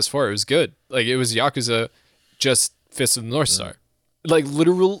on the PS4. It was good. Like it was Yakuza, just Fist of the North Star. Like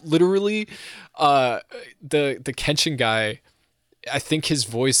literally, the Kenshin guy, I think his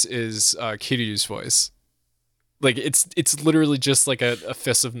voice is Kiryu's voice. Like it's literally just like a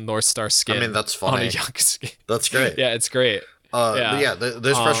Fist of North Star skin. I mean, that's funny. On a Yakuza game. That's great. Yeah, it's great.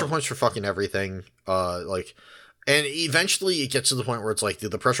 There's pressure points for fucking everything. And eventually it gets to the point where it's like, do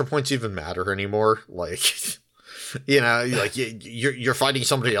the pressure points even matter anymore? Like. Like you're fighting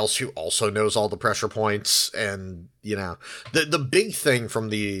somebody else who also knows all the pressure points, and the big thing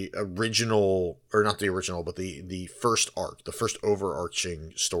from the original, or not the original, but the first arc, the first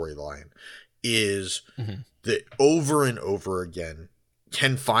overarching storyline, is that over and over again,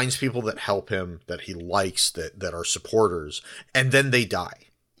 Ken finds people that help him, that he likes, that are supporters, and then they die.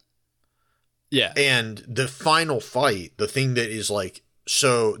 Yeah, and the final fight, the thing that is like.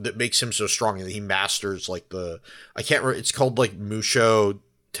 So that makes him so strong that he masters like I can't remember, it's called like Musho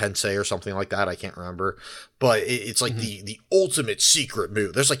Tensei or something like that. I can't remember, but it's like the ultimate secret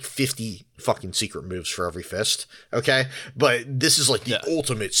move. There's like 50 fucking secret moves for every fist. Okay. But this is like the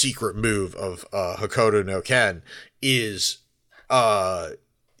ultimate secret move of Hakoto no Ken is,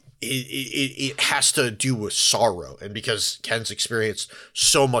 it has to do with sorrow. And because Ken's experienced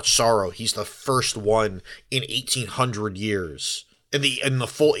so much sorrow, he's the first one in 1800 years in the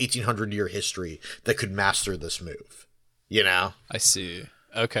full 1800 year history that could master this move, I see.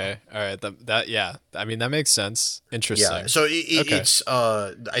 Okay. All right. That I mean, that makes sense. Interesting. Yeah. So it's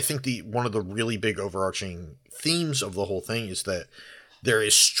I think one of the really big overarching themes of the whole thing is that there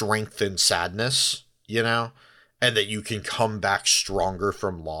is strength in sadness, and that you can come back stronger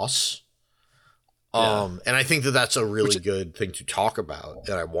from loss. And I think that's a really good thing to talk about,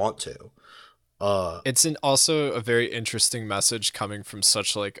 and I want to. It's also a very interesting message coming from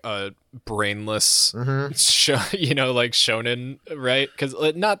such like a brainless like shonen, right? Because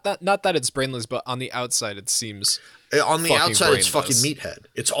not that it's brainless, but on the outside it seems on the outside brainless. It's fucking meathead.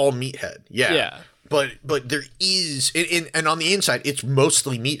 It's all meathead. Yeah. But there is and on the inside it's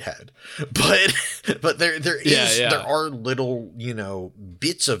mostly meathead. But there are little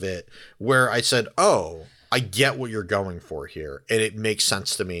bits of it where I said, oh, I get what you're going for here, and it makes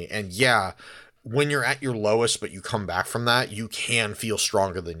sense to me. And when you're at your lowest, but you come back from that, you can feel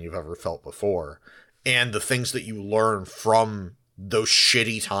stronger than you've ever felt before. And the things that you learn from those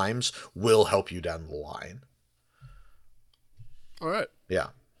shitty times will help you down the line. All right. Yeah.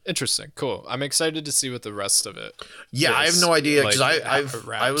 Interesting. Cool. I'm excited to see what the rest of it. Yeah, I have no idea, because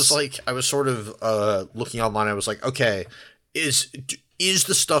I was sort of looking online. I was like, okay, is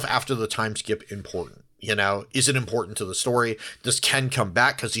the stuff after the time skip important? Is it important to the story? Does Ken come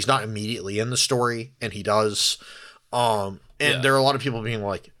back? Because he's not immediately in the story, and he does. There are a lot of people being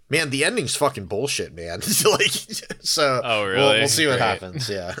like, man, the ending's fucking bullshit, man. So oh, really? We'll see what happens.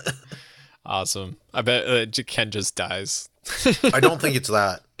 Yeah. Awesome. I bet Ken just dies. I don't think it's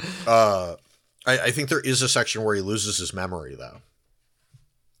that. I think there is a section where he loses his memory, though.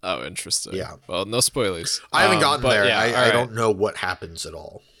 Oh, interesting. Yeah. Well, no spoilers. I haven't gotten there. Yeah, I don't know what happens at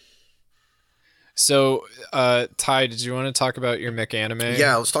all. So, Ty, did you want to talk about your Mick anime?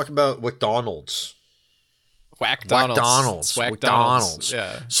 Yeah, let's talk about McDonald's. Whack-Donald's.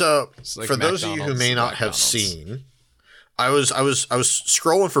 Yeah. So, like for those of you who may not have seen, I was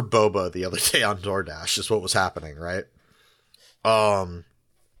scrolling for boba the other day on DoorDash. Is what was happening, right? I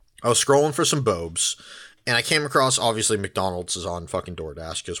was scrolling for some bobes, and I came across, obviously, McDonald's is on fucking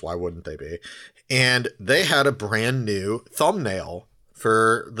DoorDash, because why wouldn't they be? And they had a brand new thumbnail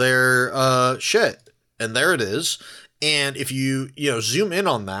for their shit, and there it is. And if you zoom in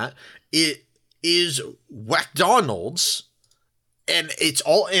on that, it is McDonald's, and it's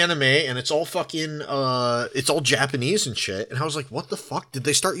all anime, and it's all fucking, it's all Japanese and shit. And I was like, what the fuck? Did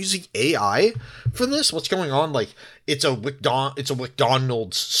they start using AI for this? What's going on? Like, it's a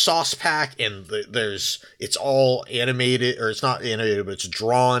McDonald's sauce pack, and it's all animated, or it's not animated, but it's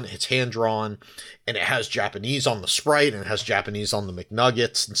drawn, it's hand-drawn, and it has Japanese on the Sprite, and it has Japanese on the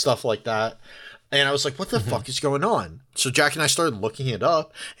McNuggets and stuff like that. And I was like, what the fuck is going on? So Jack and I started looking it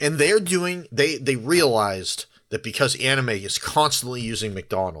up, and they realized that because anime is constantly using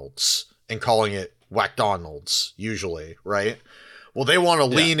McDonald's and calling it McDonald's, usually, right? Well, they want to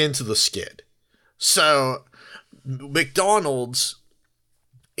lean into the skid. So McDonald's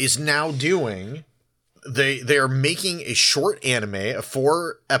is now doing, they are making a short anime, a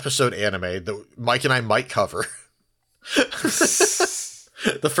 4-episode anime that Mike and I might cover.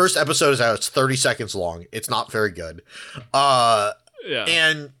 The first episode is out. It's 30 seconds long. It's not very good. Yeah.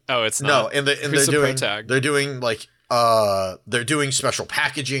 And it's not. No, and they're doing special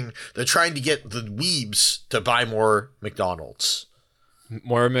packaging. They're trying to get the weebs to buy more McDonald's.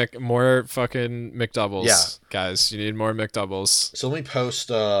 More fucking McDoubles. Yeah. Guys, you need more McDoubles. So let me post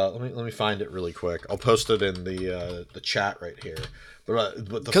let me find it really quick. I'll post it in the chat right here.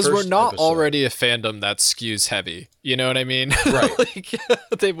 But because we're not already a fandom that skews heavy. You know what I mean? Right. Like,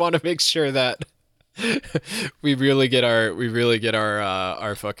 they want to make sure that we really get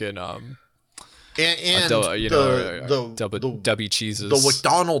our fucking double cheeses. The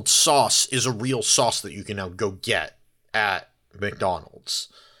McDonald's sauce is a real sauce that you can now go get at McDonald's.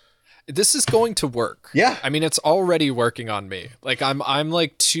 This is going to work. Yeah. I mean, it's already working on me. Like, I'm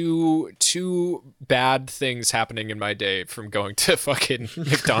like two bad things happening in my day from going to fucking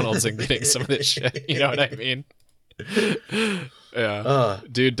McDonald's and getting some of this shit. You know what I mean? Yeah.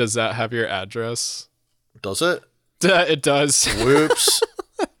 Dude, does that have your address? Does it? It does. Whoops.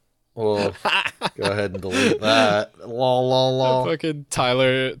 Well, go ahead and delete that. Lol. Fucking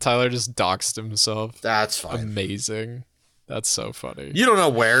Tyler just doxed himself. That's fine. Amazing. That's so funny. You don't know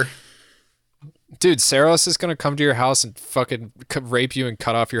where. Dude, Saros is gonna come to your house and fucking rape you and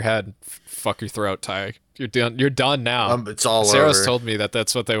cut off your head and fuck your throat, Ty. You're done. You're done now. It's all Saros over. told me that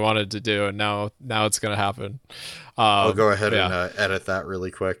that's what they wanted to do, and now it's gonna happen. I'll go ahead and edit that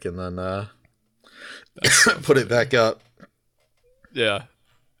really quick, and then put it back up. Yeah.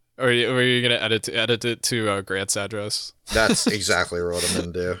 Or are you gonna edit it to Grant's address? That's exactly what I'm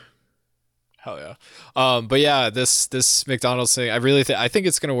gonna do. Hell yeah. But yeah, this McDonald's thing, I think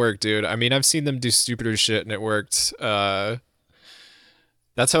it's gonna work, dude. I mean, I've seen them do stupider shit and it worked. That's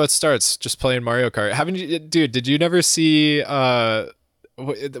how it starts, just playing Mario Kart. Haven't you, dude, did you never see what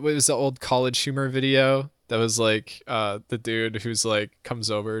was the old College Humor video that was like the dude who's like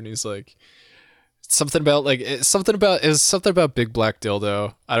comes over and he's like something about Big Black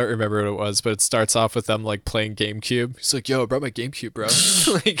Dildo. I don't remember what it was, but it starts off with them like playing GameCube. He's like, yo, I brought my GameCube, bro.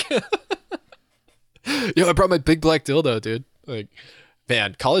 Like, yo, I brought my Big Black Dildo, dude. Like,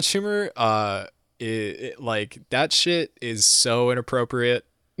 man, College Humor, like, that shit is so inappropriate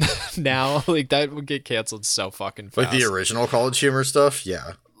now. Like, that would get canceled so fucking fast. Like the original College Humor stuff?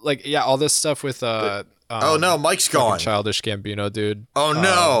 Yeah. Like, yeah, all this stuff with oh no, Mike's gone. Childish Gambino, dude. Oh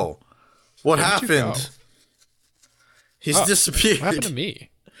no. What happened? He's disappeared. What happened to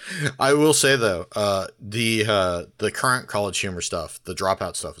me? I will say though, the current College Humor stuff, the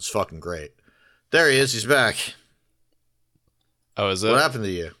Dropout stuff, is fucking great. There he is. He's back. Oh, is it? What happened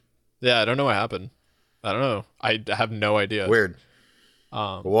to you? Yeah, I don't know what happened. I don't know. I have no idea. Weird.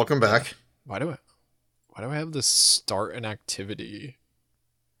 Well, welcome back. Why do I have this start an activity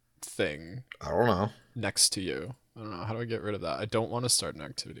thing? I don't know. Next to you. I don't know. How do I get rid of that? I don't want to start an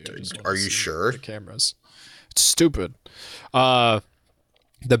activity. Are you sure? The cameras. It's stupid. The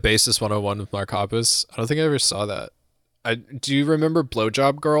Basis 101 with Mark Hoppus. I don't think I ever saw that. Do you remember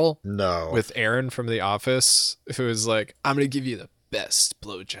Blowjob Girl? No. With Aaron from The Office, who was like, I'm going to give you the best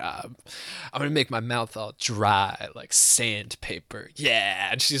blowjob. I'm going to make my mouth all dry like sandpaper. Yeah.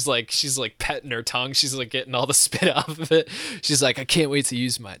 And she's like petting her tongue. She's like getting all the spit off of it. She's like, I can't wait to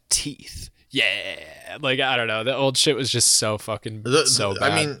use my teeth. Yeah. Like, I don't know. The old shit was just so fucking so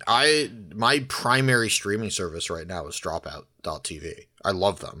bad. I mean, my primary streaming service right now is Dropout.tv. I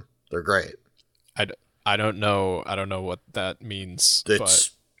love them. They're great. I don't know what that means.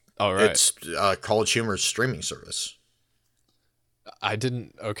 It's all right. It's College Humor's streaming service. I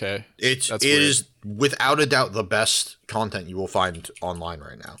didn't. Okay. It is without a doubt the best content you will find online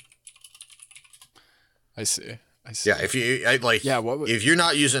right now. I see. Yeah, if you if you're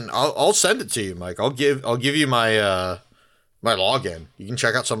not using, I'll send it to you, Mike. I'll give you my my login. You can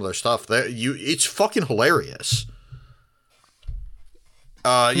check out some of their stuff. It's fucking hilarious.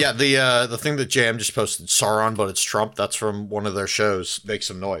 Yeah, the thing that JM just posted, Sauron, but it's Trump. That's from one of their shows, Make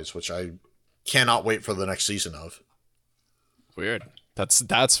Some Noise, which I cannot wait for the next season of. Weird. That's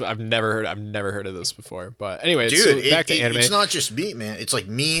I've never heard of this before. But anyway, dude, so back to anime. It's not just me, man. It's like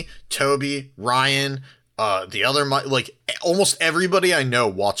me, Toby, Ryan, the other like almost everybody I know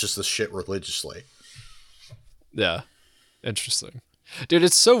watches this shit religiously. Yeah, interesting, dude.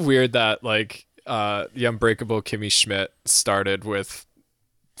 It's so weird that like the Unbreakable Kimmy Schmidt started with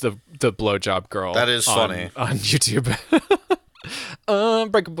the blowjob girl. That is funny on YouTube.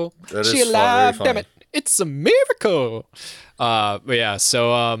 Unbreakable. That she is alive, funny. damn it. It's a miracle. But yeah,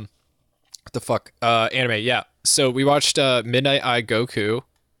 so what the fuck? Anime, yeah. So we watched Midnight Eye Goku.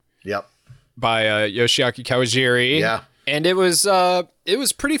 Yep. By Yoshiaki Kawajiri. Yeah. And it was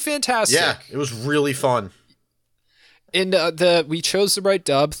pretty fantastic. Yeah, it was really fun. And we chose the right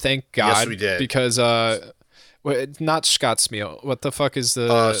dub, thank God. Yes, we did. Because not Scottsmeal. What the fuck is the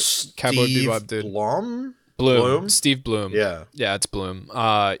Cowboy Bebop dude? Bloom? Steve Bloom. Yeah. Yeah, it's Bloom.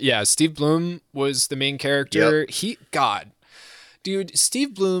 Yeah, Steve Bloom was the main character. Yep. Dude,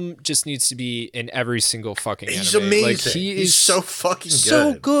 Steve Bloom just needs to be in every single fucking anime. He's amazing. Like, He's so fucking good.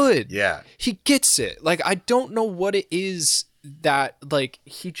 So good. Yeah. He gets it. Like, I don't know what it is that, like,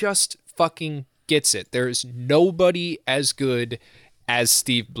 he just fucking gets it. There's nobody as good as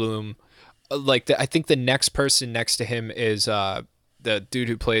Steve Bloom. Like, I think the next person next to him is the dude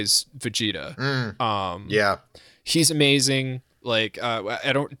who plays Vegeta. Yeah. He's amazing. Like,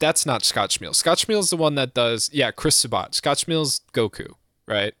 that's not Scottsmeal. Scottsmeal's the one that does, Chris Sabat. Scottsmeal's Goku,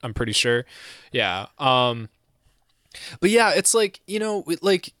 right? I'm pretty sure. Yeah. But yeah, it's like,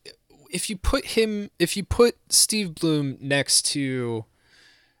 like if you put Steve Bloom next to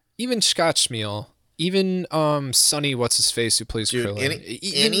even Scottsmeal, even Sonny, what's his face, who plays Krillin.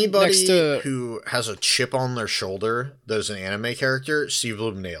 Anybody who has a chip on their shoulder that is an anime character, Steve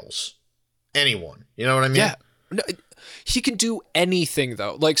Bloom nails. Anyone. You know what I mean? Yeah. No, he can do anything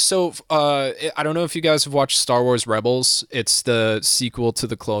though. Like, so I don't know if you guys have watched Star Wars Rebels. It's the sequel to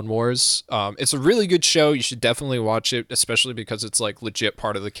the Clone Wars. It's a really good show. You should definitely watch it, especially because it's like legit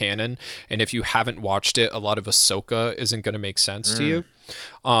part of the canon. And if you haven't watched it, a lot of Ahsoka isn't going to make sense to you.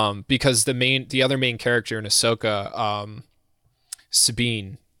 Because the other main character in Ahsoka,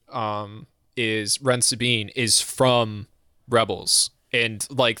 Sabine, Ren Sabine is from Rebels. And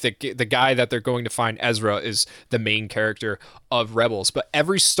like the guy that they're going to find, Ezra, is the main character of Rebels. But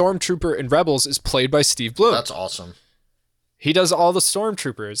every stormtrooper in Rebels is played by Steve Bloom. That's awesome. He does all the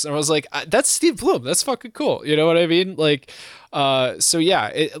stormtroopers, and I was like, "That's Steve Bloom. That's fucking cool." You know what I mean? Like, so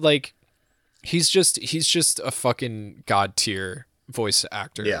yeah, he's just a fucking god tier voice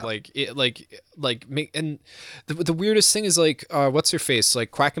actor. Yeah. And the weirdest thing is like, what's her face?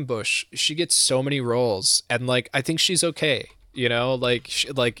 Like Quackenbush. She gets so many roles, and like I think she's okay. As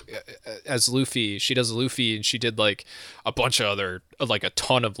Luffy, she does Luffy, and she did like a bunch of other, like a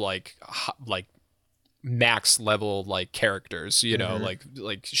ton of like max level like characters, like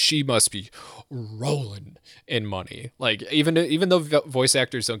she must be rolling in money. Like even though voice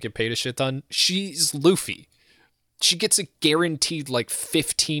actors don't get paid a shit ton, she's Luffy. She gets a guaranteed like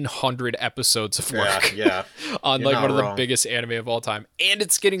 1,500 episodes of work. Yeah. On like one of the biggest anime of all time, and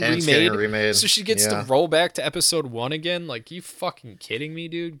it's getting remade. So she gets to roll back to episode 1 again. Like, you fucking kidding me,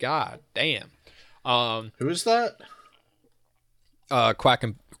 dude? God damn. Who is that?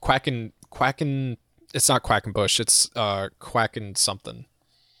 Quacken. It's not Quackenbush. It's Quacken something.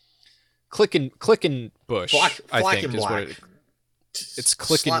 Clickin Bush. I think is what it's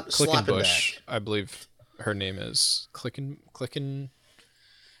Clickin Bush. I believe her name is Clickin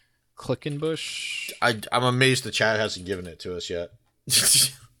Bush. I'm amazed the chat hasn't given it to us yet.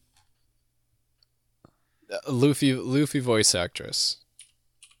 Luffy voice actress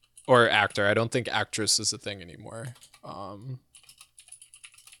or actor. I don't think actress is a thing anymore. Oh,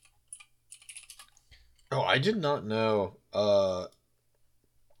 I did not know.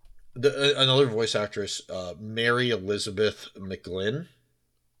 Another voice actress, Mary Elizabeth McGlynn,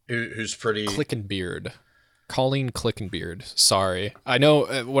 who's pretty Clickenbeard. Colleen Clickenbeard. Sorry. I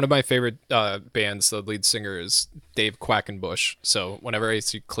know one of my favorite bands, the lead singer is Dave Quackenbush. So whenever I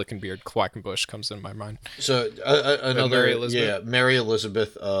see Clickenbeard, Quackenbush comes in my mind. So another Mary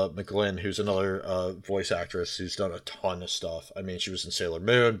Elizabeth McGlynn, who's another voice actress who's done a ton of stuff. I mean, she was in Sailor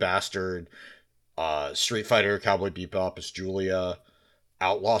Moon, Bastard, Street Fighter, Cowboy Bebop as Julia,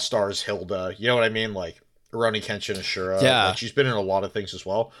 Outlaw Stars Hilda. You know what I mean? Like Rurouni Kenshin Ashura. Yeah. Like, she's been in a lot of things as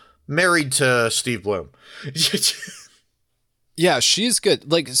well. Married to Steve Bloom. Yeah, she's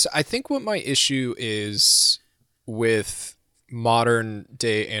good. Like, I think what my issue is with modern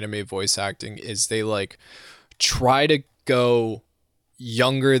day anime voice acting is they like try to go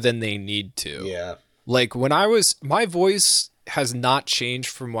younger than they need to. Yeah. Like my voice has not changed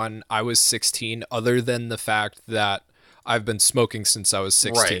from when I was 16, other than the fact that I've been smoking since I was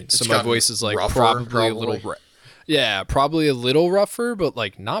 16. Right. So my voice is like rougher, probably a little yeah, probably a little rougher, but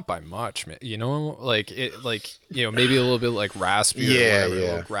like not by much, man. You know, like it, like, you know, maybe a little bit like raspy or whatever, a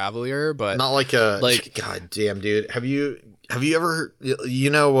little gravelier, but not like god damn, dude. Have you ever,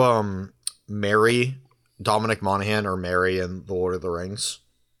 Mary, Dominic Monaghan, or Mary in The Lord of the Rings?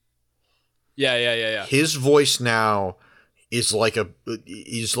 Yeah. His voice now is like an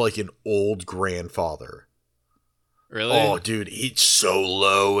old grandfather. Really? Oh, dude, he's so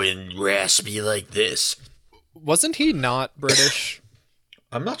low and raspy like this. Wasn't he not British?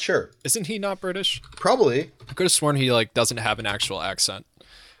 I'm not sure. Isn't he not British? Probably. I could have sworn he like doesn't have an actual accent.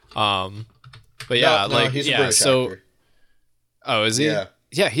 But yeah, no, like he's a yeah, British so actor. Oh, is he? Yeah.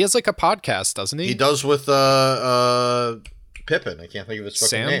 Yeah, he has like a podcast, doesn't he? He does with Pippin. I can't think of his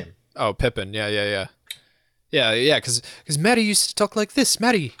fucking name. Oh, Pippin. Yeah, because Maddie used to talk like this.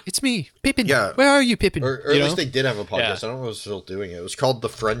 Maddie, it's me, Pippin. Yeah. Where are you, Pippin? Or at least they did have a podcast. Yeah. I don't know if they're still doing it. It was called The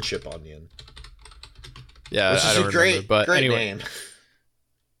Friendship Onion. Yeah, which is I don't remember, but great anyway. name.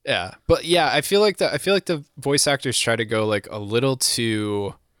 Yeah, but yeah, I feel like the voice actors try to go like a little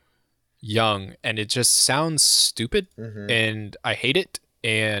too young, and it just sounds stupid, and I hate it.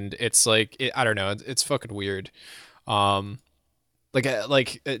 And it's like I don't know, it's fucking weird. Like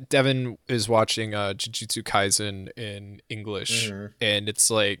Devin is watching Jujutsu Kaisen in English, and it's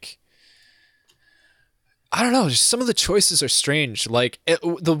like, I don't know, just some of the choices are strange. Like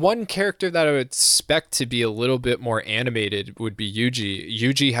the one character that I would expect to be a little bit more animated would be Yuji.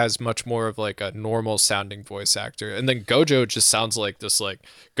 Yuji has much more of like a normal sounding voice actor, and then Gojo just sounds like this. Like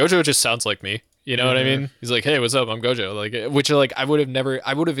Gojo just sounds like me. You know what I mean? He's like, "Hey, what's up? I'm Gojo." Like, which like I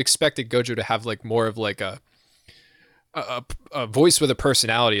would have expected Gojo to have like more of like a voice with a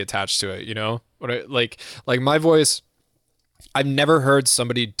personality attached to it. You know, like my voice. I've never heard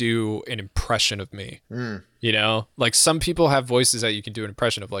somebody do an impression of me. You know, like some people have voices that you can do an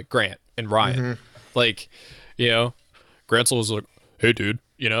impression of, like Grant and Ryan. Like, you know, Grant's always like, "Hey, dude,"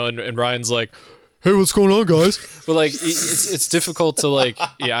 you know, and Ryan's like, "Hey, what's going on, guys?" But like, it's difficult to like,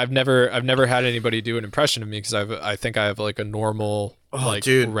 yeah, I've never had anybody do an impression of me because I think I have like a normal,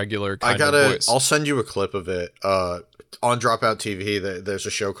 regular kind of voice. I'll send you a clip of it. On Dropout TV, there's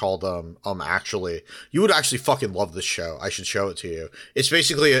a show called Actually. You would actually fucking love this show. I should show it to you. It's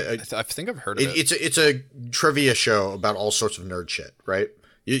basically I think I've heard of it. It's a trivia show about all sorts of nerd shit, right?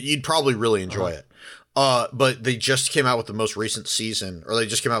 You'd probably really enjoy it. But they just came out with the most recent season, or they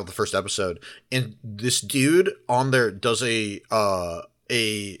just came out with the first episode, and this dude on there does a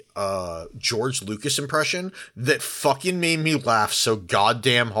George Lucas impression that fucking made me laugh so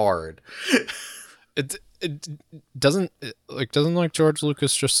goddamn hard. It doesn't like George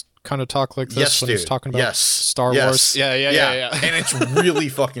Lucas just kind of talk like this when he's talking about Star Wars. Yeah. And it's really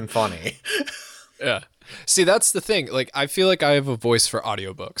fucking funny. Yeah. See, that's the thing. Like, I feel like I have a voice for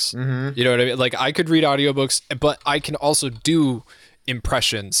audiobooks. You know what I mean? Like, I could read audiobooks, but I can also do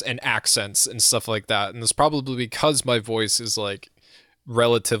impressions and accents and stuff like that. And it's probably because my voice is like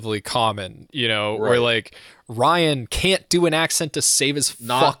relatively common, you know, where like Ryan can't do an accent to save his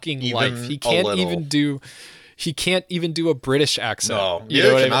fucking life. He can't even do a British accent. No, you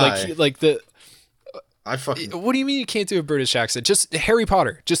know what I mean? What do you mean you can't do a British accent? Just Harry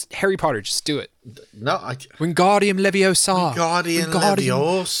Potter. Just do it. No, Wingardium Leviosa. Wingardium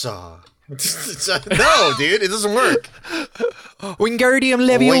Leviosa. No, dude, it doesn't work. Wingardium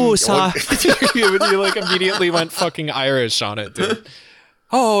Leviosa. You like immediately went fucking Irish on it, dude.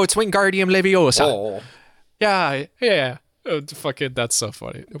 Oh, it's Wingardium Leviosa. Oh. Yeah. Oh, fucking, that's so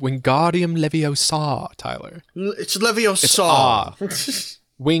funny. Wingardium Leviosa, Tyler. It's Leviosa. It's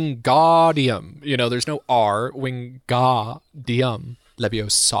Wingardium. You know, there's no R. Wingardium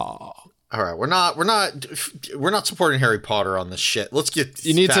Leviosa. All right, we're not supporting Harry Potter on this shit. Let's get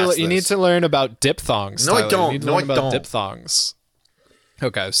you need to learn about diphthongs. No, Tyler. I don't. You need to learn about diphthomps.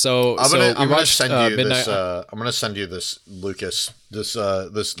 Okay, so I'm gonna send you this. I'm gonna send you this Lucas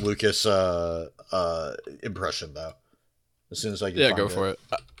impression though. As soon as I can. Yeah, go for it.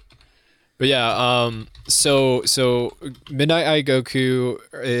 But yeah, so Midnight Eye Goku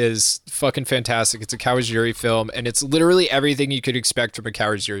is fucking fantastic. It's a Kawajiri film, and it's literally everything you could expect from a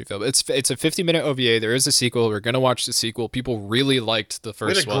Kawajiri film. It's a 50-minute OVA. There is a sequel. We're gonna watch the sequel. People really liked the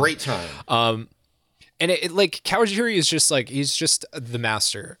first one. We had a great time. And it like Kawajiri is just like, he's just the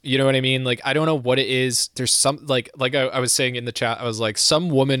master. You know what I mean? Like, I don't know what it is. There's some like I was saying in the chat, I was like, some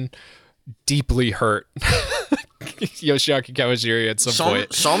woman deeply hurt Yoshiaki Kawajiri at some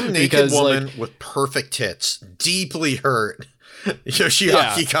point. Some naked woman with perfect tits deeply hurt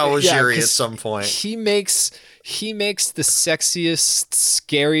Yoshiaki Kawajiri at some point. He makes the sexiest,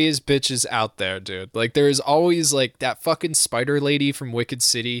 scariest bitches out there, dude. Like, there's always like that fucking spider lady from Wicked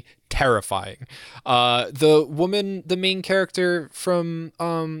City, terrifying. The woman, the main character from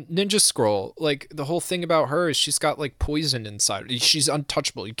Ninja Scroll, like the whole thing about her is she's got like poison inside. She's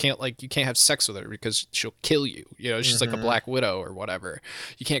untouchable. You can't have sex with her because she'll kill you. You know, she's like a Black Widow or whatever.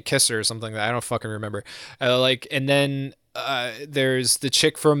 You can't kiss her or something like that. I don't fucking remember. And then there's the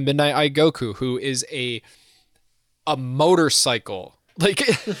chick from Midnight Eye Goku, who is a motorcycle, like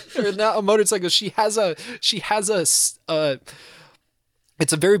or not a motorcycle. She has a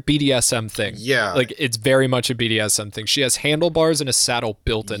it's a very BDSM thing. Yeah, like it's very much a BDSM thing. She has handlebars and a saddle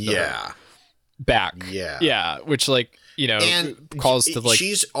built into her back. Yeah, which like, you know, and calls to like,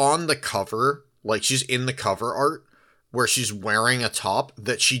 she's on the cover, like she's in the cover art where she's wearing a top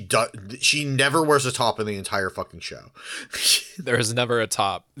that she never wears a top in the entire fucking show. There's never a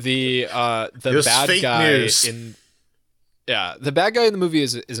top. The bad guy news. the bad guy in the movie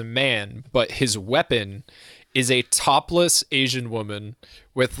is a man, but his weapon is a topless Asian woman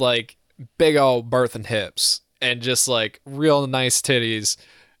with like big old birthing hips and just like real nice titties.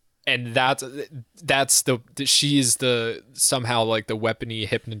 And she's the somehow like the weapony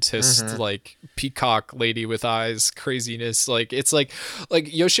hypnotist, like peacock lady with eyes craziness. Like it's like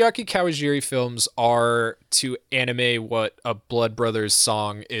Yoshiaki Kawajiri films are to anime what a Blood Brothers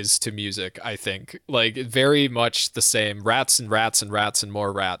song is to music. I think like very much the same. Rats and rats and rats and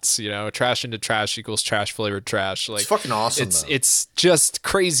more rats. You know, trash into trash equals trash flavored trash. Like it's fucking awesome. It's just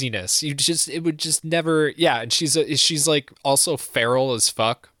craziness. It would just never. Yeah, and she's like also feral as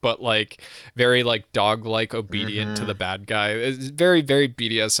fuck, but like very like dog-like obedient to the bad guy. It's very, very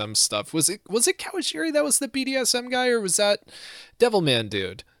BDSM stuff. Was it Kawajiri that was the BDSM guy, or was that Devilman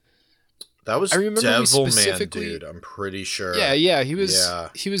dude? That was Devilman dude, I'm pretty sure. Yeah, he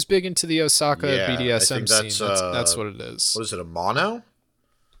was big into the Osaka BDSM scene. That's what it is. What is it, a mono?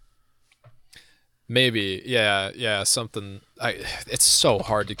 Maybe, yeah, something. It's so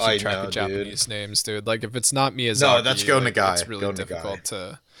hard to keep track of Japanese names, dude. Like if it's not Miyazaki, no, that's Go Nagai. It's really difficult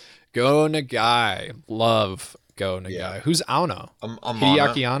to. Go Nagai, love Go Nagai. Yeah. Who's Aono?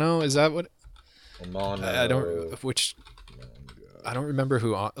 Hideaki Anno? Is that what? I don't remember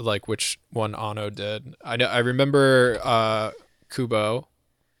which one Anno did. I remember Kubo,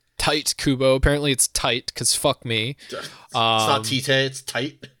 tight Kubo. Apparently it's tight because fuck me. It's not Tite, it's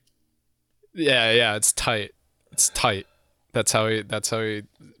tight. Yeah, it's tight. It's tight. That's how he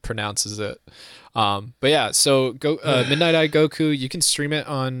pronounces it. But yeah, so Midnight Eye Goku, you can stream it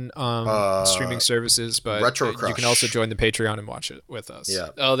on streaming services, but Retro Crush. You can also join the Patreon and watch it with us. Yeah.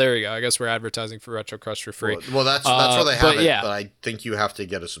 Oh, there you go. I guess we're advertising for Retro Crush for free. Well, that's where they have it, but I think you have to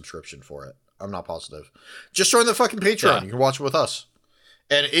get a subscription for it. I'm not positive. Just join the fucking Patreon. Yeah. You can watch it with us.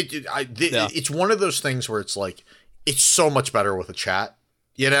 And it's one of those things where it's like, it's so much better with a chat,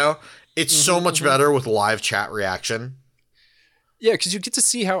 you know? It's so much better with live chat reaction. Yeah, because you get to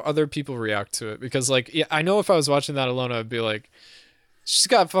see how other people react to it. Because, like, I know if I was watching that alone, I'd be like, she's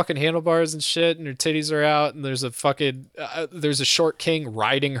got fucking handlebars and shit, and her titties are out, and there's a fucking, there's a short king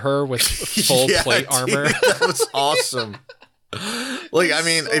riding her with full plate armor. That was awesome. Like, I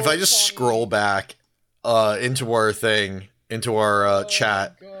mean, if I just scroll back into our thing, into our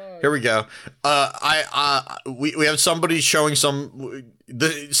chat, here we go. We have somebody showing somebody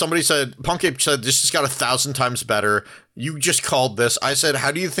said, Punkape said, this just got 1,000 times better. You just called this. I said,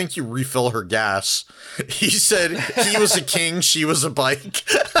 how do you think you refill her gas? He said, he was a king, she was a bike.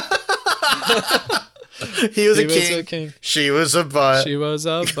 He was a king. She was a bike. She was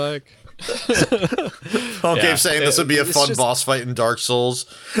a bike. Punkape saying this would be a fun boss fight in Dark Souls.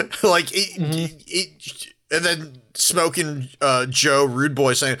 Like, it and then Smoking Joe Rude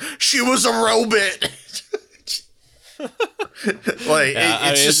Boy saying, she was a robot. Like,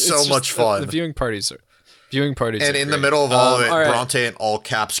 it's just much fun. The viewing parties and are in great. the middle of all of it, right. Bronte in all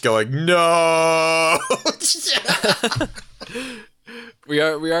caps going, no. we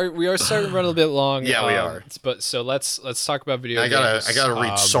are starting to run a bit long. Yeah, we are. But so let's talk about video games. I gotta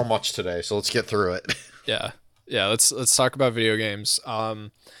read so much today, so let's get through it. Yeah. Let's talk about video games.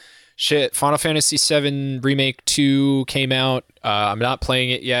 Shit, Final Fantasy VII Remake 2 came out. I'm not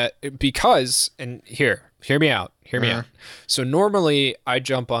playing it yet because, and hear me out. So normally I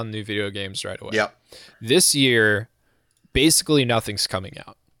jump on new video games right away. Yep. This year, basically nothing's coming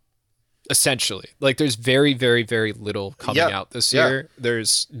out. Essentially, like there's very, very, very little coming out this year.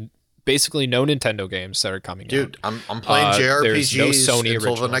 There's basically no Nintendo games that are coming out. Dude, I'm playing JRPGs no Sony until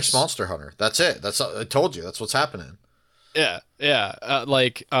originals. the next Monster Hunter. That's it. I told you. That's what's happening. Yeah.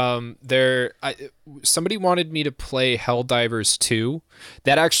 Somebody wanted me to play Helldivers 2.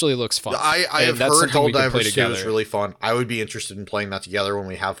 That actually looks fun. I have heard Helldivers 2 is really fun. I would be interested in playing that together when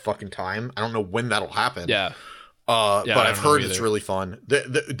we have fucking time. I don't know when that'll happen. Yeah. But I've heard it's really fun.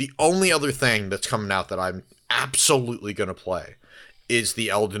 The only other thing that's coming out that I'm absolutely going to play is the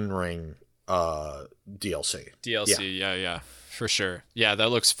Elden Ring DLC. Yeah. For sure. Yeah, that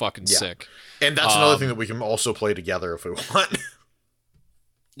looks fucking sick. And that's another thing that we can also play together if we want.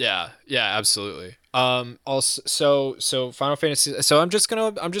 Yeah, absolutely. Also, so Final Fantasy. So I'm just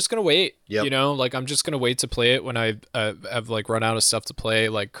gonna wait. Yep. You know, like I'm just gonna wait to play it when I have like run out of stuff to play.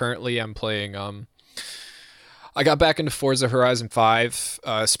 Like currently, I'm playing. I got back into Forza Horizon 5,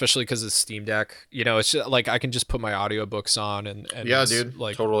 especially because of the Steam Deck. You know, it's just, like I can just put my audiobooks on and yeah, just, dude,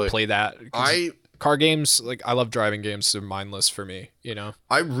 like totally play that. Car games, like I love driving games, they're mindless for me, you know.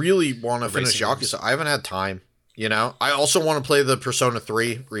 I really want to finish Yakuza. I haven't had time, you know. I also want to play the Persona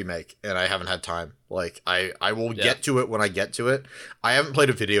 3 remake, and I haven't had time. Like I will get to it when I get to it. I haven't played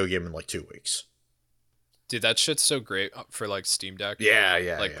a video game in like 2 weeks. Dude, that shit's so great for like Steam Deck.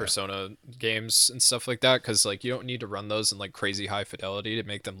 Yeah. Persona games and stuff like that, because like you don't need to run those in like crazy high fidelity to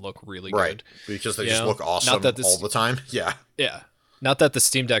make them look really good. Because they just look awesome all the time. Yeah. Not that the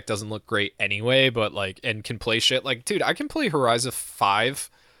Steam Deck doesn't look great anyway, but like, and can play shit. Like, dude, I can play Horizon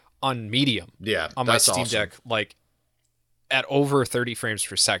 5 on medium. Yeah, on my Steam Deck, like at over 30 frames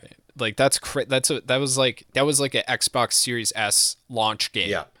per second. Like that was like an Xbox Series S launch game.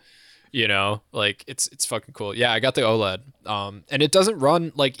 Yeah. You know, like it's fucking cool. Yeah, I got the OLED. And it doesn't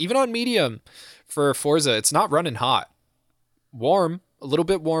run like even on medium for Forza, it's not running hot. Warm, a little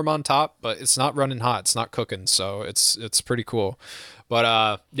bit warm on top, but it's not running hot. It's not cooking, so it's pretty cool.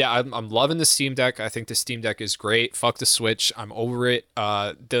 But yeah, I'm loving the Steam Deck. I think the Steam Deck is great. Fuck the Switch. I'm over it.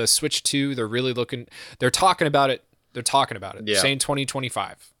 The Switch 2, they're talking about it. Yeah. They're saying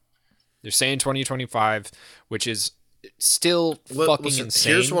 2025. They're saying 2025, which is still fucking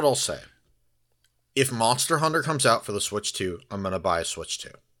insane. Here's what I'll say. If Monster Hunter comes out for the Switch 2, I'm going to buy a Switch 2.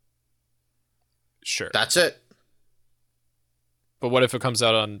 Sure. That's it. But what if it comes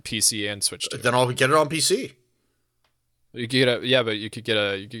out on PC and Switch 2? Then I'll get it on PC. You could get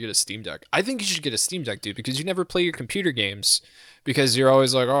a Steam Deck. I think you should get a Steam Deck, dude, because you never play your computer games because you're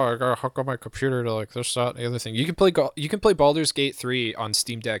always like, oh, I gotta hook up my computer to like this, that, and the other thing. You can play Baldur's Gate 3 on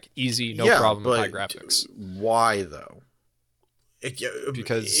Steam Deck easy, no problem, high graphics. Why though?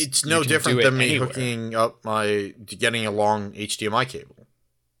 Because it's no different than me hooking up getting a long HDMI cable.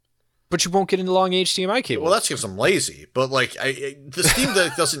 But you won't get a long HDMI cable. Well, that's because I'm lazy. But like, the Steam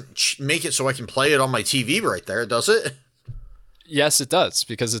Deck doesn't make it so I can play it on my TV right there, does it? Yes, it does,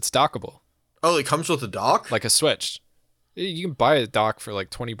 because it's dockable. Oh, it comes with a dock? Like a Switch. You can buy a dock for like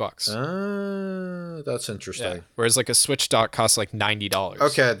 $20. That's interesting. Yeah. Whereas like a Switch dock costs like $90.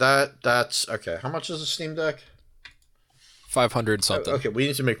 Okay, that's okay. How much is a Steam Deck? 500 something. Okay, we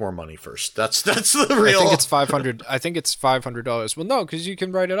need to make more money first. That's the real. I think it's 500. I think it's $500. Well, no, because you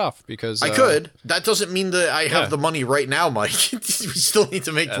can write it off. Because I could. That doesn't mean that I have the money right now, Mike. We still need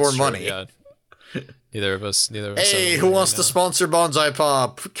to make more money. Yeah. Neither of us. Hey, who wants to sponsor Bonsai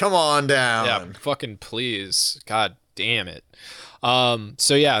Pop? Come on down. Yeah, fucking please. God damn it. So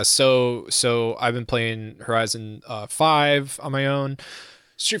I've been playing Horizon 5 on my own.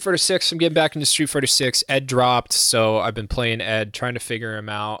 Street Fighter 6, I'm getting back into Street Fighter 6. Ed dropped, so I've been playing Ed, trying to figure him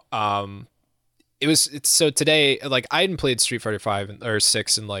out. So today, like, I hadn't played Street Fighter 5 or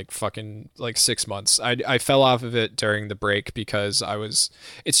 6 in like fucking like 6 months. I fell off of it during the break because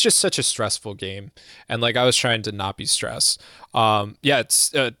it's just such a stressful game, and like I was trying to not be stressed. It's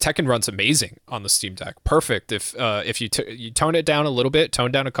Tekken runs amazing on the Steam Deck. Perfect. If you tone it down a little bit,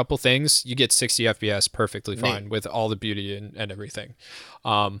 tone down a couple things, you get 60 FPS perfectly fine with all the beauty and everything.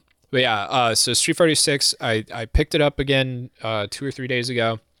 So Street Fighter 6, I picked it up again 2 or 3 days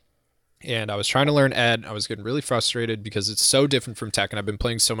ago. And I was trying to learn Ed. I was getting really frustrated because it's so different from Tekken. I've been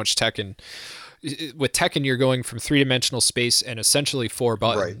playing so much Tekken. With Tekken, you're going from 3-dimensional space and essentially 4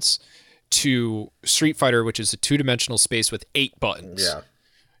 buttons to Street Fighter, which is a 2-dimensional space with 8 buttons. Yeah.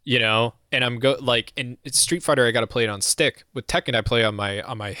 You know, and in Street Fighter, I got to play it on stick. With Tekken, I play on my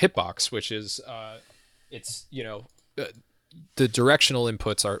hitbox, which is, the directional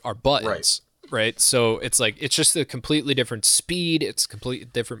inputs are buttons. Right. So it's just a completely different speed. It's completely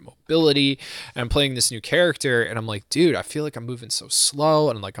different mobility. And I'm playing this new character and I'm like, dude, I feel like I'm moving so slow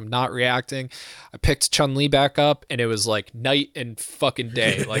and like I'm not reacting. I picked Chun-Li back up and it was like night and fucking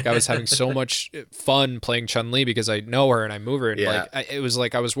day. Like I was having so much fun playing Chun-Li because I know her and I move her. And it was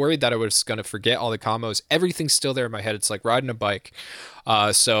like I was worried that I was going to forget all the combos. Everything's still there in my head. It's like riding a bike.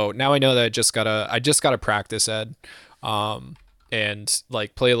 So now I know that I just gotta practice, Ed. and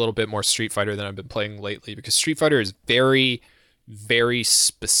like play a little bit more Street Fighter than I've been playing lately, because Street Fighter is very, very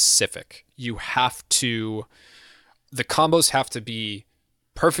specific. The combos have to be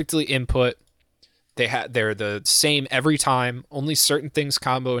perfectly input. They're the same every time. Only certain things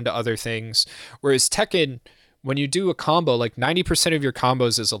combo into other things. Whereas Tekken, when you do a combo, like 90% of your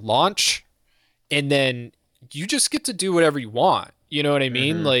combos is a launch, and then you just get to do whatever you want. You know what I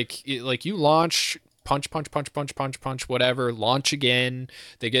mean? Like you launch, punch, whatever, launch again.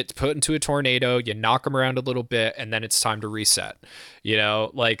 They get put into a tornado. You knock them around a little bit, and then it's time to reset. You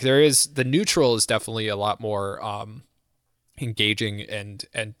know, like the neutral is definitely a lot more engaging and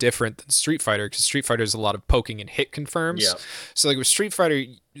different than Street Fighter, because Street Fighter is a lot of poking and hit confirms. Yeah. So like with Street Fighter,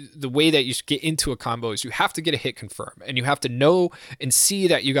 the way that you get into a combo is you have to get a hit confirm, and you have to know and see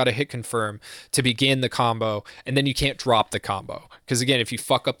that you got a hit confirm to begin the combo, and then you can't drop the combo, because again, if you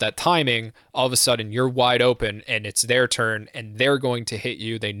fuck up that timing, all of a sudden you're wide open and it's their turn and they're going to hit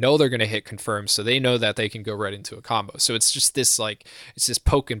you. They know they're going to hit confirm, so they know that they can go right into a combo. So it's just this it's this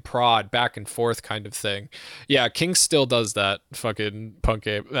poke and prod back and forth kind of thing. Yeah, King still does that fucking punk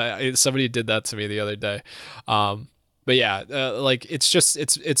game. Somebody did that to me the other day. But yeah, like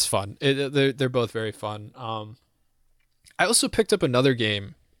it's fun. They're both very fun. I also picked up another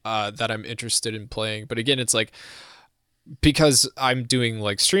game that I'm interested in playing, but again, it's like, because I'm doing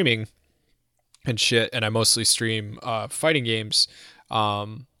like streaming and shit, and I mostly stream fighting games. I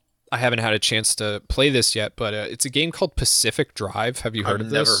haven't had a chance to play this yet, but it's a game called Pacific Drive. Have you heard of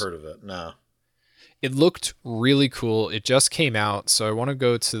this? I've never heard of it. No. It looked really cool. It just came out, so I want to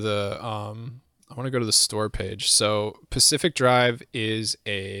go to the store page. So Pacific Drive is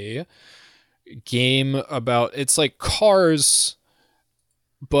a game about, it's like Cars,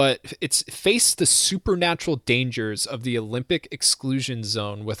 but it's face the supernatural dangers of the Olympic exclusion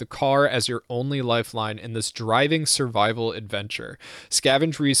zone with a car as your only lifeline in this driving survival adventure.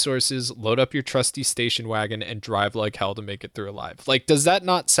 Scavenge resources, load up your trusty station wagon, and drive like hell to make it through alive. Like, does that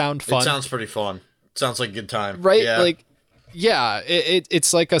not sound fun? It sounds pretty fun. Sounds like a good time. Right? Yeah. Like, yeah,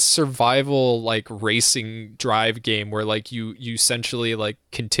 it's like a survival, like, racing drive game where like you essentially like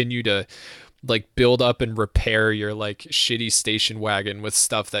continue to like build up and repair your like shitty station wagon with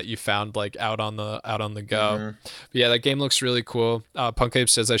stuff that you found like out on the go. Mm-hmm. But yeah, that game looks really cool. Punk Ape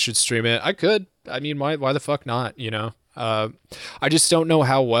says I should stream it. I could. I mean, why the fuck not? You know, I just don't know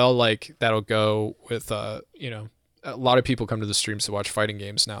how well like that'll go with you know, a lot of people come to the streams to watch fighting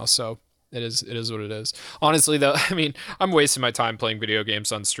games now, so. It is what it is. Honestly, though, I mean, I'm wasting my time playing video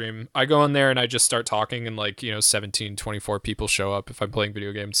games on stream. I go in there and I just start talking, and like, you know, 17, 24 people show up. If I'm playing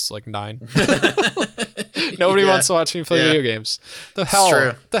video games, it's like 9. Nobody wants to watch me play video games. The hell?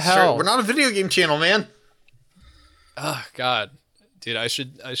 True. The hell? True. We're not a video game channel, man. Oh God, dude, I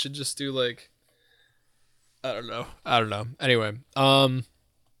should just do like, I don't know. Anyway,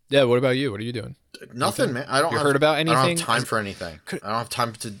 yeah. What about you? What are you doing? Nothing, man. I don't. Heard about anything? I don't have time for anything. I don't have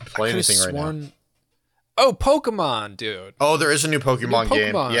time to play anything right now. Oh, Pokemon, dude. Oh, there is a new Pokemon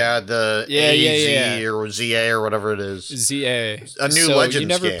game. Yeah, the AZ or ZA or whatever it is. ZA. A new Legends you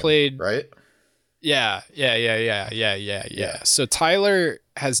never game, played, right? Yeah. So Tyler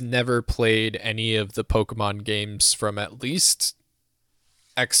has never played any of the Pokemon games from at least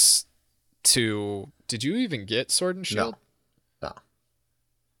X2. Did you even get Sword and Shield? No.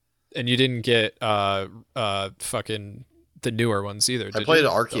 And you didn't get fucking the newer ones either. I played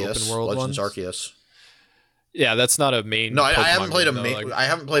Arceus, Legends Arceus. Yeah, that's not a main. No, I haven't played game, I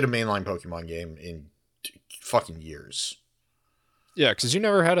haven't played a mainline Pokemon game in fucking years. Yeah, because you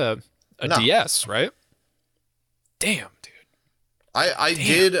never had a DS, right? Damn, dude. I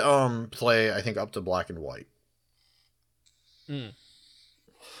did play, I think, up to Black and White.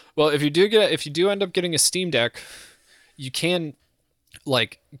 Well, if you do end up getting a Steam Deck, you can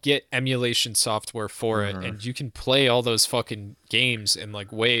like get emulation software for it, and you can play all those fucking games in like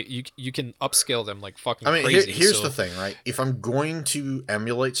you can upscale them like fucking crazy. Here's the thing, right? If I'm going to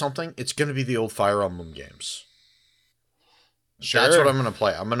emulate something, it's going to be the old Fire Emblem games. Sure. That's what I'm going to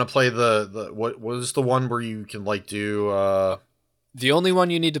play. I'm going to play the what was the one where you can like do the only one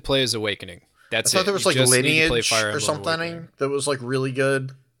you need to play is Awakening. That's it. I thought there was like Lineage or something that was like really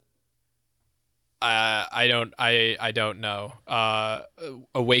good. I don't know.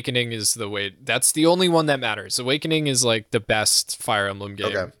 Awakening is the way. That's the only one that matters. Awakening is like the best Fire Emblem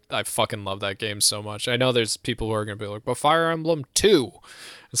game. Okay. I fucking love that game so much. I know there's people who are gonna be like, but Fire Emblem 2.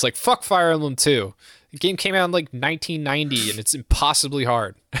 It's like, fuck Fire Emblem 2. The game came out in like 1990 and it's impossibly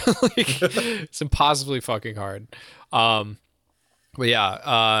hard. It's impossibly fucking hard. But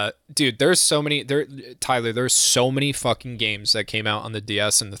yeah, dude, there's so many fucking games that came out on the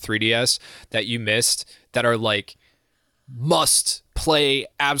DS and the 3DS that you missed that are like must play,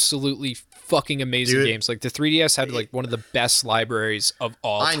 absolutely fucking amazing games. Like the 3DS had like one of the best libraries of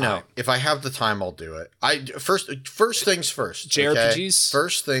all time. I know. If I have the time, I'll do it. First things first. JRPGs? Okay?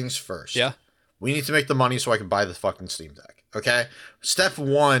 First things first. Yeah. We need to make the money so I can buy the fucking Steam Deck. Okay? Step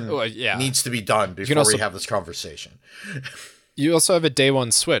one needs to be done before we have this conversation. You also have a day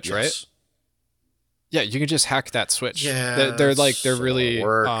one Switch, right? Yeah, you can just hack that Switch. Yeah. They're really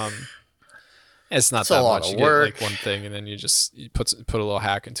it's not that much. You get like one thing and then you put a little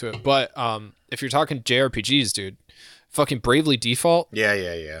hack into it. But if you're talking JRPGs, dude, fucking Bravely Default.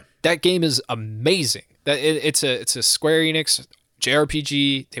 Yeah. That game is amazing. It's a Square Enix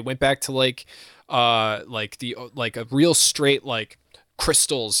JRPG. They went back to like a real straight like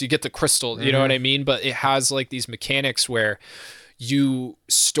crystals. You get the crystal, you know what I mean? But it has like these mechanics where you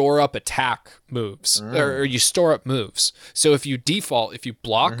store up attack moves or you store up moves. So if you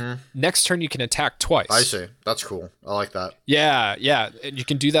block, next turn you can attack twice. I see. That's cool. I like that. Yeah. And you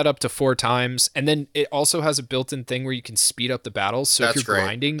can do that up to 4 times. And then it also has a built-in thing where you can speed up the battles. So if you're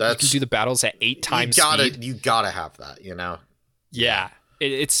grinding, you can do the battles at 8 times speed. You gotta have that, you know? Yeah.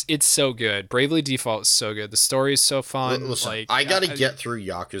 It's so good. Bravely Default is so good. The story is so fun. Listen, I gotta get through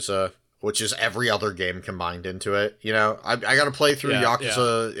Yakuza, which is every other game combined into it. You know, I gotta play through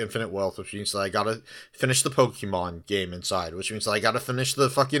Yakuza Infinite Wealth, which means that I gotta finish the Pokemon game inside, which means that I gotta finish the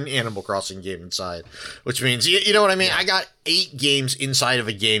fucking Animal Crossing game inside, which means, you know what I mean? I got 8 games inside of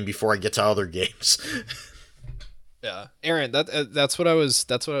a game before I get to other games. Yeah, Aaron, that's what I was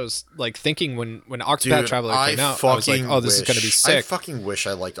like thinking when Octopath Traveler came out. I was like, oh, this is gonna be sick. I fucking wish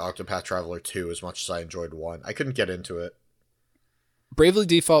I liked Octopath Traveler 2 as much as I enjoyed 1. I couldn't get into it. Bravely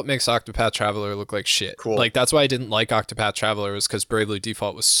Default makes Octopath Traveler look like shit. Cool. Like that's why I didn't like Octopath Traveler, was because Bravely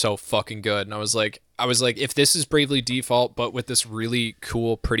Default was so fucking good, and I was like, if this is Bravely Default but with this really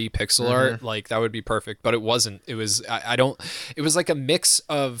cool, pretty pixel art, like that would be perfect. But it wasn't. It was It was like a mix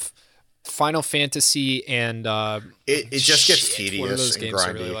of Final Fantasy and it just gets tedious and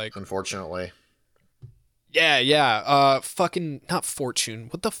grindy, really like. Unfortunately. Yeah. Fucking not Fortune.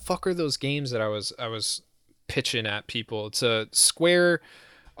 What the fuck are those games that I was pitching at people? It's a Square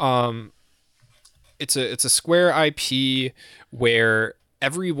it's a Square IP where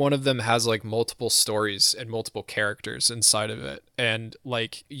every one of them has like multiple stories and multiple characters inside of it, and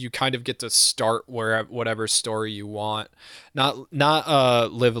like you kind of get to start whatever story you want. Not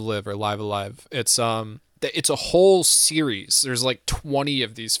Live Alive or Live Alive. It's a whole series. There's like 20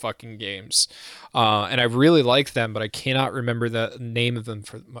 of these fucking games, and I really like them, but I cannot remember the name of them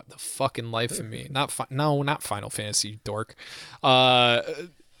for the fucking life of me. Not Final Fantasy, you dork.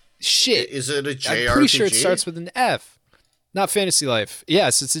 Shit. Is it a JRPG? I'm pretty sure it starts with an F. Not Fantasy Life.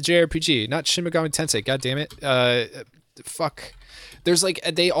 Yes, it's a JRPG. Not Shin Megami Tensei. God damn it. Fuck. There's like,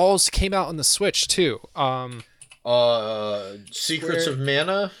 they all came out on the Switch too. Secrets of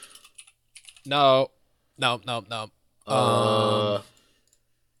Mana? No.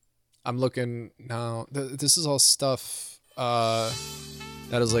 I'm looking now. This is all stuff that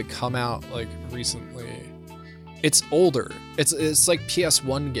has like come out like recently. It's older. It's like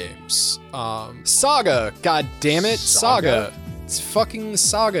PS1 games. Saga. God damn it. Saga. It's fucking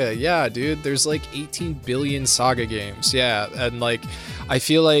Saga. Yeah, dude. There's like 18 billion Saga games. Yeah, and like I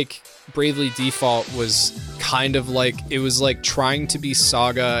feel like Bravely Default was kind of like, it was like trying to be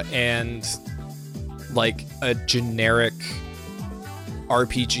Saga and like a generic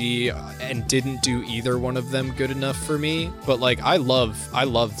RPG, and didn't do either one of them good enough for me. But like I love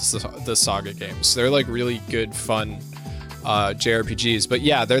the Saga games. They're like really good, fun JRPGs. But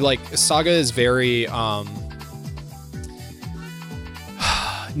yeah, they're like, Saga is very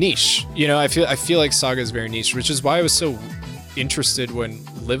niche. You know, I feel like Saga is very niche, which is why I was so interested when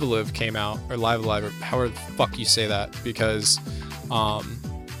Live Alive came out, or Live Alive, or however the fuck you say that, because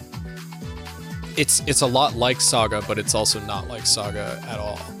it's a lot like Saga, but it's also not like Saga at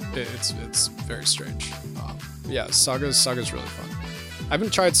all. It's very strange. Yeah, Saga's really fun. I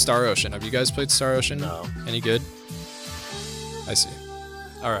haven't tried Star Ocean. Have you guys played Star Ocean? No. Any good? I see.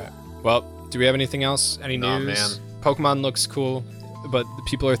 All right. Well, do we have anything else? Any news? No, man. Pokemon looks cool, but the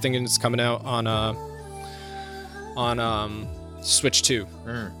people are thinking it's coming out on Switch 2.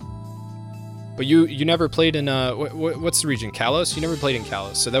 But you never played in what's the region? Kalos? You never played in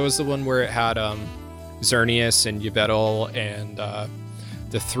Kalos. So that was the one where it had Xerneas and Yveltal, and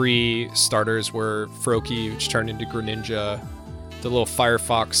the 3 starters were Froakie, which turned into Greninja, the little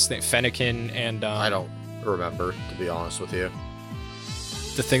Firefox thing, Fennekin, and I don't remember, to be honest with you.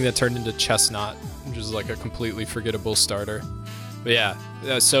 The thing that turned into Chestnut, which is like a completely forgettable starter. But yeah,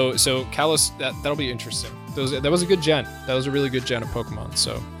 so Kalos, that'll be interesting. That was a good gen. That was a really good gen of Pokemon.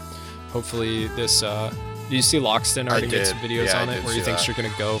 So hopefully this Do you see Loxton already made did. some videos Yeah, on I it did where he see thinks that. you're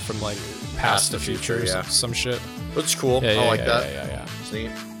gonna go from like past to future, yeah. some shit. That's cool. Yeah, I like that. Yeah. It's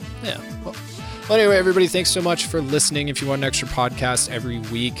neat. Yeah. Well, anyway, everybody, thanks so much for listening. If you want an extra podcast every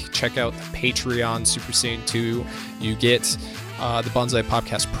week, check out the Patreon Super Saiyan 2. You get the Bonsai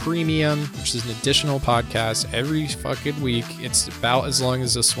Podcast Premium, which is an additional podcast every fucking week. It's about as long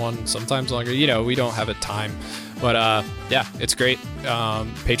as this one, sometimes longer. You know, we don't have a time. But yeah, it's great.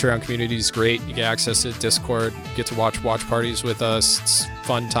 Patreon community is great. You get access to Discord, you get to watch parties with us. It's a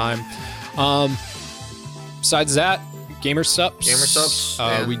fun time. Besides that, Gamer Subs.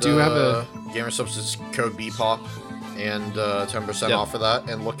 We do have a Gamer Subs is code BPOP and 10% off for that.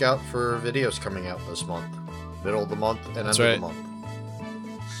 And look out for videos coming out this month, middle of the month and end of the month.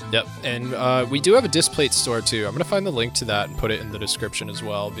 Yep, and we do have a Displate store too. I'm gonna find the link to that and put it in the description as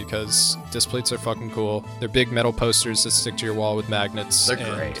well because Displates are fucking cool. They're big metal posters that stick to your wall with magnets. They're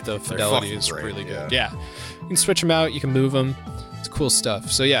and great. The fidelity is great, really good. Yeah, you can switch them out. You can move them. It's cool stuff.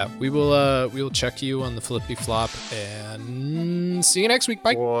 So yeah, we will check you on the flippy flop and see you next week.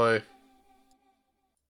 Bye. Boy.